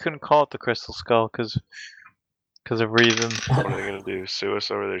said we couldn't call it the Crystal Skull because of reasons. What are they gonna do? Sue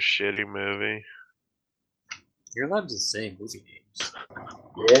us over their shitty movie? You're allowed to say movie names.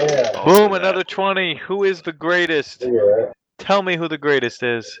 Yeah. Also Boom, that. another 20. Who is the greatest? Yeah. Tell me who the greatest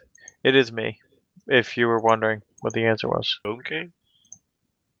is. It is me, if you were wondering what the answer was. Okay.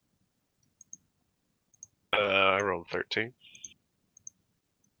 I rolled 13.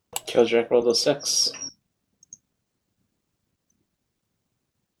 Killdrake rolled a 6.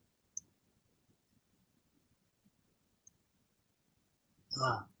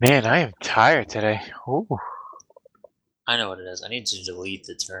 Man, I am tired today. Ooh. I know what it is. I need to delete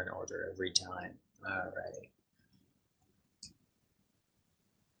the turn order every time. All right.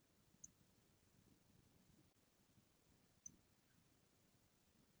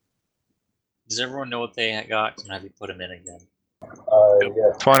 Does everyone know what they got? Can I have you put them in again?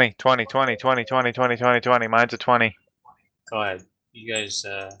 Yeah. 20, 20, 20, 20, 20, 20, 20, 20. Mine's a 20. Go ahead. You guys,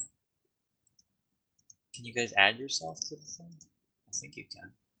 can you guys add yourself to the thing? I think you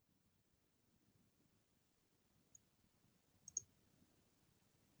can.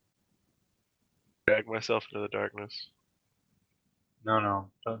 Drag myself into the darkness. No,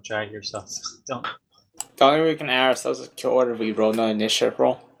 don't drag yourself. Don't. The only way we can add ourselves is kill order. We roll no initiative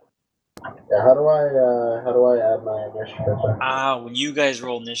roll. Yeah, how do I add my initiative? When you guys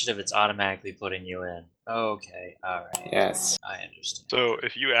roll initiative, it's automatically putting you in. Okay, alright. Yes. I understand. So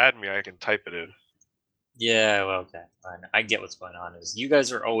if you add me, I can type it in. Yeah, well, okay, fine. I get what's going on. Is you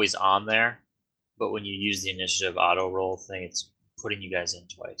guys are always on there, but when you use the initiative auto roll thing, it's putting you guys in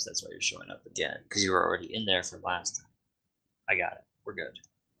twice. That's why you're showing up again, because you were already in there for last time. I got it. We're good.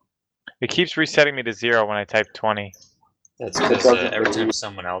 It keeps resetting me to 0 when I type 20. That's because every time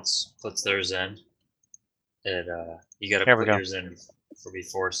someone else puts theirs in, you gotta There we put go. yours in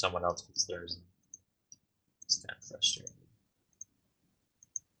before someone else puts theirs in. It's kind of frustrating.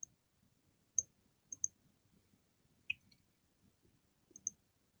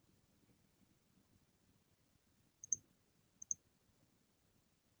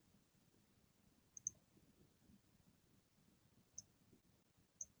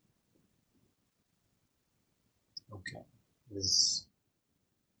 Okay.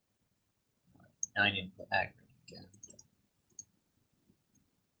 Now I need to put Agri again.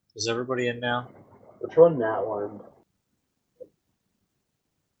 Is everybody in now? Which one? That one.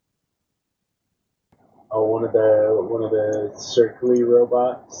 Oh, one of the circly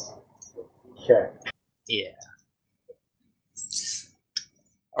robots. Okay. Yeah.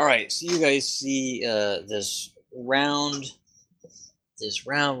 Alright, so you guys see this round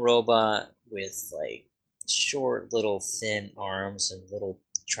robot with like short little thin arms and little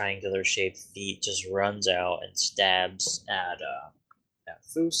triangular shaped feet just runs out and stabs at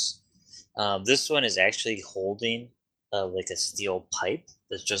Foos. This one is actually holding like a steel pipe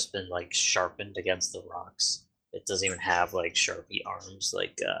that's just been like sharpened against the rocks. It doesn't even have like sharpie arms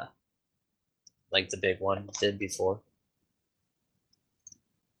like the big one did before.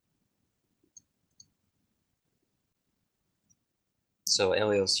 So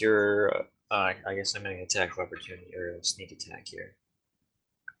Elios, you're I guess I'm going to attack of opportunity or a sneak attack here.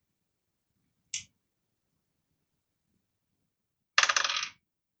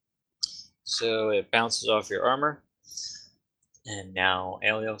 So it bounces off your armor. And now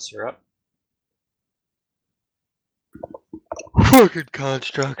Elios, you're up. Fucking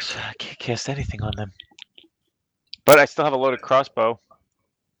constructs. I can't cast anything on them. But I still have a loaded crossbow.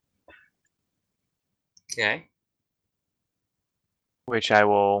 Okay. Which I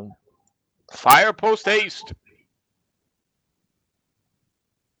will fire post haste.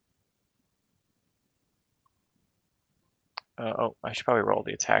 I should probably roll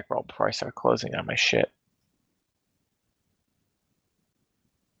the attack roll before I start closing on my shit.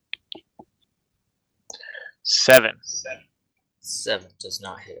 Seven. 7 does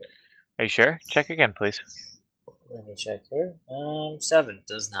not hit it. Are you sure? Check again, please. Let me check here. 7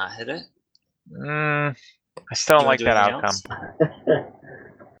 does not hit it. I still don't You wanna like do that anything outcome. else?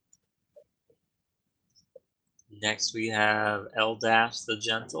 Next we have Eldash the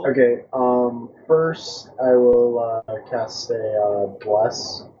Gentle. Okay. First I will cast a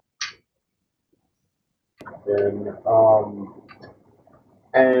bless.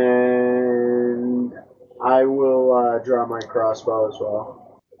 And I will draw my crossbow as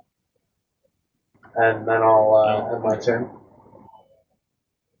well. And then I'll end my turn.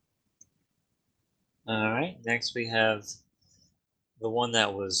 Alright, next we have the one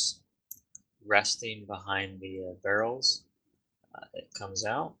that was resting behind the barrels. It comes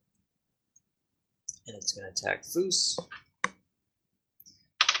out. And it's going to attack Foos.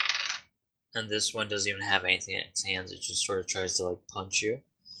 And this one doesn't even have anything in its hands. It just sort of tries to like punch you.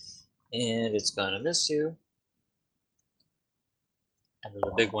 And it's going to miss you. And then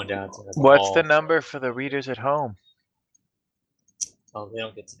the big one down to the What's ball. the number for the readers at home? Oh, they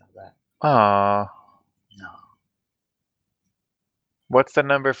don't get to know that. Aww. No. What's the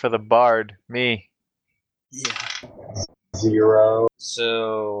number for the bard? Me. Yeah. 0.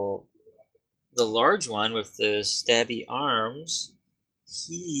 So the large one with the stabby arms,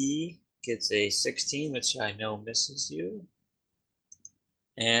 he gets a 16, which I know misses you.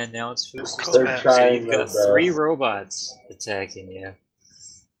 And now it's Foos' They're turn. So trying you've got their 3 best. robots attacking you.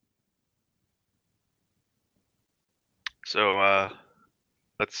 So,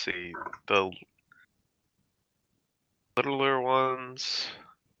 let's see. The littler ones.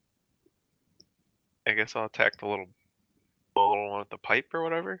 I guess I'll attack the little one with the pipe or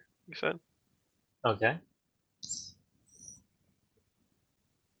whatever you said. Okay.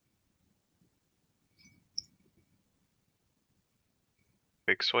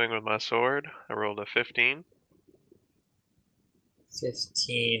 Big swing with my sword. I rolled a 15.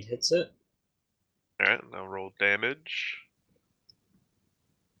 15 hits it. Alright, now roll damage.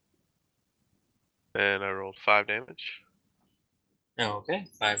 And I rolled 5 damage. Oh, okay.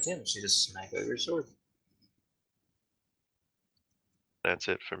 5 damage. You just smack out your sword. That's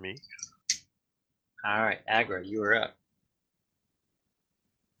it for me. All right, Agra, you are up.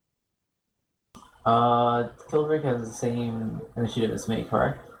 Kildrick has the same initiative as me,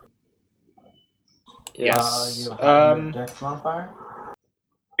 correct? Yes. You have a dex modifier?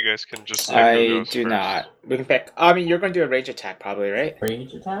 You guys can just say who I goes do first. not. We can pick. I mean, you're going to do a rage attack, probably, right?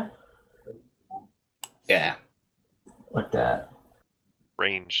 Rage attack? Yeah. Like that.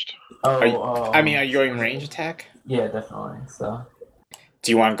 Ranged. I mean, are you going range attack? Yeah, definitely. So.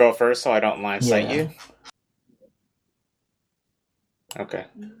 Do you want to go first so I don't line sight Yeah. you? Okay.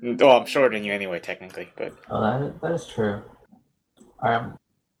 Well, I'm shorter than you anyway, technically, but Oh, that is true. Alright,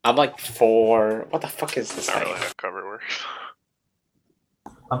 I'm like 4. What the fuck is this Not thing? really how cover works.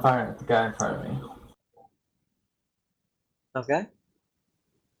 I'm firing at the guy in front of me. Okay.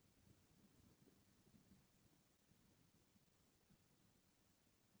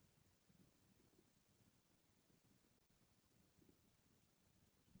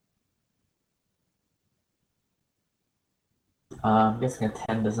 I'm guessing a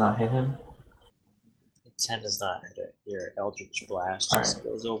 10 does not hit him. 10 does not hit it. Your Eldritch Blast All just right.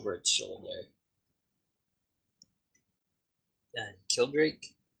 goes over its shoulder. And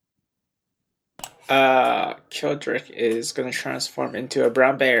Kildrake? Kildrick is going to transform into a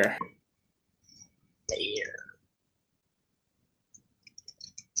brown bear. Bear.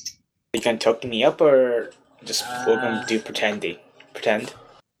 You can token me up or just we're going to do pretend?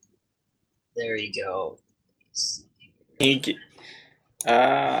 There you go. Can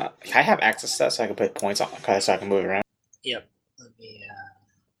I have access to that so I can put points on so I can move around? Yep. Let me,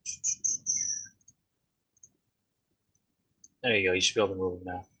 There you go. You should be able to move him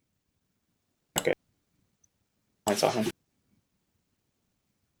now. Points on him.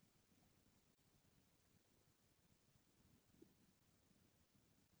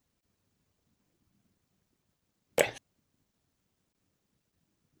 Okay.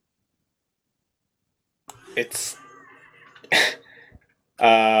 It's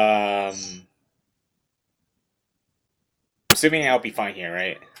I'm assuming I'll be fine here,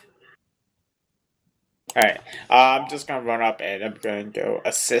 right? Alright. I'm just gonna run up and I'm going to go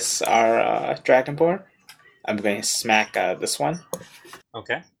assist our Dragonborn. I'm going to smack this one.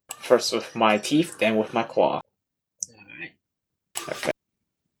 Okay. First with my teeth, then with my claw. Alright. Okay.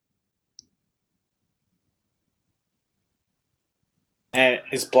 And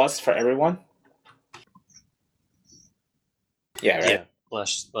is blessed for everyone? Yeah, right? Yeah.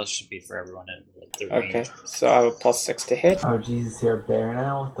 Bless should be for everyone in the range. Okay, so I have a +6 to hit. Oh, Jesus, you're a bear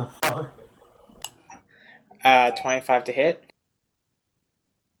now? What the fuck? 25 to hit.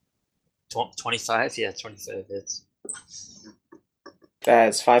 25? Yeah, 25 hits.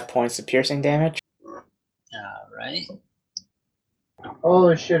 That's 5 points of piercing damage. Alright.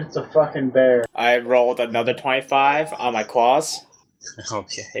 Holy shit, it's a fucking bear. I rolled another 25 on my claws.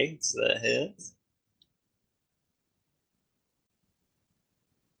 Okay, so that hits.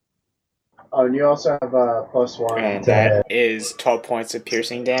 Oh, and you also have a +1. And to that hit. is 12 points of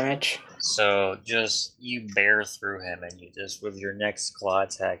piercing damage. So just you bear through him, and you just with your next claw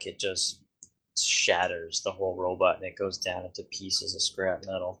attack, it just shatters the whole robot, and it goes down into pieces of scrap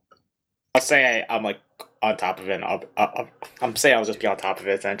metal. I'll say I'm like on top of it. I'm saying I'll just be on top of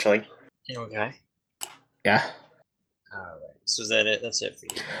it essentially. Okay. Yeah. All right. So is that it? That's it for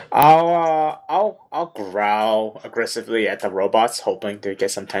you. I'll growl aggressively at the robots, hoping to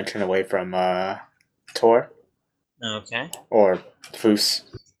get some tension away from Tor Okay. or Foos.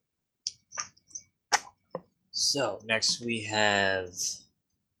 So next we have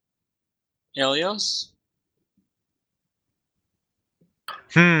Elios.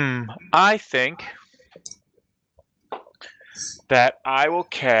 I think that I will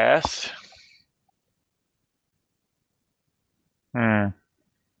cast. Can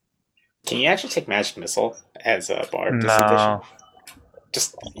you actually take Magic Missile as a bard this edition? No.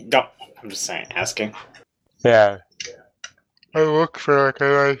 Just don't. I'm just saying, asking. Yeah. I look for like a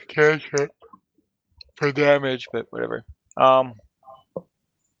nice cantrip for damage, but whatever.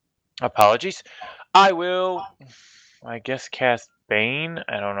 Apologies. I will, I guess, cast Bane.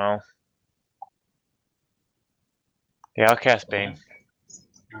 I don't know. Yeah, I'll cast Bane.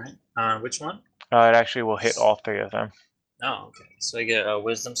 All right. Which one? It actually will hit all three of them. Oh, okay. So I get a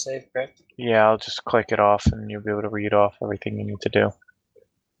Wisdom save, correct? Yeah, I'll just click it off and you'll be able to read off everything you need to do.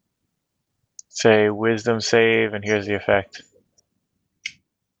 Say Wisdom save, and here's the effect.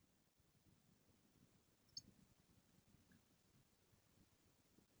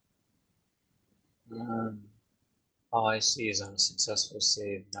 All I see is on a successful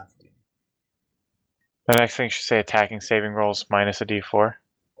save, nothing. The next thing should say attacking saving rolls minus a d4.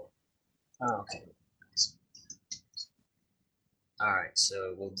 Oh, okay. Alright,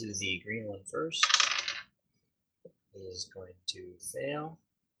 so we'll do the green one first. He is going to fail.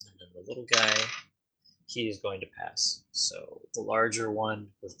 And then the little guy, he is going to pass. So the larger one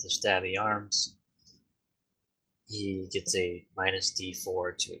with the stabby arms, he gets a minus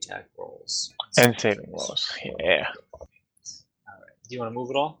D4 to attack rolls. And saving rolls. Yeah. Alright, do you want to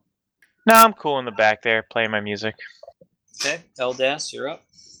move at all? No, I'm cool in the back there, playing my music. Okay, Eldas, you're up.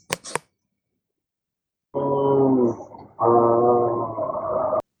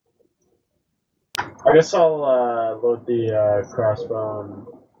 I guess I'll load the crossbow and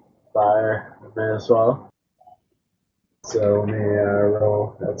fire a bit as well. So let me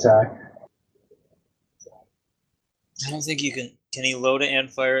roll attack. I don't think you can. Can you load it and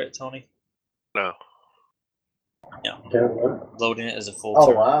fire it, Tony? No. No. Can't load? Loading it as a full Oh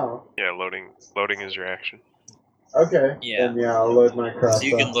turn. wow. Yeah, loading is your action. Okay. Yeah. Then I'll load my crossbow. So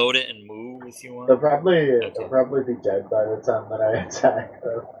you can load it and move if you want. They'll probably be dead by the time that I attack.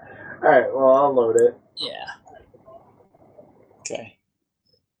 Though. All right. Well, I'll load it. Yeah. Okay.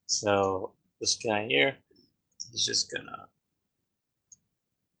 So this guy here, he's just gonna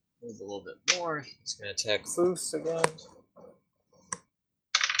move a little bit more. He's gonna attack Foos again.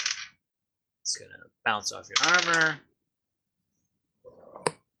 It's gonna bounce off your armor.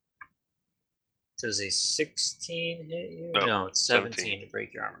 Does a 16 hit you? No, it's 17 to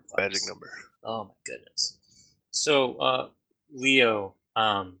break your armor class. Magic number. Oh my goodness. So, Leo,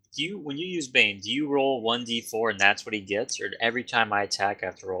 do you when you use Bane, do you roll 1d4 and that's what he gets, or every time I attack I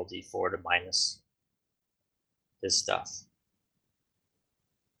have to roll d4 to minus his stuff?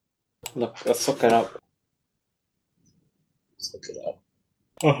 Look, let's look it up. Let's look it up.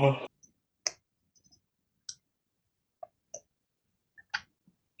 Uh-huh.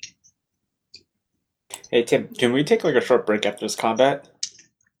 Hey Tim, can we take like a short break after this combat?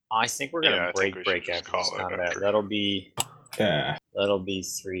 I think we're gonna Yeah, I think we break should just after this call it combat. after. Yeah. That'll be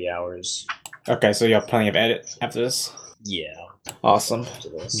 3 hours. Okay, so you have plenty of edit after this? Yeah. Awesome. After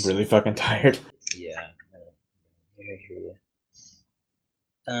this. I'm really fucking tired. Yeah. I hear you.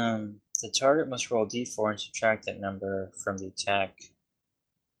 The target must roll d4 and subtract that number from the attack.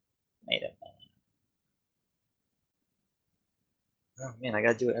 Wait a minute. Oh man, I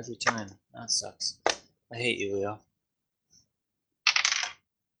gotta do it every time. That sucks. I hate you, Leo.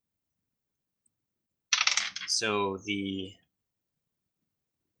 So the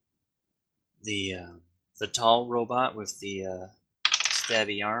tall robot with the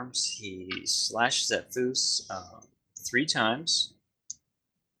stabby arms, he slashes at Foos 3 times.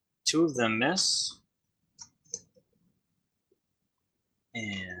 2 of them miss,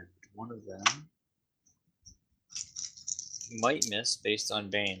 and 1 of them might miss based on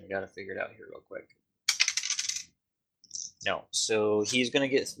Bane. I gotta figure it out here real quick. No, so he's gonna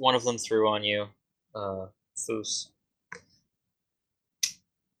get 1 of them through on you, Foos.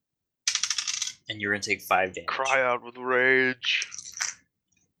 And you're gonna take 5 damage. Cry out with rage.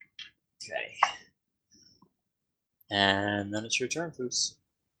 Okay. And then it's your turn, Foos.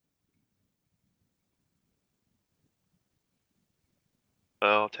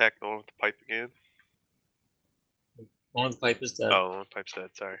 I'll attack the one with the pipe again. One of the pipe is dead. Oh, the one with the pipe's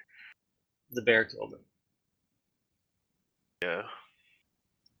dead, sorry. The bear killed him. Yeah.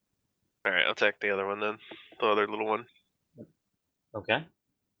 Alright, I'll attack the other one then. The other little one. Okay.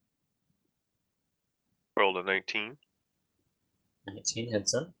 Rolled a 19. 19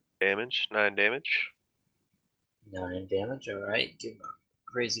 hits him. Damage, 9 damage. 9 damage. All right. Give him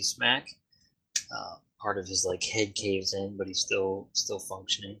a crazy smack. Part of his head caves in, but he's still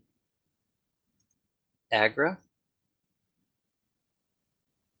functioning. Agra.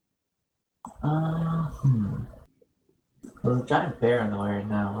 There's a giant bear in the way right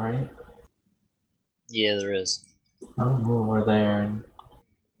now, right? Yeah, there is. I'll move over there and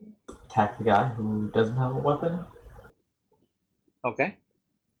attack the guy who doesn't have a weapon. Okay.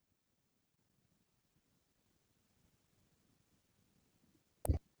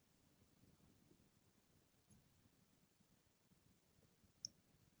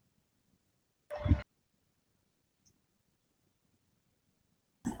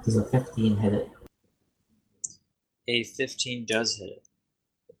 Does a 15 hit it? A 15 does hit it.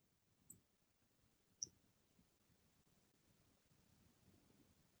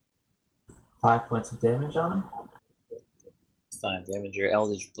 Five points of damage on him. 5 damage. Your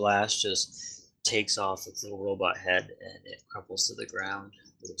Eldritch Blast just takes off its little robot head and it crumples to the ground.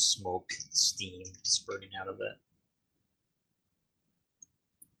 Little smoke, steam spurting out of it.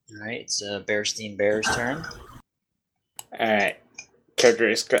 Alright, it's Bearstein Bear's turn. Alright.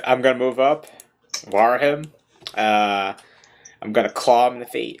 I'm gonna move up, war him. I'm gonna claw him in the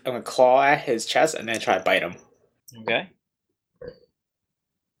feet. I'm gonna claw at his chest and then try to bite him. Okay.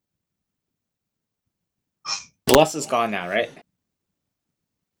 Bless is gone now, right?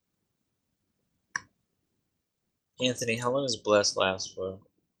 Anthony, how long does Bless last for?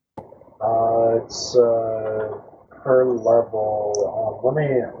 It's per level. Let me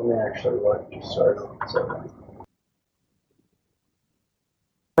actually look. Just so I don't.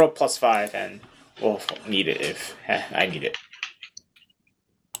 Roll +5, and we'll need it if I need it.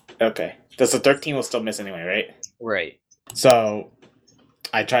 Okay. Does the 13 will still miss anyway, right? Right. So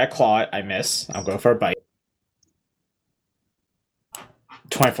I try to claw it. I miss. I'll go for a bite.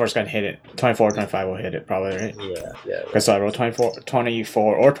 24 is going to hit it. 24 or 25 will hit it, probably, right? Yeah. Okay, so I roll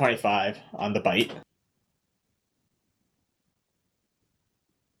 24 or 25 on the bite.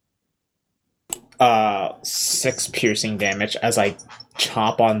 Six piercing damage as I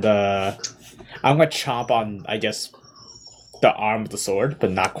chomp on the... I'm going to chomp on, I guess, the arm of the sword,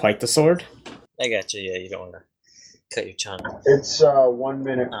 but not quite the sword. I got you. Yeah, you don't want to cut your tongue. It's 1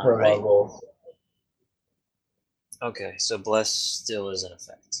 minute per Alright. level. Okay, so Bless still is in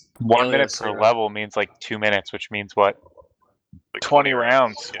effect. 1 minute Elios, per you're up. level means like 2 minutes, which means what? Like 20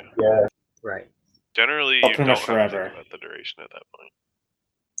 rounds. Yeah. Yeah. Right. Generally, Oh, you pretty don't much have forever. to think about the duration at that point.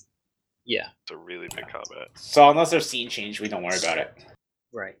 Yeah. It's a really big combat, So unless there's scene change, we don't worry about it.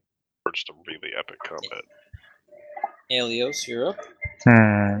 Right. or just a really epic combat. Elios, you're up.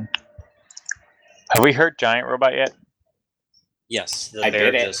 Have we heard giant robot yet? Yes, the I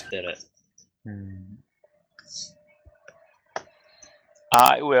bear did it. just did it.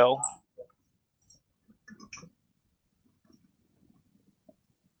 I will.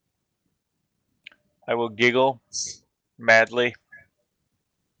 I will giggle madly.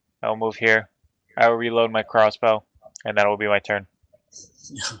 I will move here. I will reload my crossbow, and that will be my turn.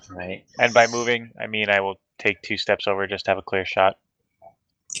 Right. And by moving, I mean I will take 2 steps over just to have a clear shot.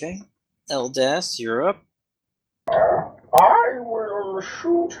 Okay. Eldas, you're up. I will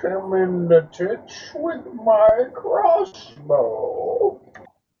shoot him in the tits with my crossbow.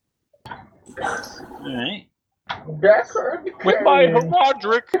 Alright. Deckard With my Cain.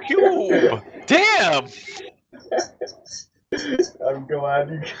 Herodric cube! Damn! I'm glad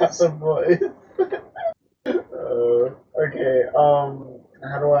you got the voice. Okay.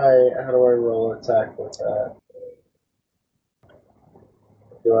 How do I roll attack with that?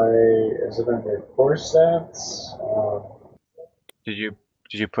 Is it under core stats? Did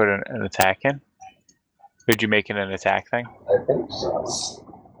you put an attack in? Did you make it an attack thing? I think so.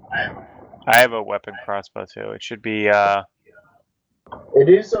 I have a weapon crossbow too. It should be It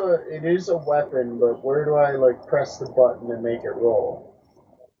is a weapon, but where do I press the button and make it roll?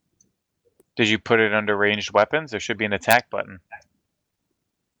 Did you put it under ranged weapons? There should be an attack button.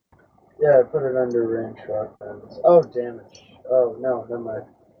 Yeah, I put it under ranged weapons. Oh, damage. Oh no, never mind.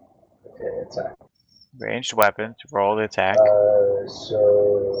 Okay, attack. Ranged weapons, roll the attack.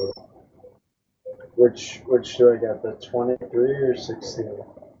 So which do I get? The 23 or 16?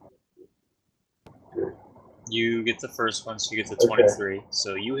 You get the first one, so you get the Okay. 23.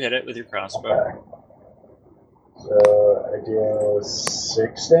 So you hit it with your crossbow. Okay. So I do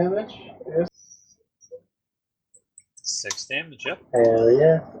 6 damage. Yes. 6 damage, yep. Hell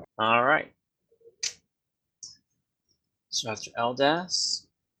yeah. Alright. So after Eldas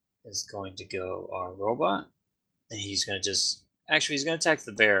is going to go our robot. And he's going to just... Actually, he's going to attack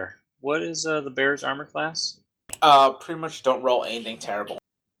the bear. What is the bear's armor class? Pretty much don't roll anything terrible.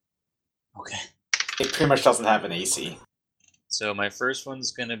 Okay. It pretty much doesn't have an AC. So my first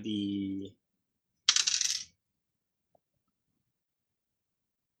one's going to be...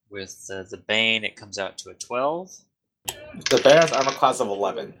 With the Bane, it comes out to a 12. The bear has armor class of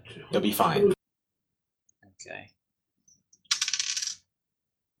 11. You'll be fine. Okay.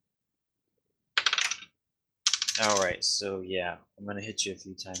 Alright, so yeah, I'm going to hit you a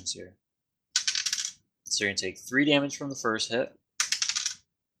few times here. So you're going to take 3 damage from the first hit,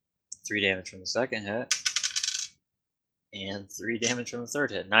 3 damage from the second hit, and 3 damage from the third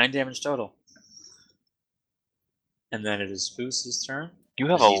hit. 9 damage total. And then it is Spoos's turn. You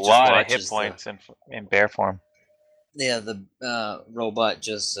have As a he just lot of watches hit points in bear form. Yeah, the robot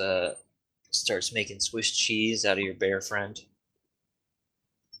just starts making Swiss cheese out of your bear friend.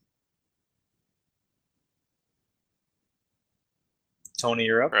 Tony,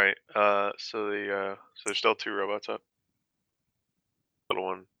 you're up. Right. So there's still 2 robots up. Little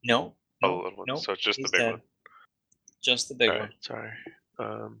one. No. Oh, no, the little one. no, So it's just the he's big dead. one. Just the big Alright, one. sorry.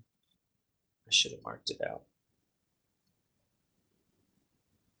 I should have marked it out.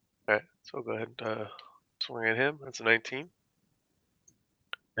 Alright, so I'll go ahead and swing at him. That's a 19.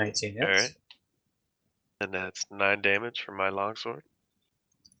 19 hits. Alright. And that's 9 damage from my longsword.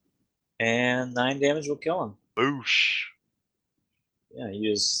 And 9 damage will kill him. Boosh. Yeah,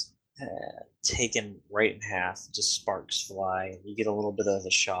 you just taken right in half. Just sparks fly. You get a little bit of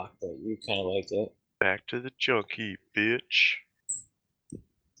a shock, but you kind of like it. Back to the junk heap, bitch.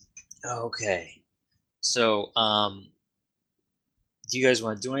 Okay. So, do you guys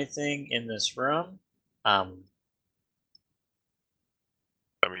want to do anything in this room? I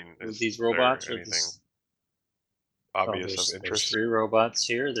mean, With is these there robots? Or anything this... obvious there's, of there's interest? 3 robots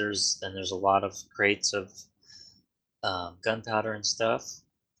here. There's a lot of crates of gunpowder and stuff.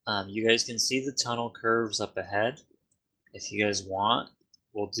 You guys can see the tunnel curves up ahead. If you guys want,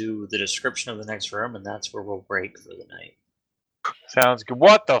 we'll do the description of the next room, and that's where we'll break for the night. Sounds good.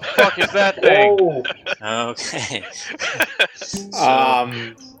 What the fuck is that thing? Whoa! Okay.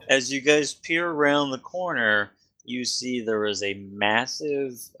 So, as you guys peer around the corner, you see there is a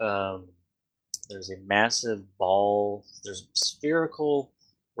massive, ball. There's a spherical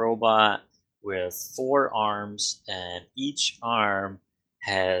robot with 4 arms, and each arm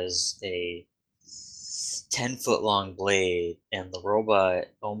has a 10-foot long blade, and the robot,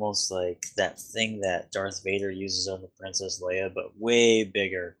 almost like that thing that Darth Vader uses on the Princess Leia, but way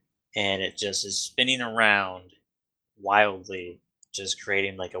bigger, and it just is spinning around wildly, just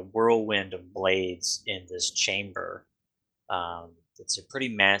creating like a whirlwind of blades in this chamber. It's a pretty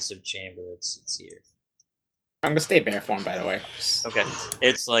massive chamber. It's here. I'm gonna stay bear form, by the way. Okay,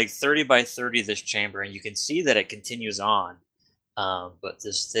 it's like 30 by 30, this chamber, and you can see that it continues on. But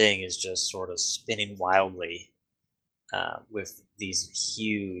this thing is just sort of spinning wildly with these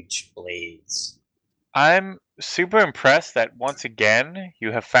huge blades. I'm super impressed that once again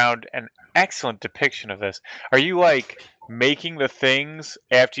you have found an excellent depiction of this. Are you like making the things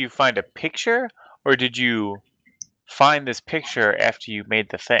after you find a picture, or did you find this picture after you made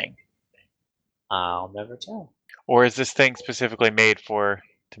the thing? I'll never tell. Or is this thing specifically made to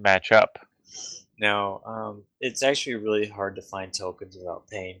match up? No, it's actually really hard to find tokens without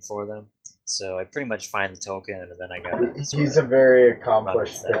paying for them. So I pretty much find the token, and then I got. He's a very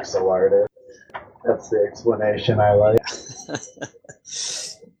accomplished pixel artist. That's the explanation I like.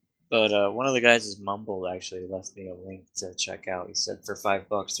 But one of the guys is Mumble actually left me a link to check out. He said for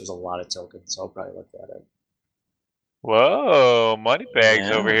 $5 there's a lot of tokens, so I'll probably look that up. Whoa, money bags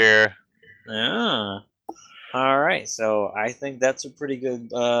Yeah. over here. Yeah. All right, so I think that's a pretty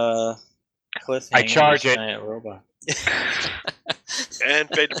good cliffhanger. I charge with it. Giant robot. And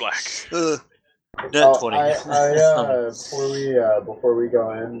fade to black. Not 20. Before we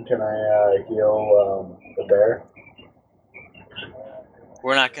go in, can I heal the bear?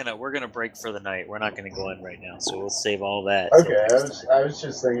 We're gonna break for the night. We're not gonna go in right now, so we'll save all that. Okay, till next time. I was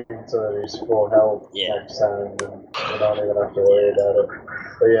just thinking so that he's full health Yeah. next time, and we don't even have to worry about it.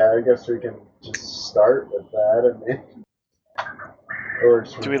 But yeah, I guess we can just start with that, and or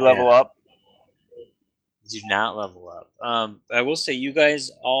Do we level up? Do not level up. I will say you guys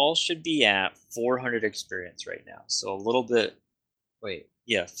all should be at 400 experience right now. So a little bit.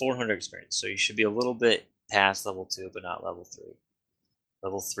 400 experience. So you should be a little bit past level 2, but not level 3.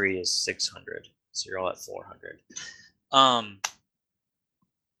 Level 3 is 600, so you're all at 400.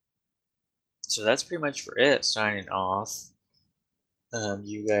 So that's pretty much for it. Signing off.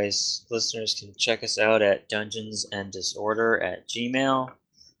 You guys, listeners, can check us out at Dungeons and Disorder at Gmail.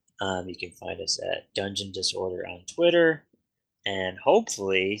 You can find us at Dungeon Disorder on Twitter. And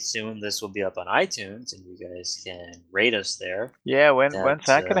hopefully soon this will be up on iTunes, and you guys can rate us there. Yeah, when's That's,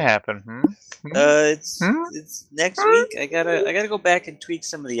 that gonna happen? It's next week. I gotta go back and tweak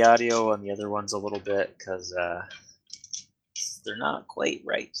some of the audio on the other ones a little bit because they're not quite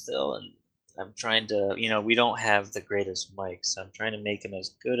right still, and I'm trying to. We don't have the greatest mics, so I'm trying to make them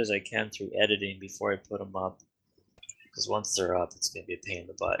as good as I can through editing before I put them up. Because once they're up, it's gonna be a pain in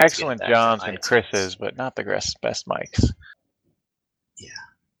the butt. to get Excellent back to John's and iTunes. Chris's, but not the best mics. Yeah.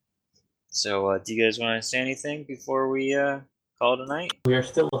 So, do you guys want to say anything before we call it a night? We are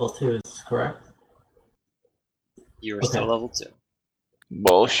still level 2, is correct? You were still Okay. level 2.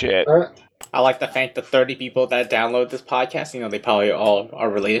 Bullshit. I'd like to thank the 30 people that download this podcast. They probably all are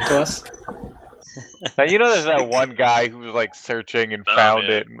related to us. Now there's that one guy who was like searching and Oh, found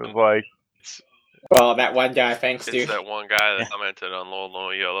yeah. it and was like, Well, that one guy, thanks, It's dude. that one guy that commented on Low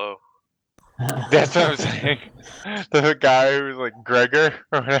Yellow. that's what I'm saying. The guy who was like Gregor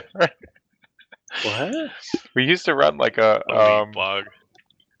or whatever. What? We used to run like a League blog.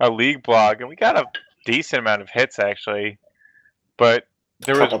 league blog, and we got a decent amount of hits actually. But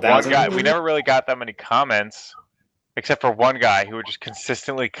there was Couple one thousand? guy. We never really got that many comments, except for one guy who would just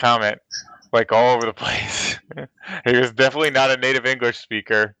consistently comment like all over the place. He was definitely not a native English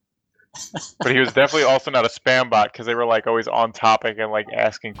speaker, but he was definitely also not a spam bot because they were like always on topic and like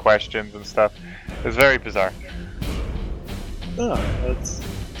asking questions and stuff. It was very bizarre. Oh, that's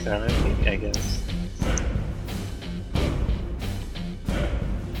kind of thing, I guess.